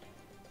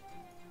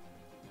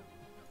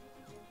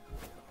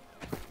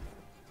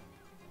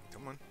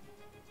 Come on.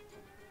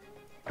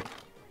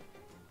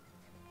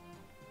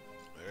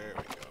 There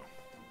we go.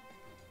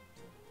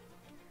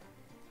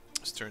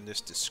 Let's turn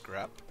this to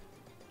scrap.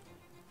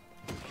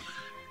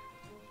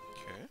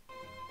 Okay.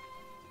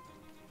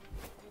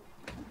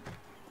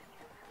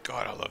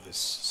 God, I love this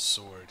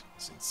sword.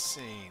 It's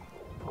insane.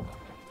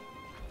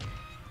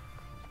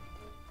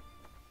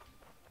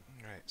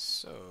 Alright,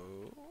 so...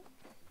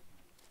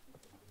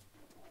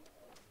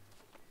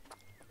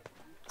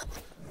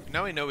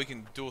 now we know we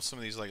can duel some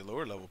of these like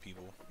lower level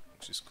people,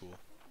 which is cool.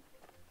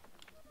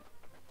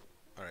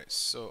 Alright,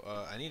 so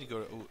I need to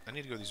go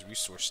to these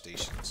resource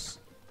stations.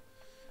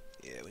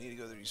 Yeah, we need to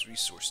go to these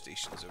resource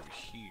stations over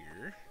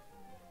here.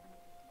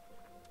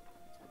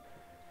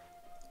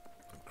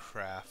 And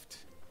craft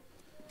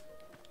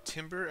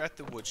timber at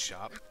the wood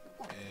shop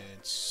and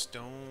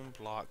stone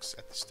blocks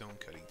at the stone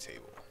cutting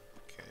table.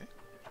 Okay.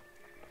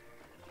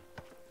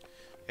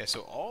 Yeah,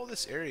 so all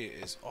this area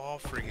is all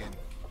friggin'...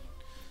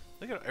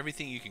 Look at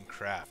everything you can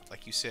craft.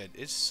 Like you said,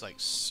 it's like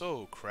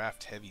so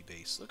craft heavy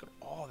based. Look at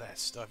all that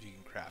stuff you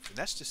can craft. And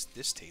that's just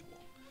this table.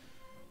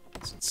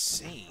 It's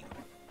insane.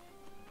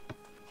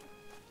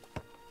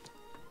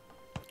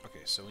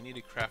 Okay, so we need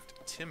to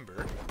craft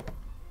timber.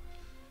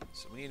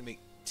 So we need to make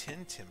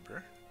 10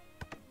 timber.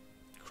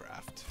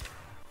 Craft.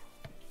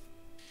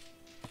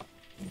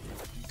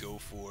 Go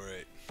for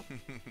it.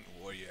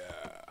 Oh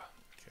yeah.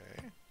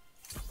 Okay.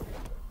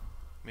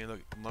 I mean,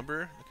 look,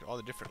 lumber. Look at all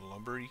the different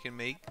lumber you can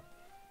make.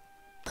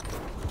 Okay,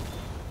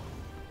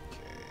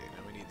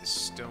 now we need the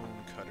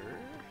stone cutter.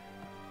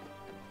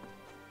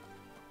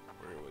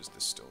 Where was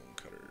the stone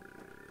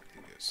cutter? I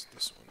think it's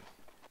this one.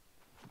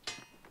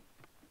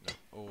 No.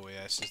 Oh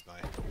yeah,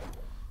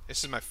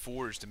 this is my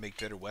forge to make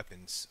better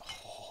weapons.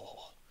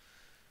 Oh.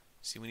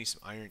 See, we need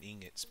some iron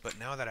ingots. But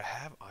now that I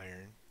have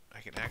iron,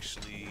 I can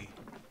actually...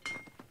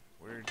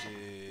 Where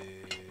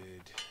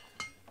did...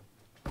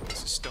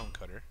 This is stone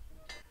cutter.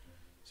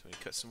 So we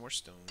cut some more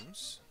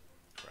stones.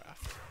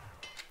 Craft.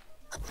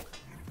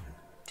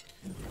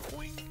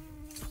 Boing.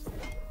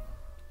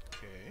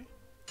 Okay.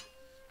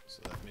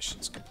 So that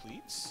mission's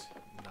complete.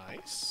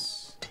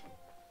 Nice.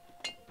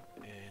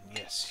 And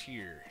yes,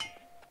 here.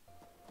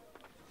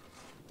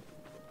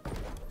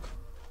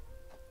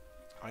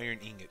 Iron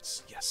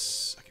ingots.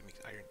 Yes, I can make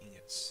iron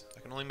ingots. I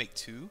can only make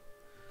 2.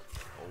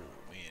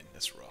 Oh man,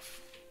 that's rough.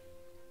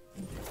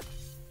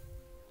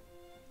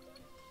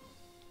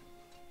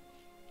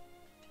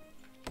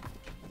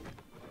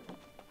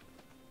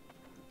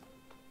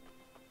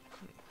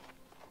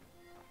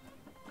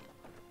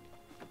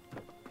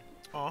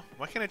 Aw,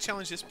 why can't I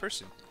challenge this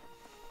person?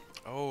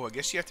 Oh, I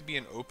guess you have to be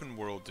in open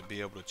world to be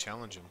able to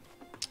challenge him.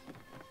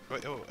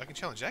 Wait, oh, I can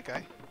challenge that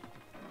guy.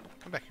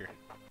 Come back here.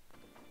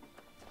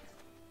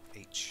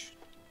 H.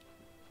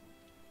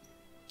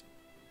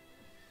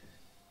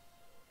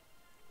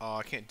 Oh,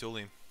 I can't duel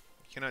him.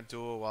 You cannot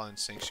duel while in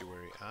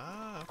Sanctuary.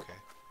 Ah, okay.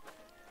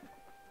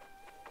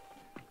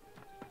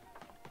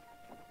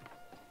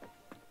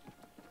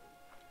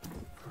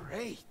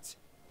 Great!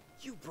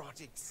 You brought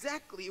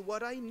exactly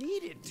what I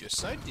needed.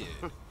 Yes, I did.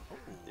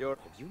 Have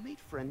you made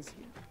friends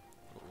here?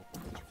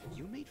 Have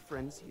you made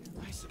friends here?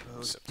 I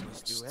suppose you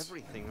must do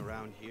everything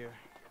around here.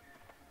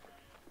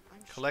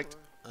 Collect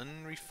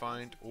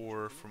unrefined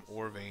ore from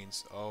ore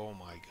veins. Oh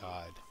my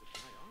god.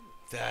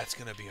 That's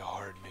gonna be a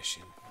hard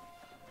mission.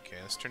 Okay,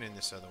 let's turn in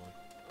this other one.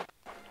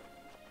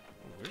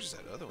 Ooh, where's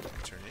that other one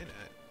to turn in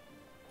at?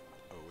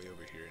 Oh, way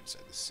over here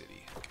inside the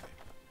city. Okay.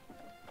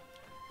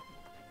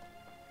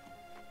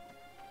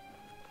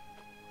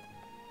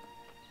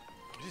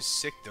 is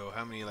sick though,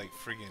 how many like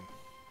friggin'...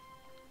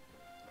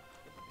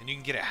 And you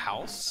can get a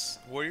house,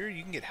 warrior?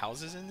 You can get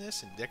houses in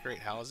this and decorate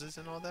houses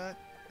and all that?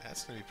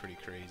 That's gonna be pretty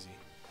crazy.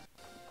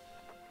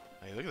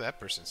 Hey, look at that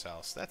person's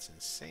house. That's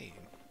insane.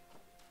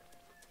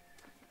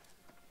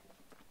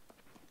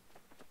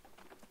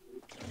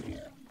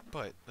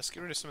 But let's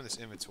get rid of some of this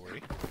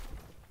inventory.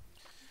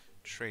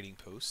 Trading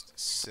post.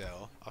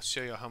 Sell. I'll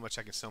show you how much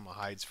I can sell my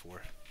hides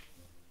for.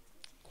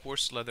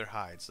 Coarse leather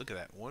hides. Look at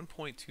that.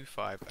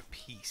 1.25 a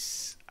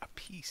piece. A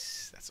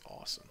piece. That's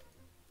awesome.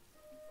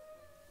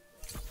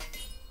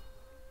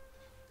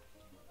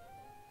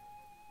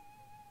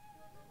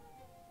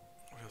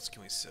 What else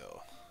can we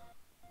sell?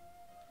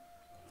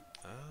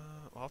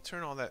 I'll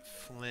turn all that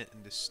flint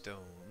into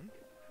stone.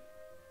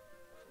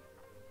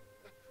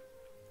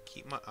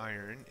 Keep my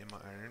iron in my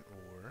iron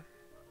ore.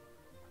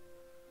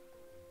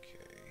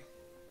 Okay.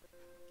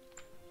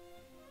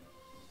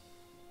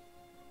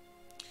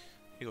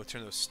 You go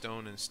turn those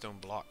stone and stone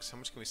blocks. How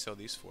much can we sell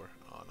these for?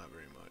 Oh, not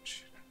very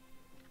much.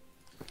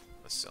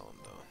 Let's sell them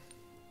though.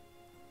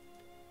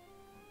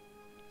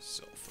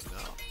 Sell for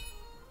now.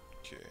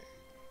 Okay.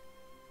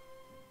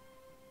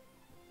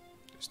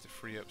 Just to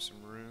free up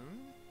some room.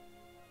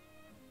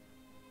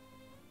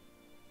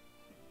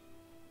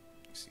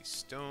 See,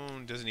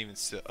 stone doesn't even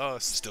sell. Oh,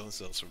 stone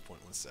sells for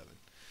 0.17.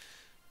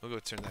 We'll go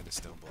turn that to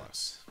stone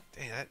blocks.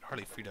 Dang, that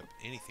hardly freed up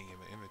anything in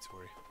my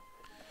inventory.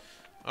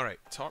 Alright,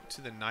 talk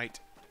to the Knight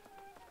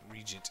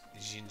Regent,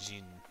 Jin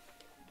Jin.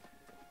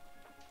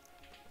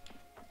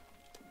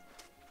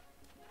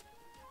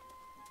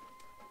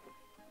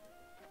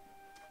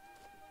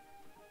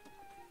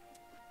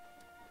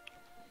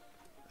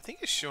 I think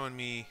it's showing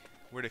me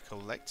where to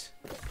collect.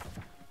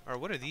 Or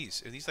what are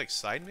these? Are these like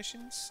side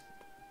missions?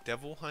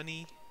 Devil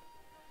honey?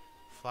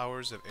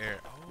 Flowers of air.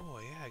 Oh,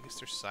 yeah, I guess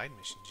there's side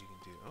missions you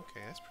can do. Okay,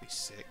 that's pretty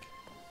sick.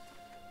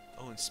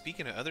 Oh, and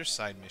speaking of other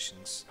side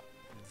missions,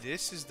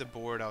 this is the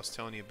board I was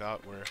telling you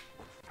about where...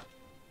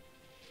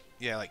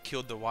 Yeah, like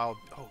killed the wild...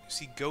 Oh,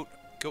 see, goat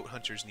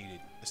hunters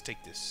needed. Let's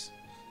take this.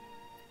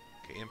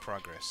 Okay, in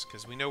progress.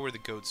 Because we know where the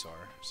goats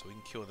are, so we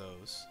can kill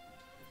those.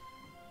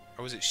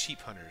 Or was it sheep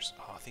hunters?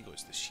 Oh, I think it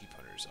was the sheep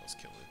hunters I was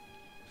killing.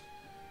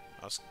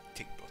 I'll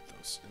take both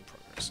those. In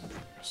progress, in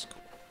progress.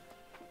 Cool.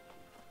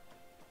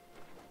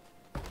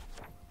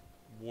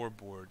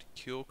 Warboard.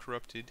 Kill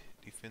corrupted.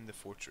 Defend the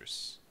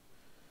fortress.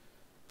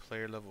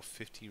 Player level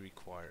 50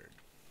 required.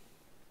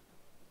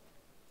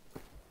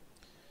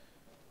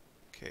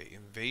 Okay,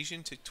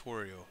 invasion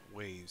tutorial.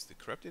 Waves. The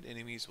corrupted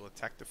enemies will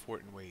attack the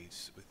fort in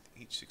waves, with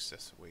each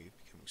successive wave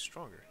becoming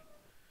stronger.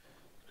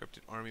 The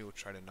corrupted army will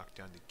try to knock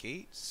down the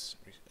gates.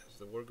 As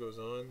the war goes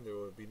on, there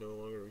will be no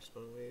longer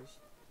respawn waves.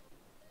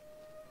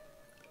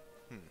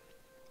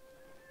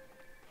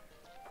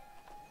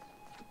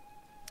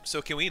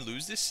 So can we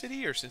lose this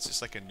city, or since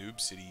it's like a noob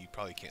city, you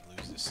probably can't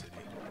lose this city?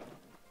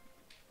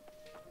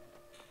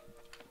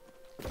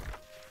 So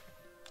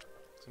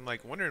I'm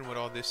like wondering what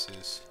all this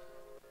is.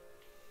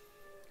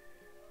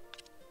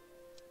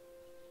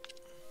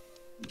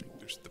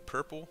 There's the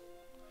purple,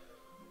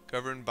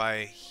 governed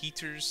by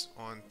heaters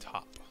on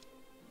top.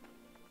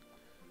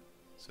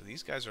 So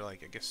these guys are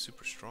like, I guess,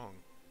 super strong.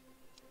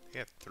 They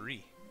have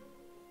 3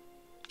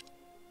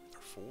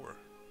 or 4.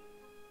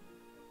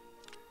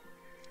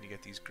 You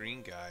get these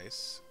green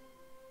guys,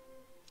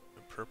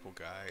 and purple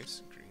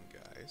guys, green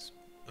guys.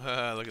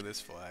 Look at this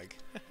flag.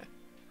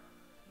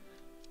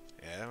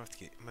 Yeah, I'm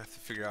gonna have to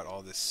figure out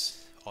all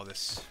this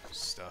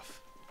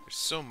stuff. There's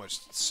so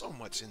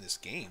much in this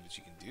game that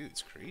you can do.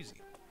 It's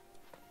crazy.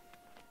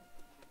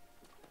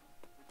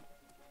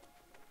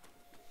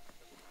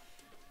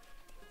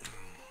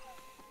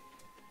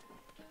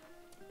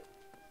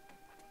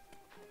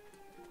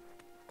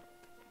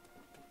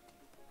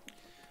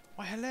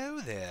 Why, hello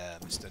there,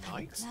 Mr.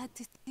 Knight. Glad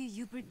to see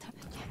you returned.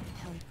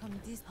 How come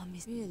this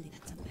is really?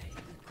 That's a very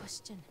good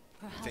question.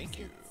 Perhaps Thank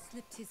you. it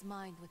slipped his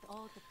mind with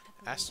all the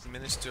Ask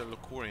Minister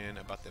Locorian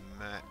about the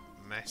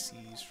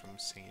Massies from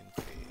Sand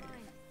Cave.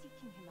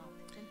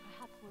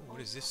 What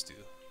does this do?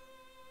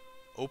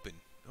 Open.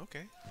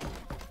 Okay.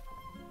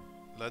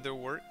 Leather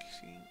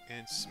working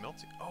and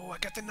smelting. Oh, I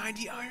got the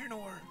 90 iron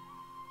ore.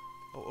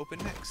 Oh, open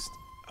next.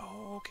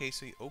 Oh, okay,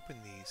 so you open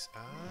these.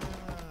 Ah,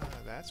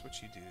 that's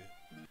what you do.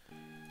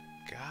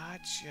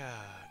 Gotcha,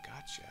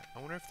 gotcha. I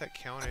wonder if that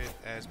counted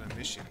as my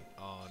mission.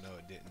 Oh, no,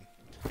 it didn't.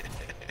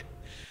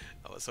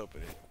 I was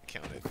hoping it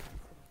counted.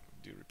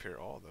 Do repair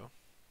all, though.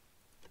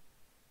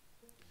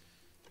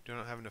 Do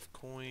not have enough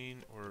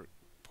coin or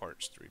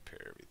parts to repair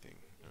everything.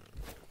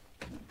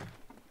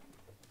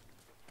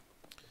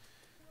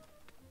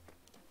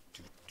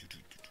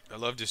 I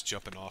love just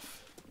jumping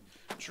off.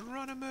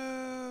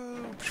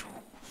 Geronimo!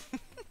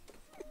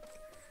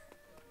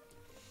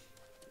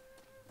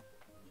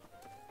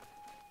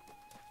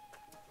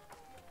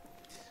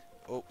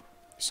 Oh,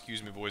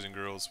 excuse me, boys and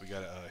girls. We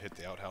gotta hit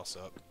the outhouse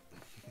up.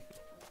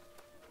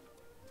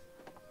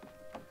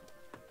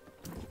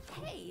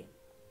 Hey,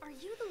 are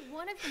you the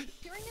one I've been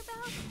hearing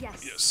about?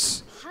 Yes.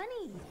 Yes.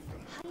 Honey.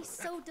 Honey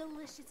so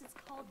delicious it's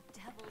called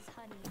devil's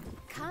honey.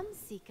 Come,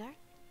 Seeker.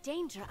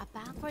 danger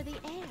abound for the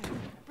air.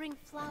 Bring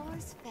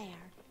flowers fair,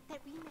 that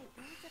we may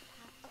build a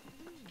path of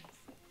blooms.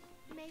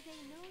 May they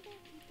know their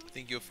people. I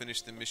think you'll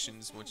finish the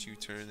missions once you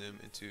turn them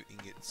into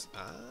ingots.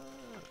 Ah.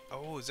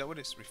 Oh, is that what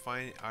it's?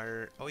 Refine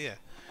iron. Oh, yeah.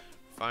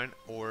 Refine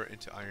ore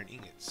into iron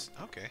ingots.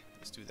 Okay,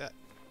 let's do that.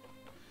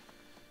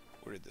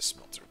 Where did the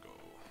smelter go?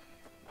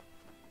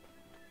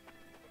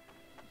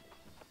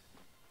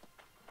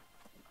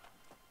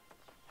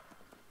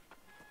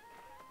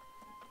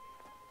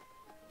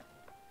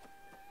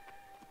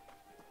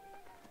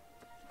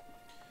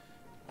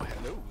 Well,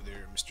 hello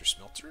there, Mr.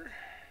 Smelter.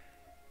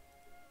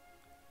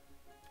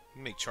 You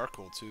can make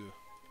charcoal too.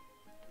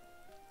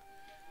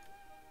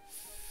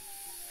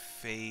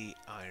 Fey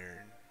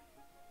iron.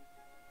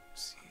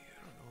 Let's see,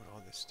 I don't know what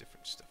all this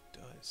different stuff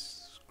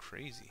does. It's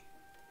crazy.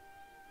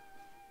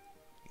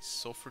 Need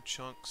sulfur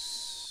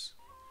chunks.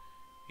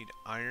 Need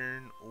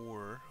iron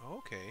ore. Oh,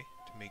 okay.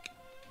 To make,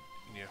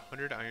 you need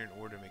 100 iron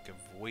ore to make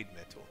a void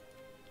metal.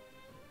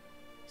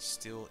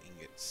 Steel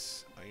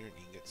ingots. Iron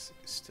ingots.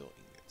 Steel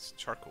ingots.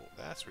 Charcoal.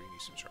 That's where you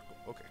need some charcoal.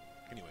 Okay.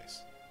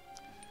 Anyways,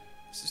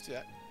 let's just do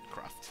that.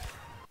 Craft.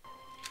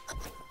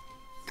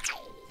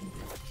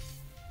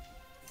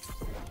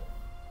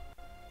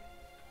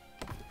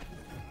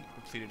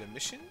 Completed a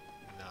mission.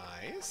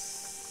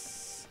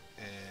 Nice.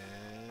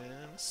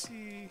 And let's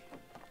see.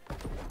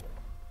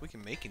 We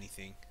can make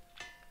anything.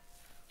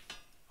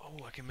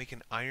 Oh, I can make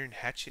an iron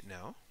hatchet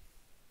now.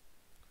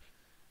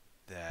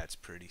 That's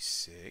pretty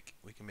sick.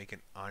 We can make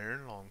an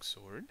iron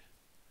longsword.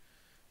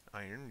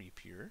 Iron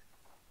rapier.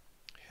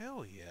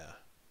 Hell yeah.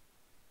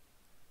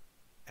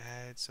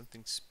 Add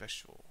something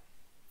special.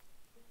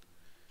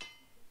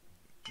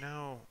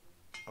 Now,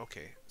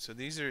 okay, so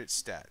these are its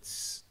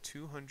stats.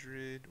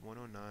 200,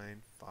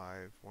 109,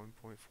 5,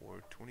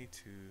 1.4,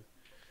 22,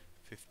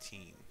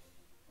 15.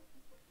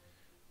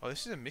 Oh,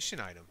 this is a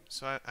mission item,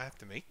 so I have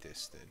to make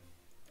this then.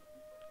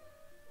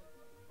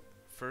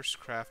 First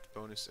craft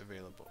bonus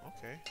available.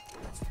 Okay.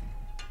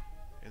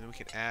 And then we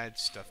can add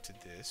stuff to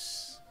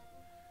this.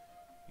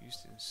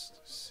 Used in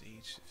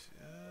siege.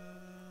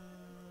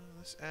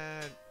 Let's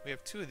add. We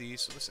have 2 of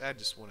these, so let's add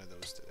just 1 of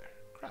those to there.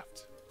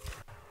 Craft.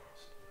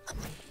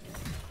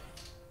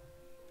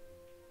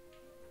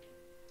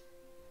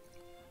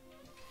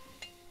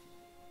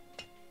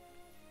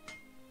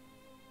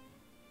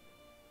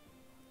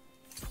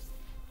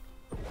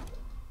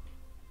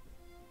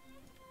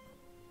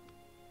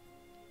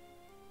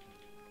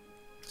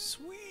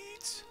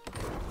 Sweet.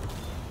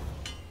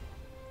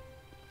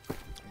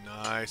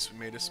 Nice. We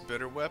made us a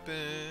better weapon.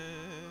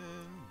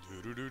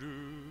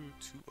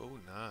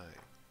 209.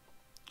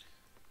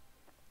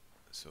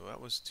 So that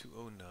was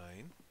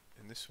 209,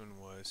 and this one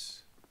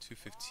was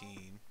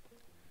 215.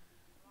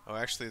 Oh,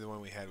 actually, the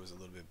one we had was a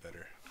little bit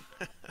better.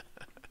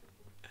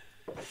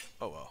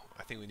 Oh well,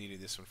 I think we needed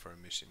this one for our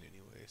mission,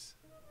 anyways.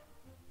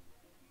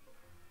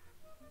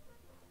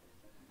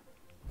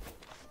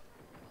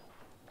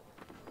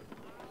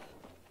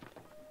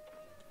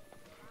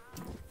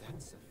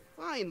 That's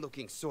a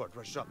fine-looking sword,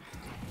 Rashab.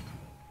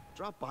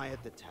 Drop by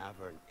at the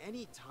tavern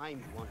anytime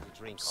you want to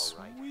drink, all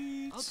right?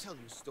 Sweet. I'll tell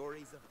you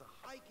stories of the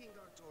High King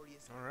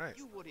Artorias. All right.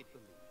 You wouldn't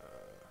believe.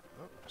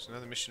 Oh, there's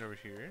another mission over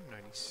here.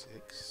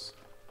 96.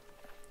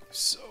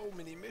 So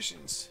many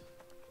missions.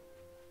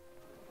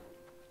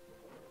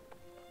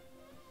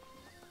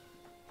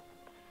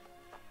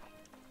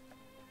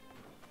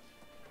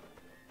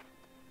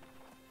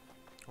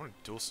 I want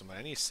to duel somebody.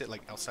 I need to sit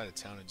like outside of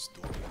town and just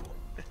duel people.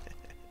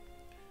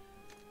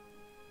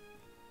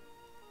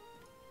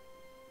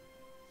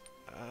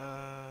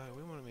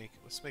 We want to make.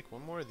 Let's make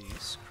 1 more of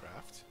these.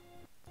 Craft.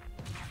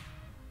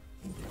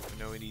 We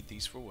know we need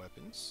these for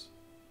weapons.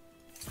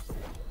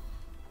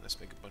 Let's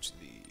make a bunch of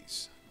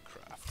these.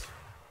 Craft.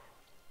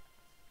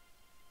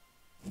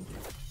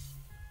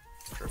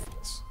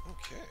 Perfect.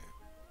 Okay.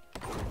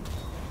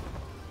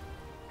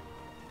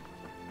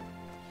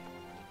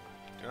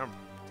 Dude, I'm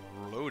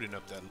loading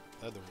up that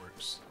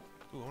leatherworks.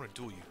 Ooh, I want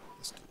to duel you.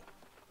 Let's duel.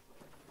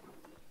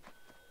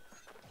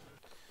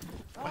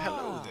 Oh,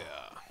 hello there.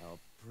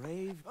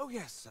 Brave. Oh,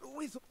 yes.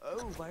 With.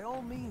 Oh, by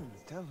all means,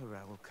 tell her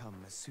I will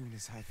come as soon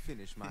as I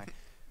finish my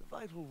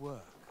vital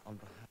work on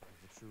behalf of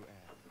the true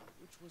heir,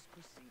 which was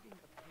preceding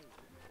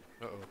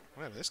a pilgrim. Uh-oh.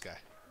 What happened to this guy?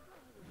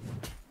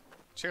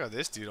 Check out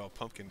this dude all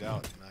pumpkined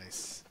out.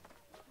 Nice.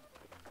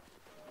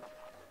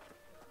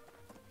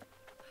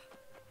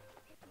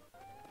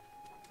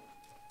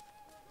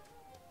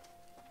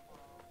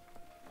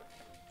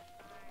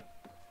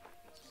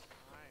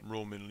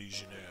 Roman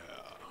legionnaire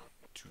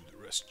to the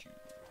rescue.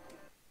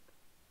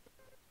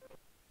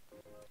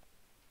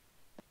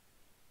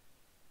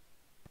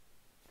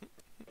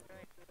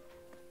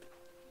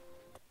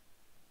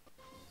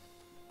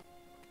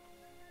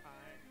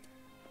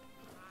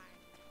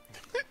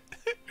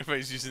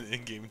 Everybody's using the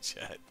in-game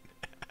chat.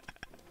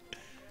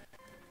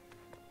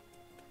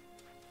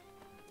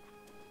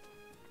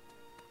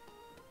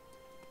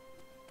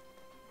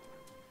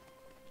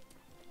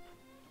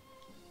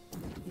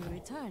 You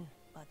return.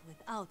 but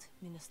without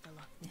Minister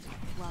Lochner.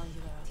 While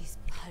you are this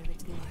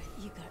pirate, you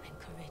are eager and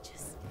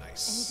courageous.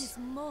 Nice. And it is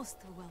most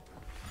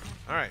welcome.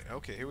 Alright,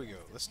 okay, here we go.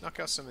 Let's knock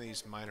out some of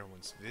these minor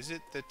ones.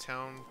 Visit the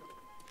town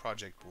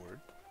project board.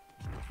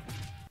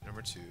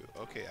 Number 2.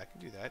 Okay, I can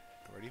do that.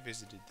 Already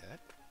visited that.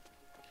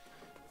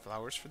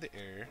 Flowers for the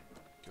air.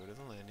 Go to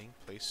the landing.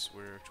 Place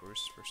where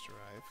tourists first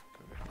arrive.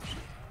 Go to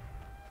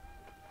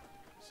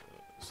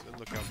so the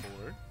lookout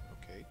board.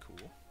 Okay,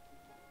 cool.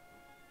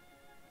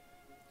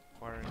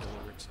 Acquire and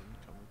deliver 10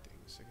 common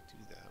things. I can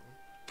do that one.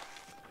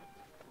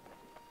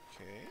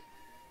 Okay.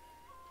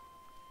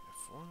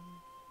 F1.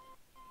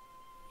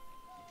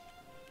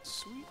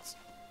 Sweet.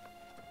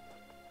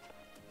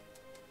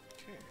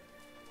 Okay.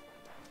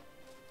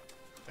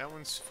 That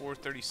one's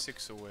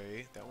 436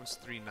 away. That one's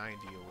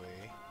 390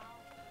 away.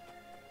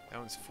 That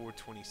one's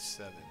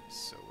 427.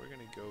 So we're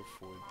gonna go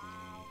for the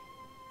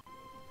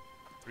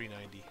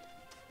 390.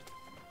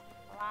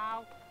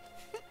 Wow.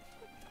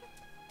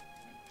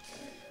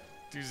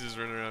 Dude's just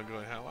running around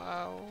going,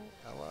 hello,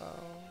 hello.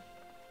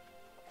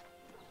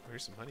 Oh,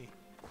 here's some honey.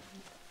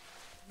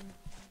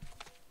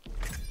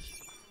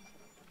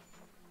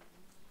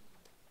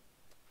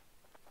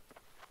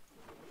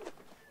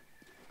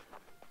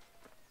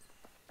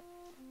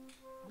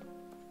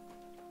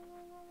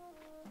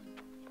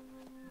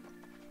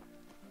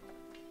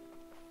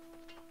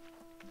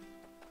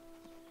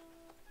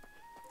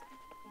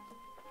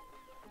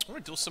 I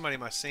want to duel somebody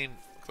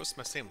close to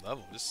my same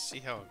level, just to see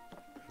how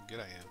good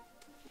I am.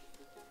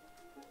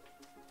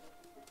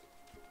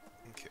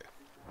 Okay.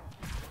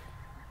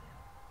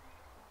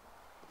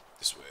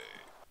 This way.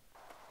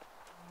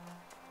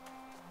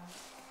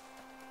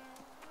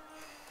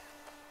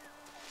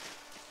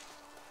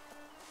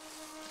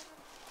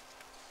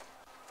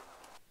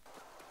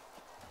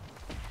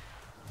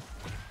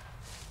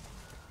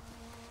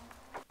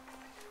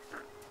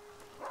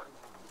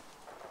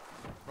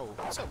 Oh,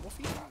 what's up,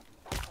 Wolfie?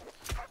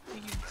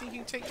 You think you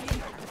can take me?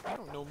 You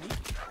don't know me.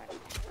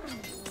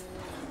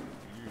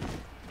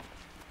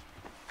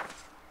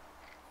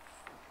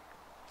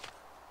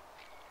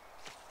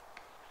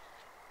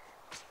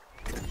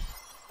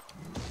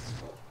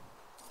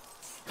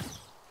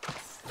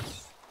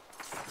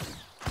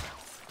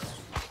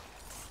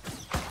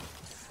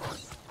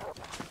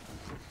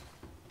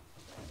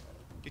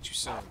 Get you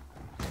some.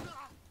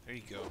 There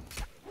you go.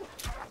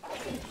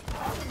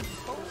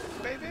 Oh,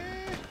 baby!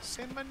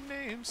 Say my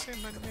name, say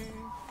my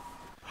name.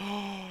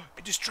 Oh,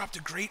 it just dropped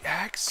a great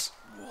axe?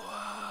 What?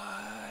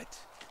 I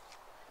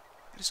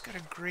just got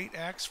a great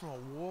axe from a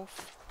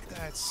wolf?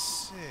 That's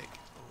sick.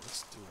 Oh,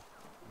 let's do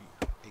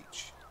it.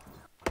 H.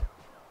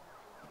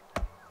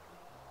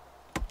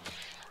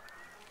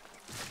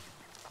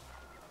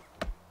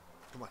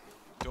 Come on.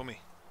 Do me.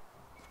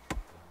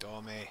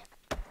 Do me.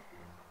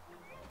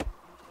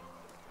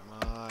 Come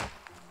on.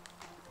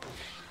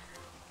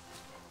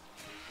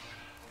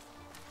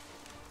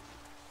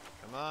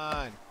 Come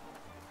on.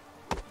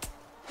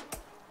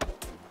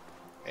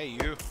 Hey,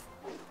 you.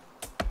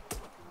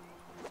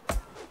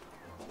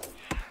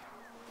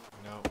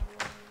 No.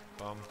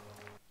 Bum.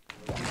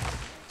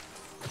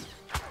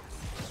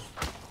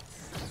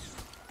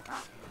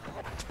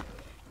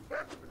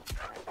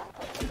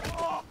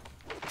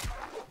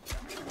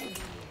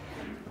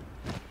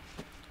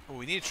 Oh,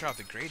 we need to try out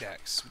the great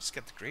axe. We just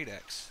got the great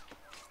axe.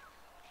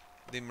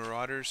 The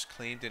Marauders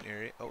claimed an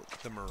area. Oh,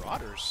 the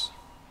Marauders.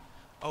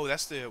 Oh,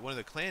 that's the one of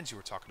the clans you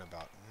were talking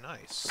about.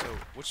 Nice. So,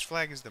 which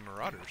flag is the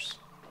Marauders?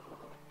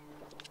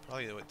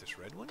 Probably what, this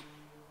red one?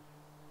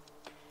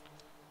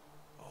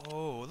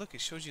 Oh, look, it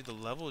shows you the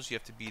levels you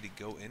have to be to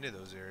go into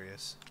those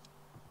areas.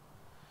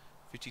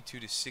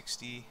 52 to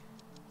 60,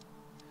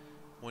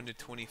 1 to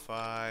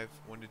 25,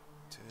 1 to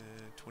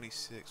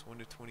 26, 1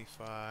 to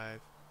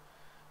 25.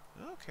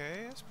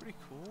 Okay, that's pretty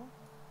cool.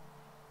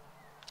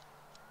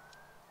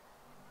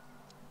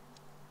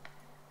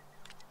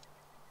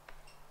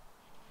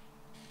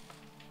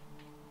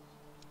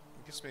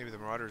 I guess maybe the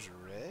Marauders are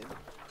red?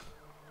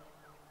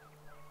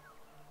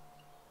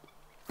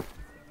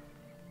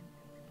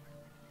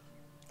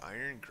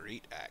 Iron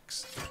Great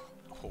Axe.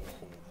 Oh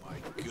my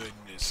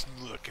goodness,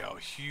 look how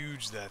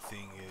huge that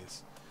thing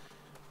is.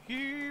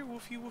 Here,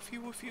 woofy, woofy,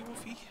 woofy,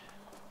 woofy.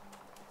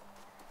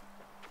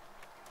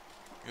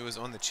 It was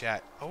on the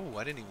chat. Oh,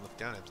 I didn't even look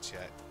down at the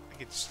chat. I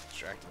get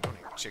distracted. I don't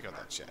even check out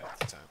that chat at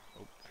the time.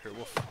 Oh, I heard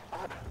wolf.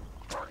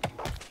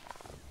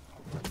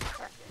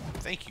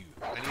 Thank you.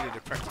 I needed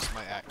to practice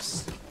my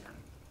axe.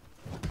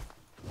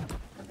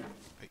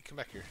 Hey, come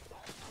back here.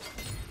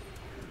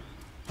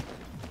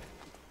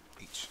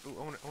 H. Oh,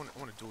 I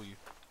want to duel you.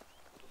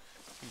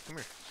 Hey, come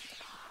here.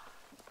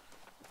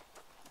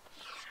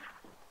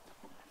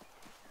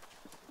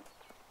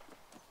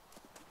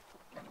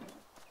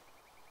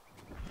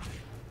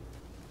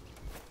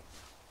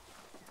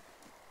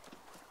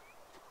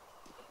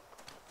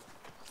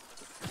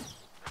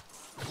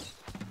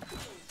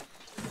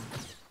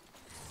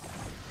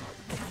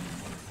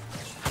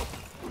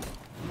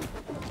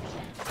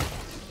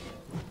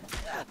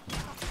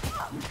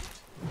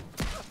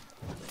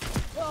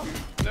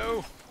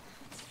 No.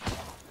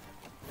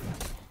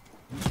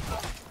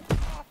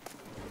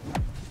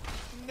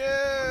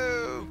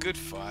 Good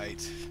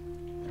fight.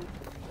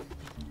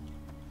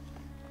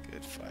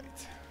 Good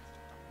fight.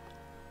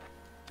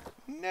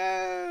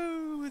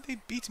 No, they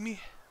beat me.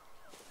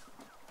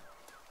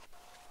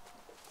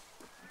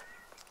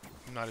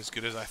 I'm not as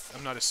good as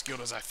I'm not as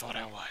skilled as I thought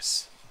I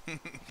was.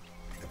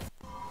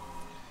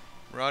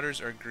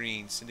 Marauders are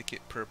green,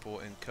 Syndicate purple,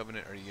 and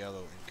Covenant are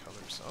yellow in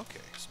colors.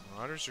 Okay, so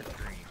Marauders are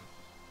green.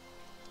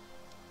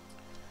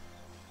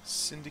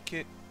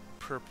 Syndicate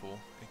purple,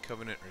 and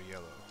Covenant are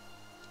yellow.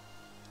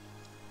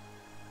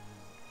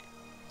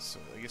 So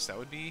I guess that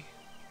would be...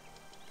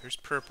 There's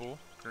purple,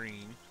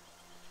 green.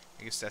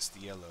 I guess that's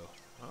the yellow.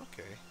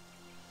 Okay.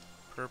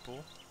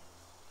 Purple.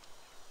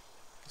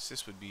 I guess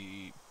this would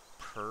be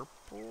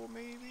purple,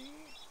 maybe?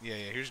 Yeah,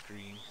 here's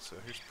green, so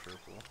here's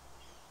purple.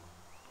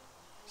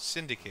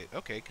 Syndicate.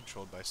 Okay,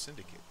 controlled by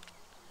Syndicate.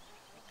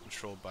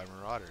 Controlled by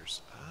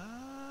Marauders.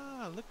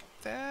 Ah, look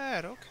at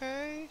that.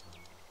 Okay.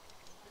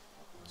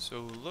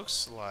 So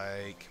looks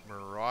like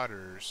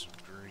Marauders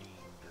green.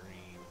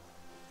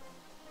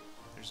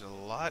 There's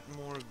a lot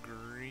more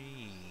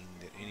green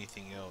than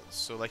anything else.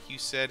 So like you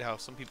said, how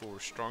some people were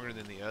stronger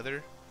than the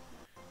other.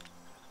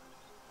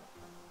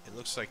 It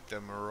looks like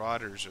the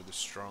Marauders are the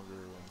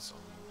stronger ones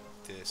on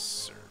this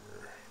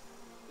server.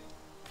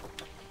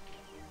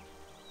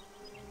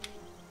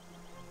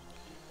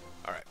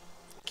 Alright,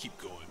 keep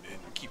going, man.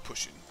 Keep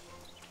pushing.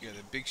 Yeah,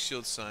 the big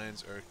shield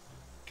signs are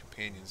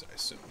companions, I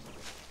assume.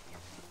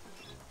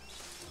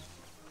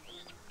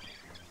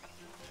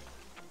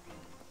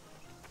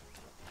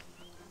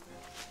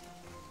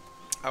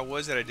 I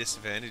was at a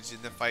disadvantage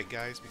in the fight,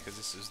 guys, because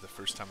this is the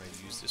first time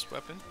I've used this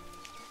weapon.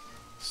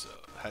 So,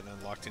 I hadn't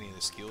unlocked any of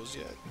the skills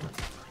yet.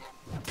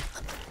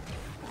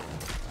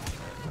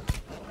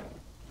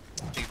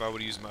 I think if I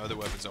would have used my other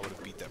weapons, I would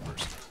have beat that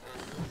person.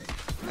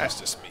 That's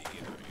just me,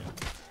 you know.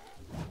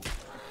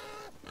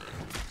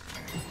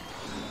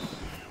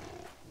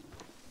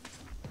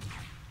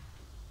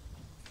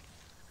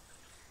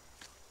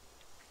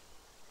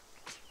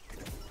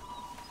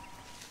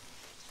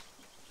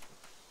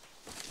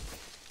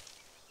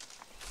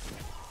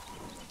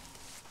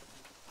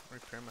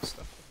 Repair my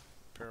stuff.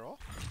 Repair all?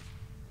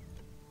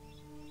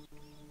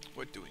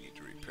 What do we need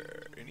to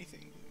repair?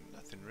 Anything?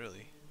 Nothing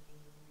really.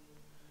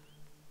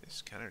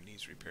 This kind of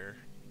needs repair.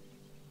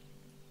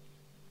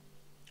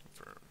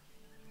 Confirm.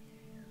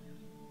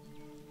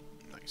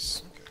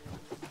 Nice. Okay.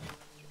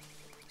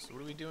 So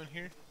what are we doing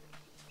here?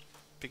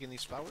 Picking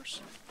these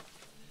flowers?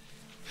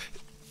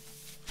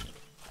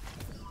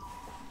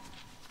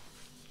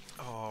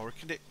 Oh, we're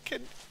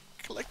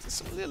collecting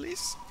some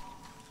lilies.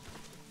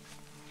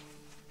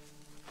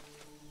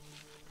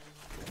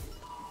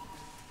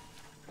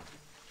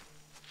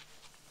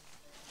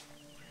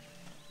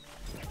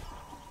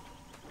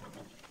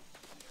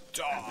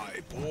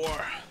 Die, boy.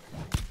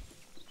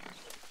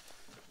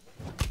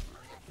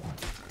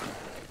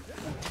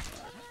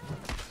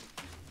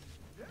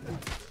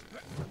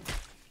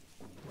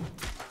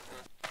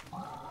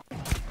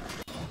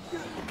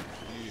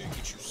 Yeah,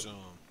 get you some.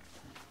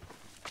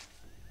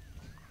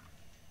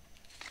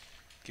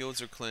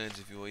 Guilds or clans,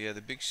 if you will. Yeah,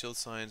 the big shield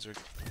signs are...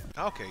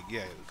 Okay,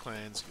 yeah, the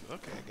clans.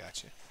 Okay, I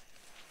got you.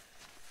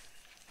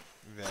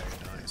 Very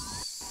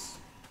nice.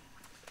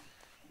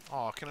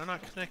 Oh, can I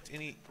not connect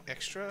any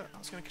extra? I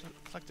was going to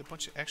collect a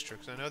bunch of extra,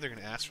 because I know they're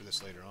going to ask for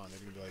this later on. They're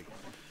going to be like,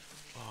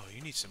 oh, you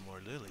need some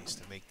more lilies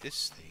to make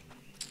this thing.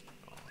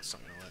 Oh, it's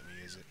not going to let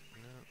me, is it?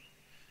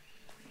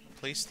 No.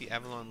 Place the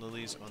Avalon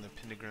lilies on the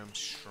pentagram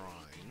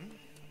shrine.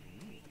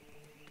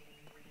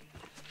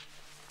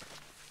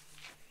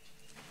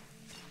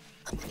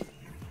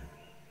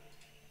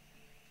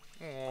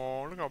 Ooh.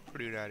 Oh, look how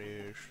pretty that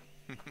is.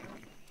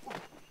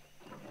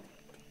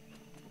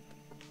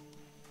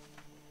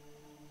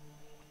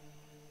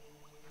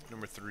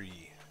 Number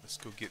 3. Let's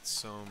go get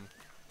some.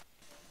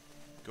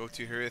 Go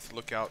to Herith,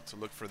 look out to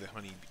look for the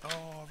honey.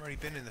 Oh, I've already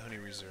been in the honey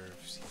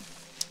reserves.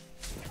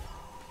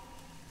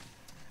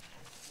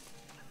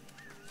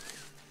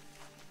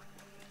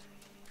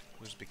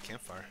 There's a big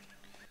campfire.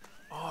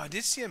 Oh, I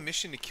did see a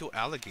mission to kill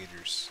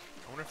alligators.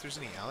 I wonder if there's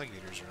any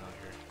alligators around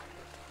here.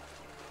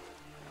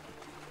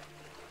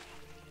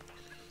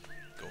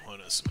 Go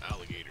hunt us some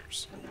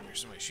alligators. Oh,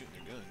 there's somebody shooting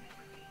their gun.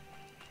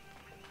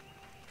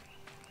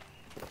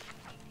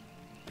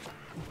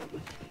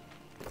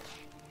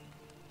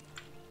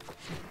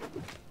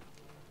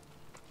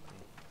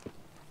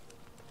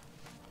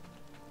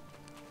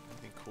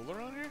 Anything cool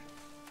around here?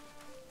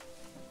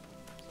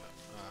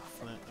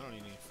 Flint. I don't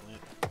need any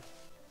flint.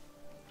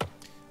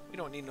 We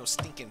don't need no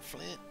stinking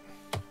flint.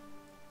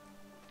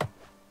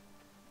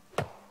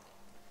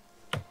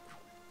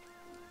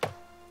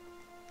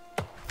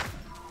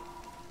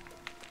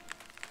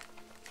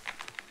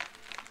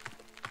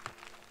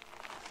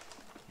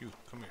 You,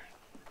 come here.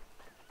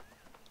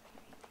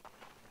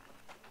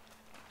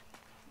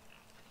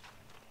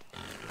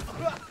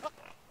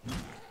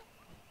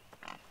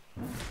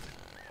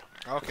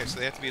 Okay, so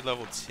they have to be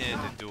level 10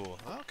 to duel.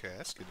 Okay,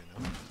 that's good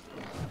to know.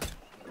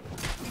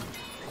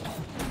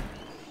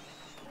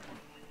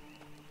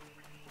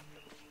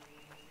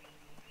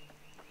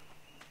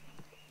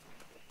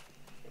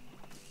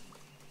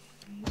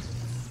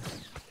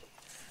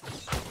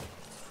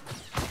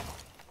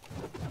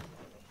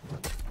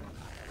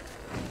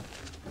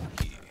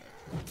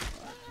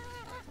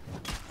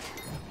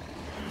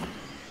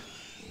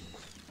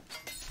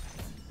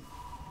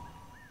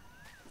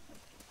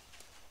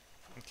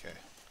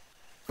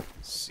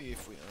 see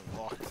if we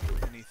unlocked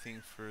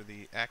anything for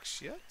the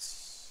axe yet.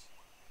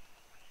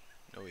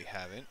 No, we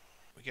haven't.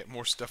 We get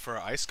more stuff for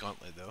our ice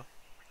gauntlet, though.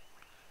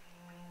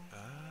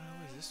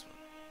 What is this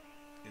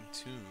one?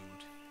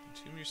 Entombed.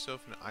 Entomb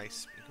yourself in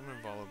ice. Become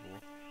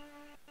invulnerable.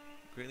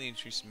 Greatly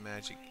increase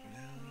magic.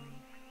 No.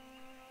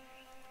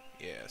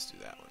 Yeah, let's do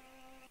that one.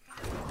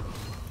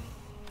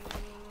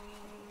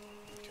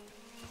 Okay.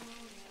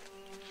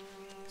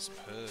 Some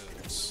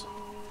herbs.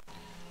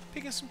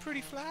 Picking some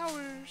pretty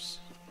flowers.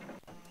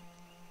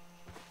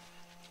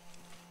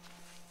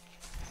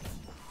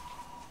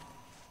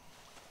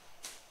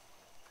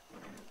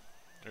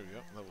 There we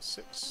go, level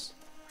 6.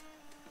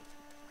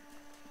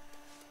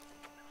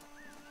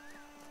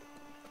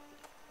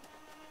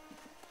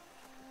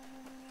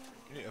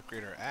 We need to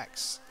upgrade our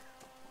axe.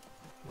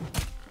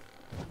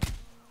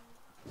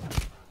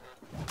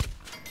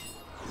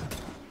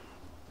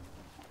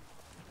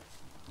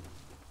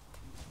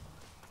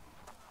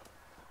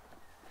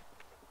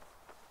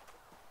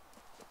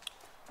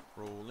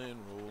 Roll in,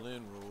 roll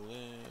in, roll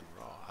in,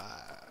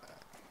 rawhide.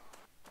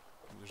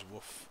 There's a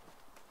wolf.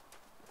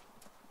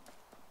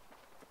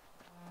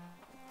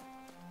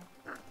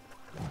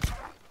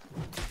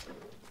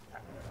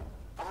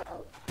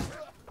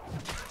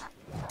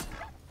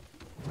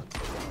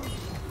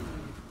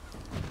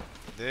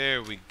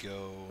 There we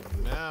go.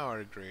 Now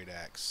our great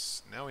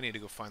axe. Now we need to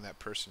go find that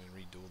person and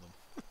reduel them.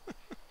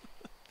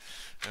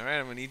 Alright,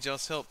 I'm gonna need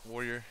y'all's help,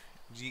 warrior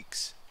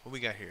geeks. What we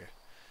got here?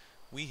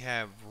 We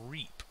have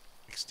Reap.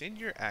 Extend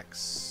your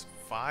axe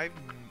 5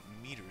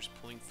 meters,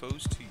 pulling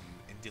foes to you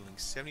and dealing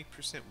 70%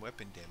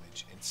 weapon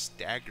damage and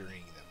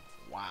staggering them.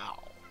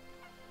 Wow.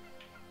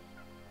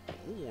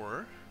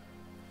 Or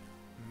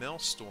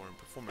Maelstrom.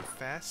 Perform a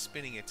fast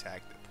spinning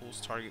attack that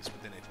pulls targets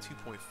within a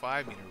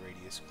 2.5 meter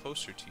radius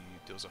closer to you,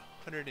 deals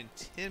 110%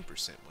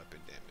 weapon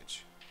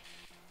damage.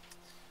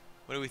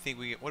 What do we think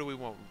we get? What do we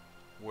want,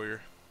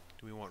 warrior?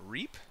 Do we want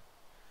Reap?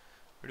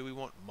 Or do we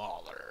want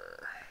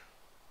Mauler?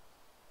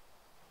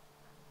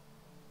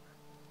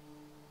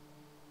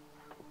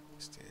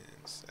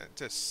 Extends. That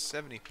does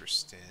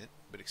 70%,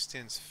 but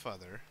extends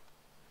further.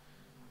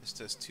 This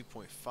does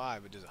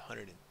 2.5, it does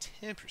 110%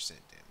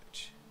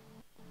 damage.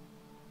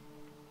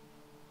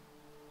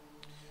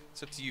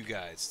 It's up to you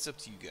guys. It's up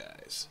to you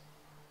guys.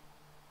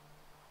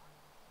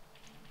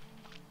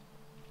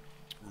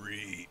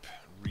 Reap.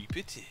 Reap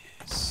it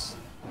is.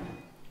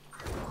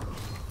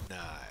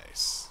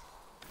 Nice.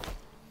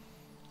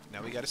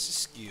 Now we got us a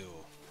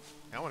skill.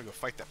 Now I want to go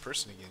fight that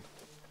person again.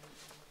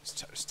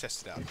 Let's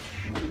test it out.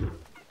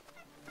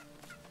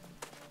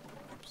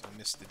 Oops, I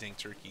missed the dang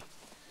turkey.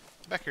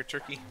 Get back here,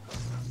 turkey.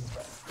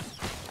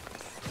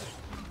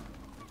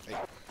 Hey.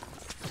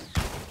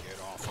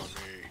 Get off of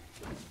me.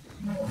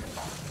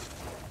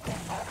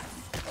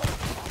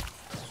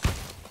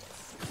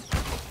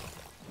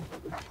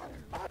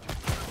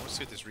 Let's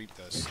see what this Reap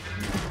does.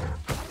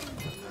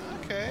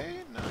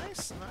 Okay,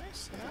 nice,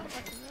 nice. Yeah, I'm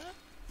liking that.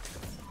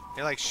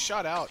 It like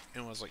shot out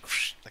and was like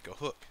whoosh, like a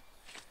hook.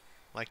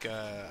 Like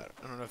I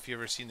don't know if you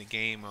ever seen the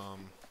game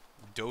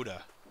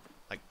Dota.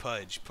 Like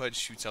Pudge. Pudge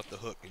shoots out the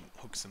hook and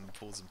hooks him and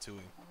pulls him to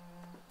him.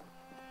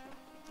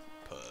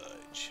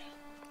 Pudge.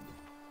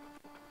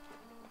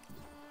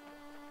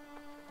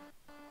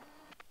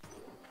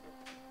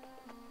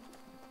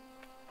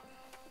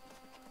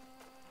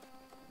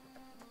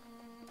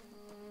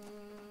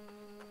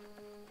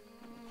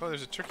 Oh,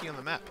 there's a turkey on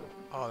the map.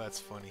 Oh, that's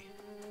funny.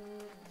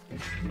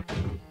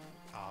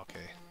 Oh,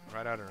 okay.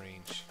 Right out of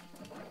range.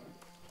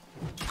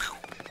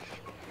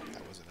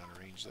 That wasn't out of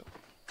range, though.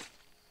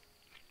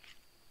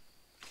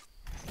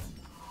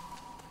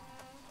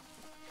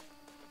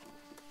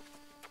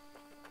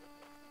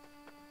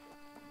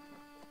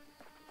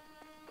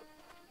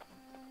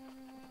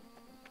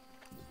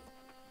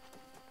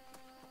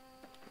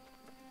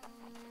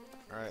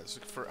 Alright, let's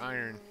look for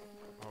iron.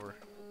 While we're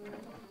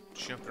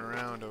jumping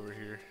around over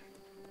here.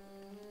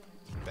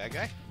 Bad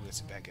guy? Ooh, that's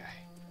a bad guy.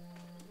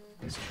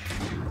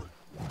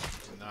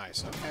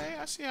 Nice. Okay,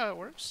 I see how it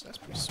works. That's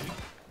pretty sweet.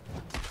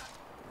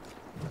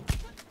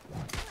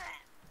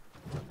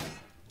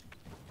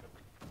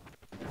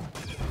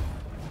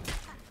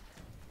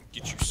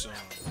 Get you some.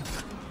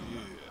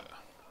 Yeah.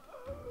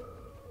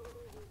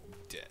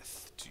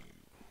 Death to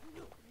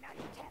you.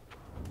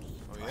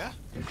 Oh yeah?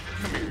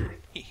 Come here.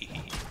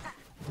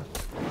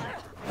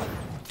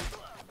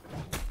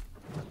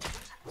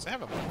 Does it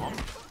have a bomb?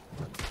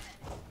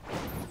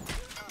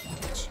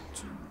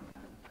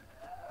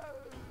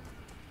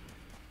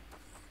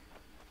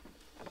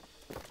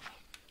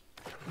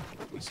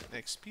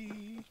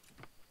 XP.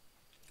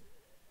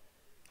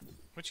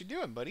 What you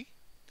doing, buddy?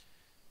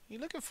 What you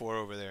looking for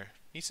over there?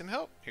 Need some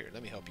help? Here,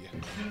 let me help you.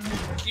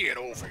 Get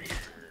over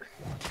here.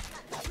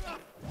 Oh,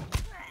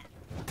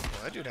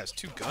 that dude has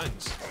 2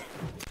 guns.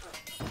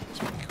 That's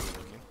pretty cool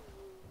looking.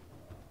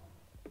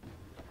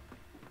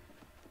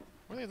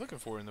 What are they looking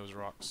for in those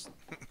rocks?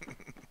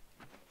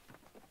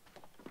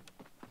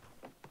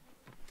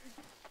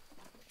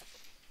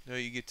 No,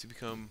 you get to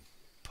become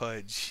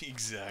Pudge.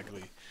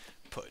 Exactly.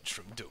 Pudge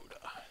from Dota.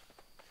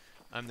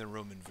 I'm the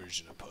Roman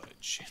version of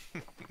Pudge.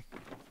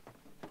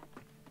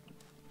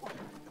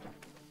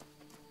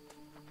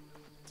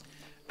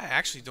 I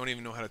actually don't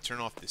even know how to turn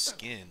off the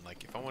skin.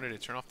 Like, if I wanted to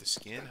turn off the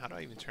skin, how do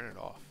I even turn it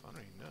off? I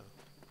don't even know.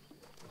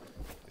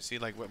 To see,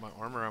 like, what my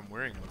armor I'm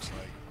wearing looks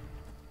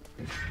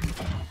like.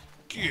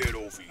 Get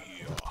over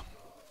here.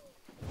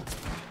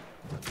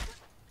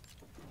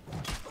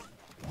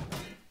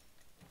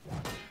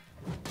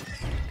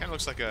 Kind of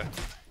looks like a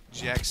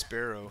Jack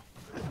Sparrow.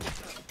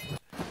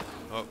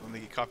 Oh, let me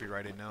get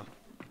copyrighted now.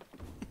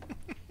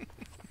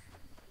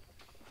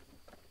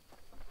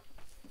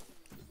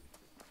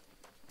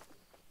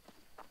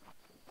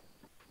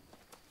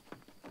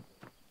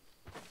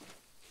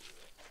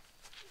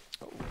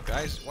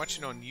 Guys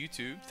watching on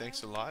YouTube,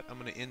 thanks a lot. I'm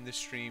going to end this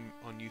stream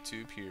on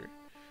YouTube here,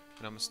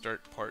 and I'm going to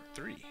start part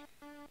 3.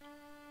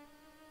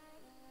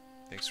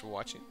 Thanks for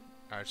watching.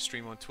 I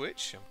stream on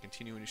Twitch. I'm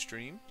continuing to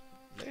stream.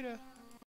 Later.